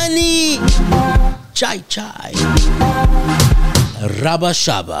 Kunjani. Chai Chai Rabba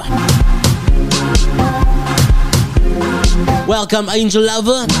Shaba. Welcome, Angel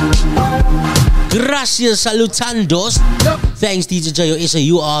Lover. Gracias, salutandos. Thanks, DJ JAYO SA.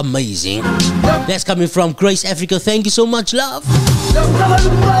 You are amazing. That's coming from Grace Africa. Thank you so much, love.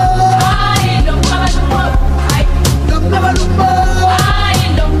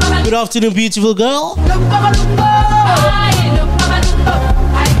 Good afternoon, beautiful girl.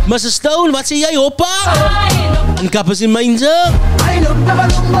 Mrs. Stone, wat sê jy, hoppa? En kappers in Mainze?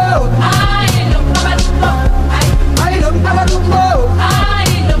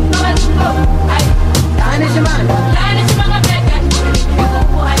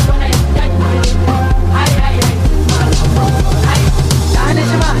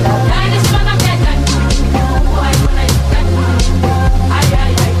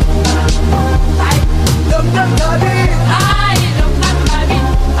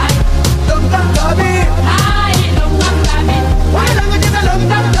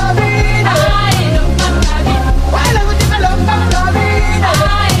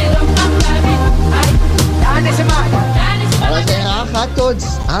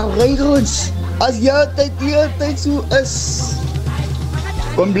 Regels, as jy altyd so is,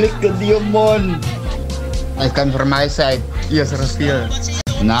 kom blikke die man. Ek kan vir my sê, eers respeel.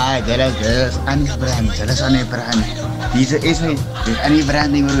 Nee, dit is aan die brand, dit is aan die brand. Deze is nie, dit is aan die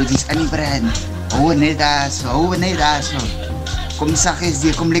branding, bro, dit is aan die brand. Hou net daar so. Kom saggies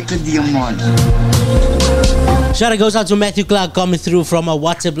die, kom blikke die man. Shout out goes out to Matthew Clark coming through from a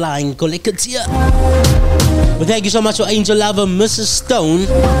WhatsApp line. Kolekatia. But thank you so much for Angel Lover, Mrs. Stone,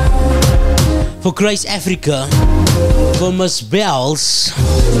 for Grace Africa, for Miss Bells.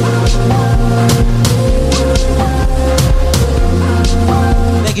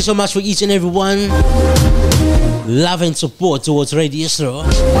 Thank you so much for each and every one. Love and support towards Radio Istro.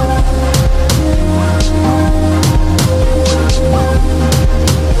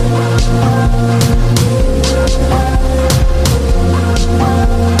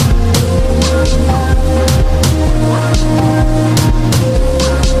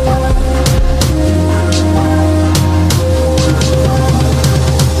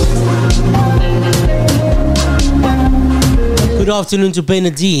 Good afternoon to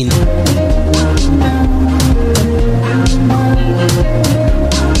Benadine.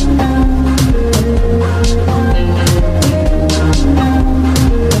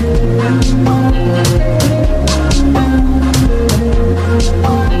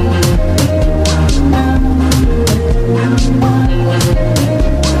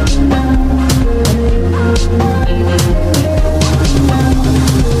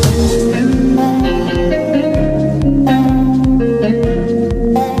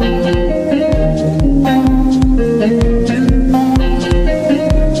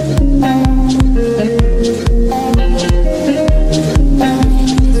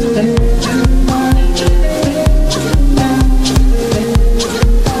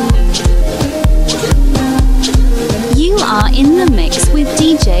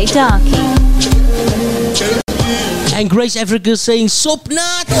 And Grace Africa saying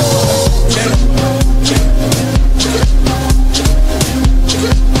Sopnat.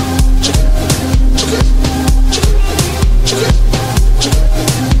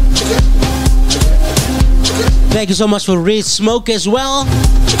 Thank you so much for Red Smoke as well.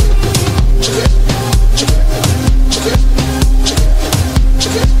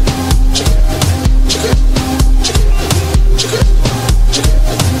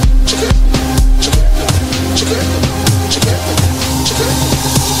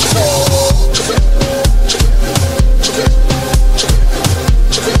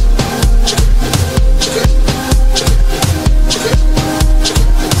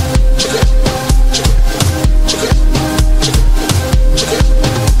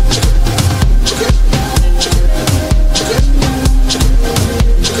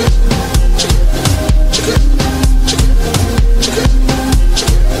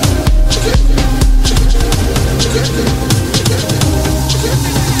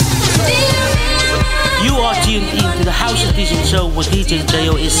 DJ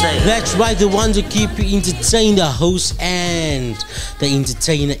JAYO SA. That's right, the one to keep you entertained, the host and the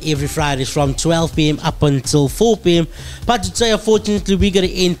entertainer every Friday from 12 p.m. up until 4 p.m. But today, unfortunately, we're going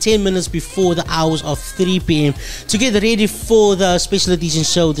to end 10 minutes before the hours of 3 p.m. to get ready for the special edition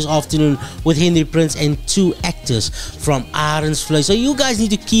show this afternoon with Henry Prince and two actors from Iron's Fly. So you guys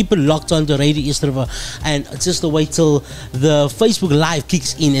need to keep it locked on to Radio SA and just wait till the Facebook Live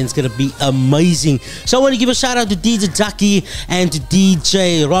kicks in, and it's going to be amazing. So I want to give a shout out to DJ Ducky and to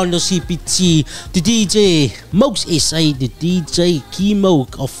DJ Rondo CPT, to DJ Mokes SA, to DJ Kimo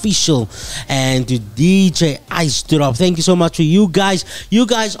Official, and to DJ Ice Drop. Thank you so much for you guys. You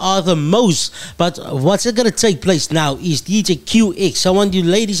guys are the most. But what's going to take place now is DJ QX. I want you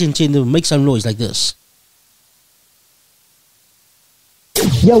ladies and gentlemen to make some noise like this.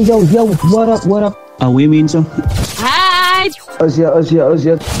 Yo, what up? Away means so. Hi!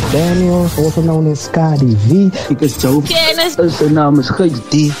 Asia. Daniel, also known as Scotty V. Ik is Joe. Kennis. Zijn naam is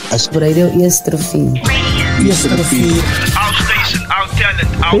GD. Als Radio Eerste Trofee. Our station, our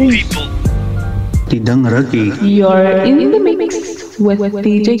talent, our people. Die dang rukkie. You're in the mix with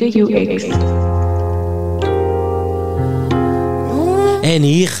DJ QX. And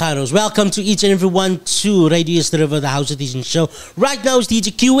here gaan. Welcome to each and everyone to Radio SA, the House Edition show. Right now is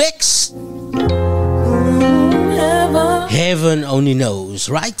DJ QX. Heaven only knows,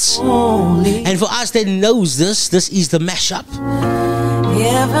 right? And for us that knows this is the mashup.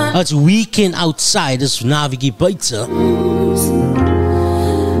 It's Weekend Outside. It's Navigi Buiten.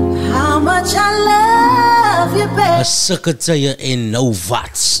 How much I love you, baby. A secretary in no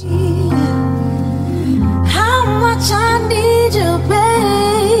vats. How much I need you,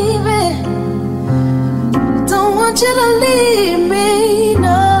 baby. Don't want you to leave me,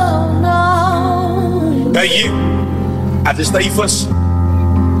 no. Hey, you. At the Stavers.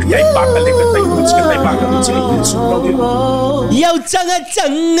 Jij pakt een lekker tegen ons, jij pakt een beetje. Yo, tanga.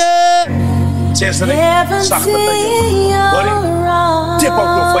 Cesare, zachte tegen. Hoor tip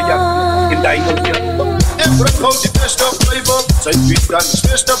ook nog van jou in Dijnhoofdje. En voor het grote best op flavor. Zijn fiets dan is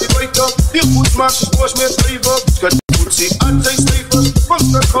best op je weten. Die goed maakt zijn borst met flavor. Schud je voet zie aan zijn stevig.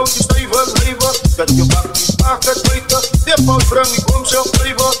 Komt het grote stevig lever. Schud je bak die maakt het weten. Die poot brengt ik om zelf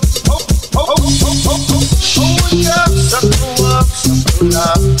flavor. Oh yeah, sakura,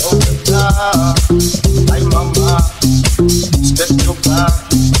 oh yeah, ay mama, step your back,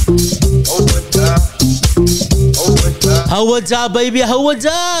 oh yeah. How it's up, baby, how it's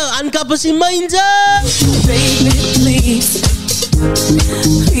up? Angkap si Mainza. Baby,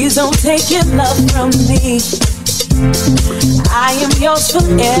 please don't take your love from me. I am yours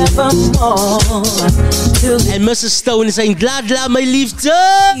forevermore. And Mrs. Stone is saying, glad my liefde.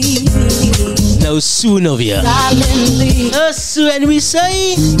 No soon of you. And we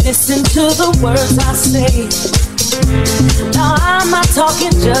say, listen to the words I say. Now I'm not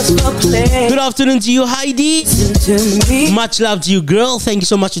talking just for play. Good afternoon to you, Heidi. Listen to me. Much love to you, girl. Thank you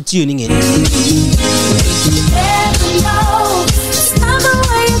so much for tuning in. Never know, it's not the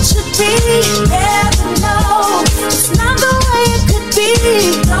way it should be. Never know, it's not the way it could be.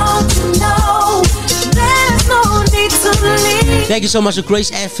 Don't you know, there's no need to leave. Thank you so much to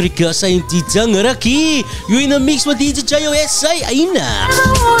Grace Africa saying Titang Raki. You in the mix with DJ JAYO SA. Aina.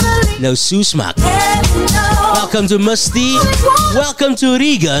 No Susmak. Welcome to Musty. Welcome to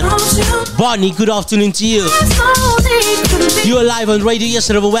Regan. Bonnie, good afternoon to you. You are live on Radio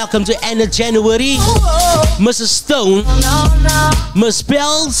SA. Welcome to Anna January. Mrs. Stone. Miss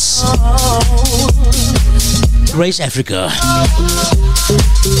Bells. Grace Africa.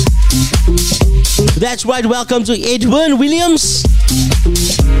 That's right, welcome to Edwin Williams.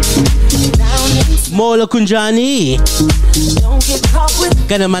 Mola Kunjani.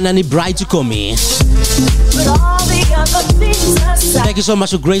 Kanamanani Bright to come in. Thank you so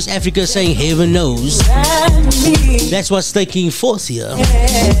much to Grace Africa saying heaven knows. That's what's taking forth here.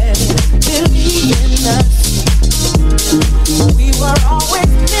 were always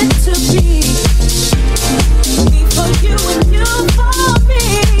meant to be. Me for you and you for me.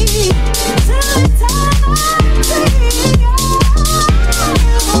 Till eternity.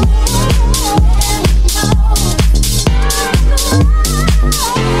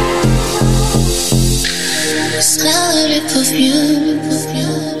 Smell of your perfume.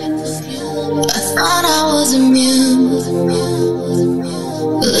 I thought I was immune.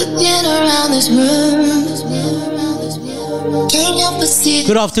 Looking around this room, can't help but see.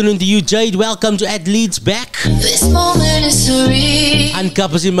 Good afternoon to you, Jade. Welcome to At Leeds Back. This moment is surreal.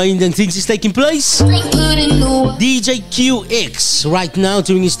 Uncouples in mind and things is taking place. DJ QX right now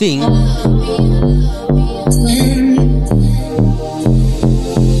doing his thing.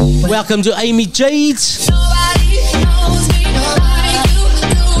 Welcome to Amy Jade.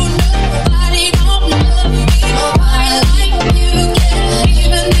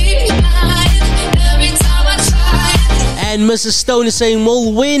 And Mrs. Stone is saying,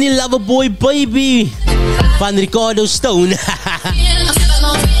 Mulwini Loverboy Baby Van Ricardo Stone.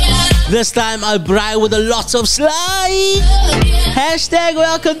 This time I braai with a lot of sly. Hashtag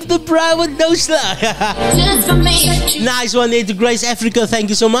welcome to the braai with no sly. Nice one there to Grace Africa. Thank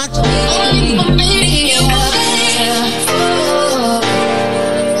you so much.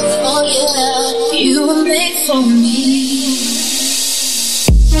 You were made for me.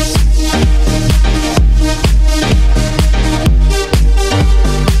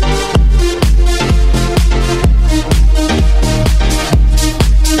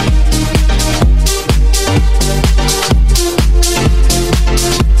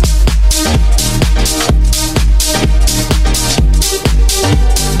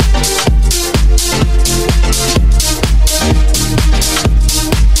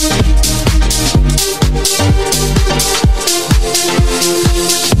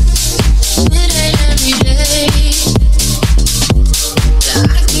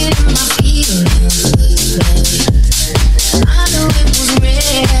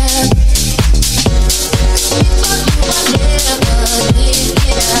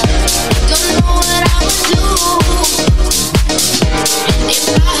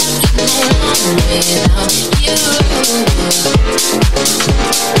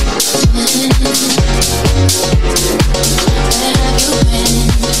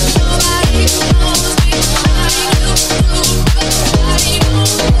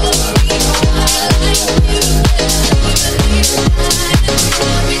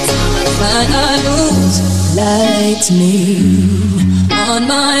 On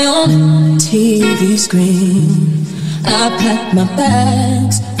my own TV screen, I packed my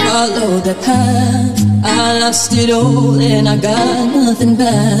bags, followed the path. I lost it all and I got nothing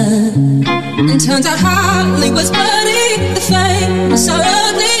back. And turns out Hollywood's bloody, the fame was so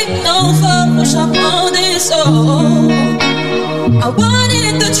ugly, no Photoshop on this soul. I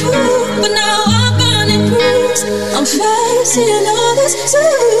wanted the truth, but now I'm burning bruised. I'm facing all this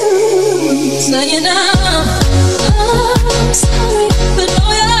soon, saying I'm sorry, but no,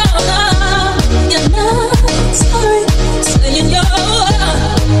 you're not sorry. Saying you're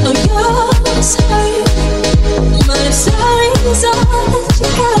sorry, but if sorry is all that you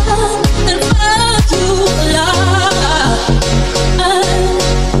got, then fuck you a lot.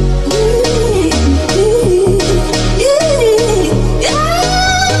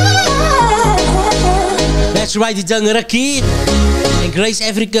 That's right, it's Raki and Grace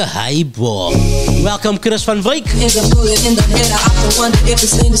Africa. Hi, boy. Welcome, Chris van Wyk. Is a bullet in the head, I often wonder if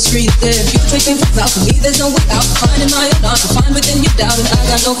it's in the street there. If you take things out for me, there's no way out. Finding my own art, find within your doubt. And I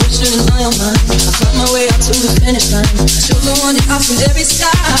got no question in my own mind. I found my way out to the finish line. Still the one that I from every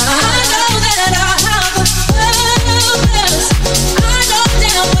side. I know that I have a purpose. I know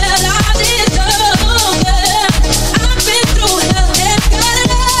damn well I deserve it. I've been through hell and got it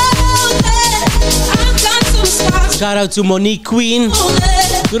out there. I've got some scars. Shout out to Monique Queen.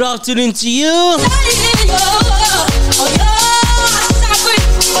 Good afternoon to you.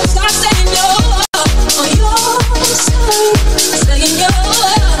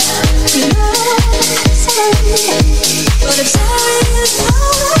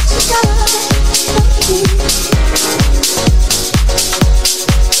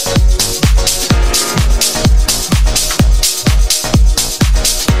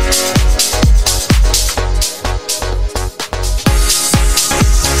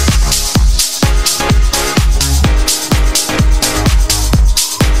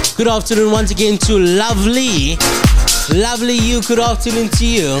 Good afternoon once again to Lovely. Lovely you, good afternoon to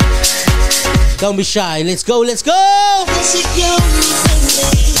you. Don't be shy, let's go, let's go!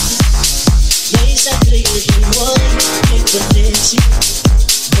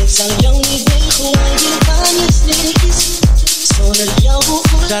 Só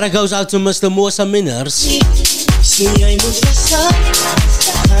Shout out goes out to Mr. Mosa Minners. Sien jy moet verstaan,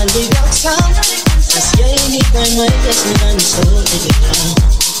 gaan jy dalk saam. As jy nie by my is nie, dan sal ek jou gaan.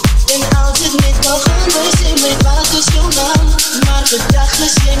 En als het net wou gaan, dan sê my wat is jou naam. Maar vandag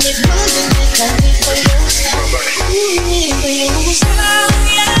is jy met my, en ek kan nie vir jou staan. Nie vir jou staan.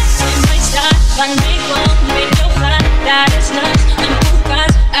 In my staat, van my kwam, met jou gaan. Daar is niks in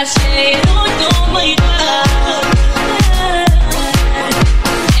koelkast, as jy nooit om my gaan.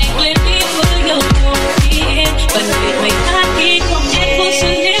 Ek leef nie vir jou in, but met my kakie kom ek wil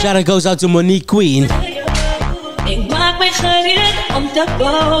sê. Shout out goes out to Monique Queen. Ek maak my gereed om te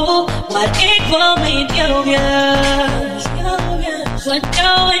bou, maar ek wil met jou wees. Van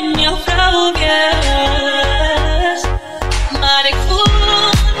jou en jou vrou wees. Maar ek voel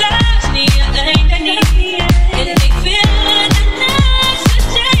dat nie een einde nie. En ek wil dat niks een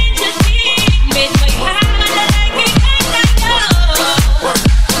change is nie. Met my hart ek uit aan jou.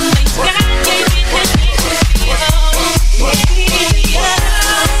 My skat, jy weet het niks is vir jou.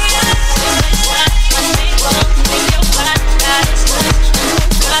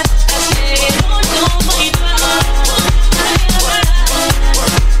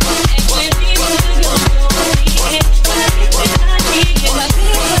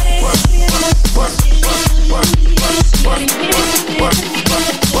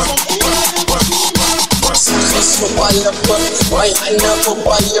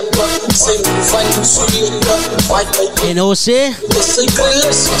 En Ose? Sy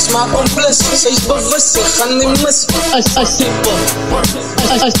krulles, smaak onplus. Sy is bewus, sy gaan nie mis. As die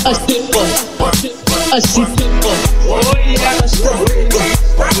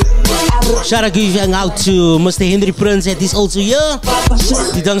Shout out going out to Mr. Henry Prince, het is also here.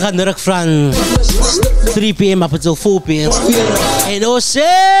 Die dan gaan terug van 3 p.m. up until 4 p.m. En Ose?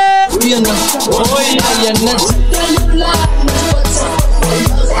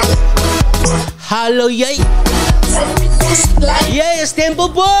 Hallo jy? Jy is Temple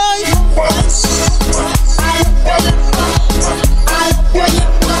Boy?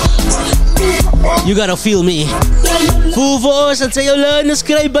 You gotta feel me. Voel vir ons dat sy jou learn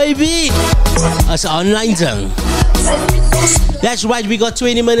skryf, baby. As online ding. That's right, we got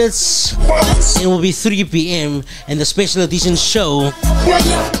 20 minutes. It will be 3 p.m. and the special edition show.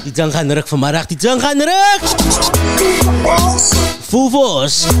 Die ding gaan ruk vanmiddag. Die ding gaan ruk. Voel vir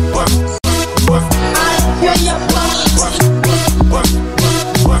ons.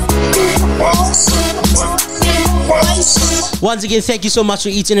 Once again, thank you so much for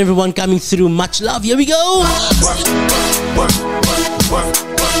each and everyone coming through. Much love. Here we go.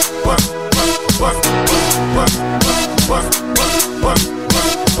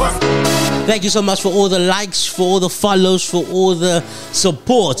 Thank you so much for all the likes, for all the follows, for all the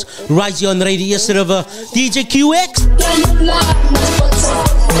support. Right here on Radio SA River, DJ QX.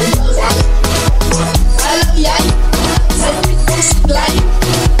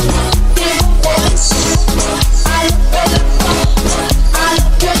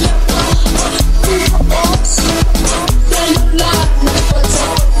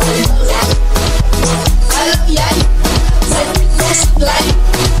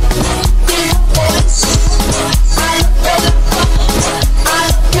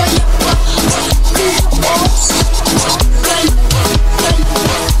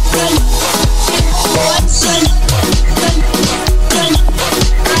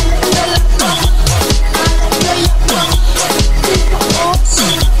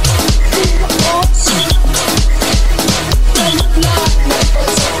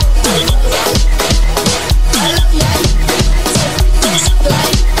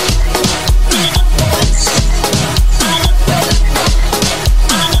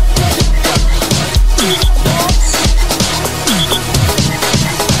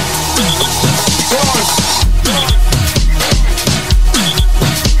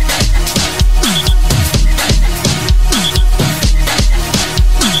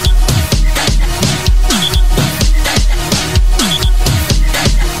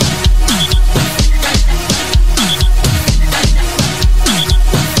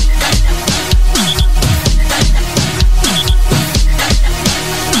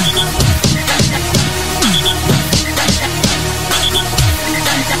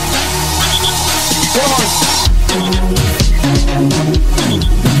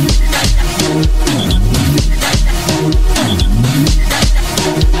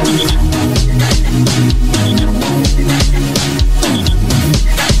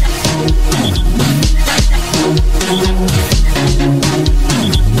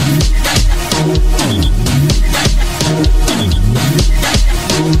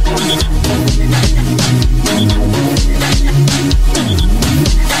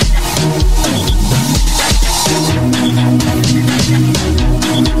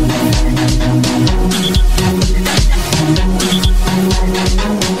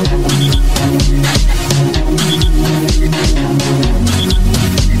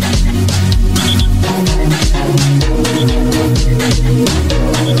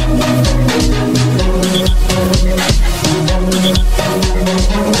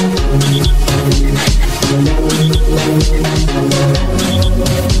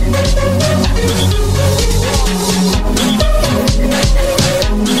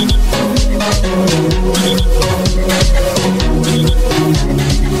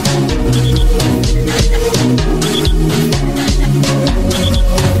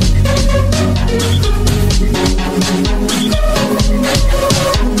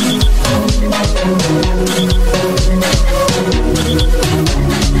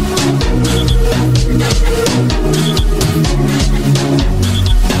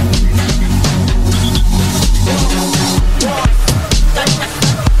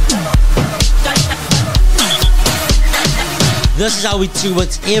 how we do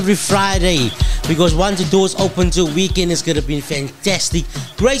it every Friday, because once the doors open to weekend, it's gonna be fantastic.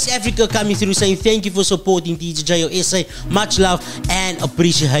 Grace Africa coming through saying thank you for supporting DJ JAYO SA. Much love and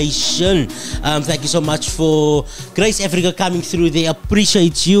appreciation. Thank you so much for Grace Africa coming through. They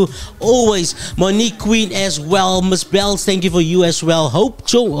appreciate you always. Monique Queen as well. Miss Bells, thank you for you as well. Hope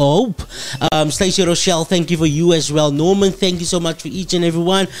Stacey Rochelle, thank you for you as well. Norman, thank you so much for each and every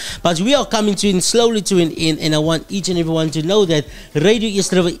one. But we are coming to an slowly to an end, and I want each and everyone to know that Radio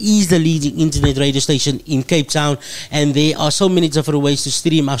East River is the leading internet radio station in Cape Town, and there are so many different ways to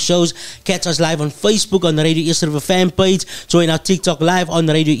stream our shows. Catch us live on Facebook on the Radio East River fan page. Join our TikTok live on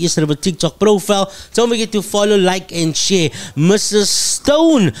the Radio East River TikTok profile. Don't forget to follow, like, and share. Mrs.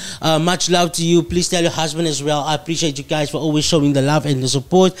 Stone, much love to you. Please tell your husband as well. I appreciate you guys for always showing the love and the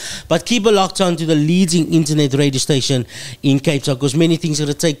support. But keep it locked on to the leading internet radio station in Cape Town, because many things are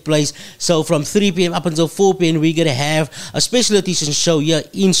going to take place. So from 3 p.m. up until 4 p.m. we're going to have a special edition show here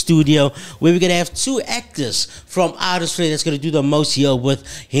in studio, where we're going to have two actors from Artistry that's going to do the most here with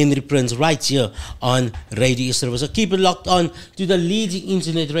Henry Prince right here on Radio East River. So keep it locked on to the leading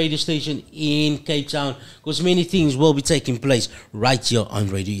internet radio station in Cape Town, because many things will be taking place right here on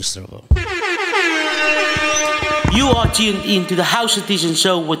Radio East River. You are tuned in to the House Edition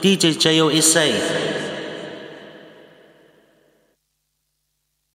show with DJ JAYO SA.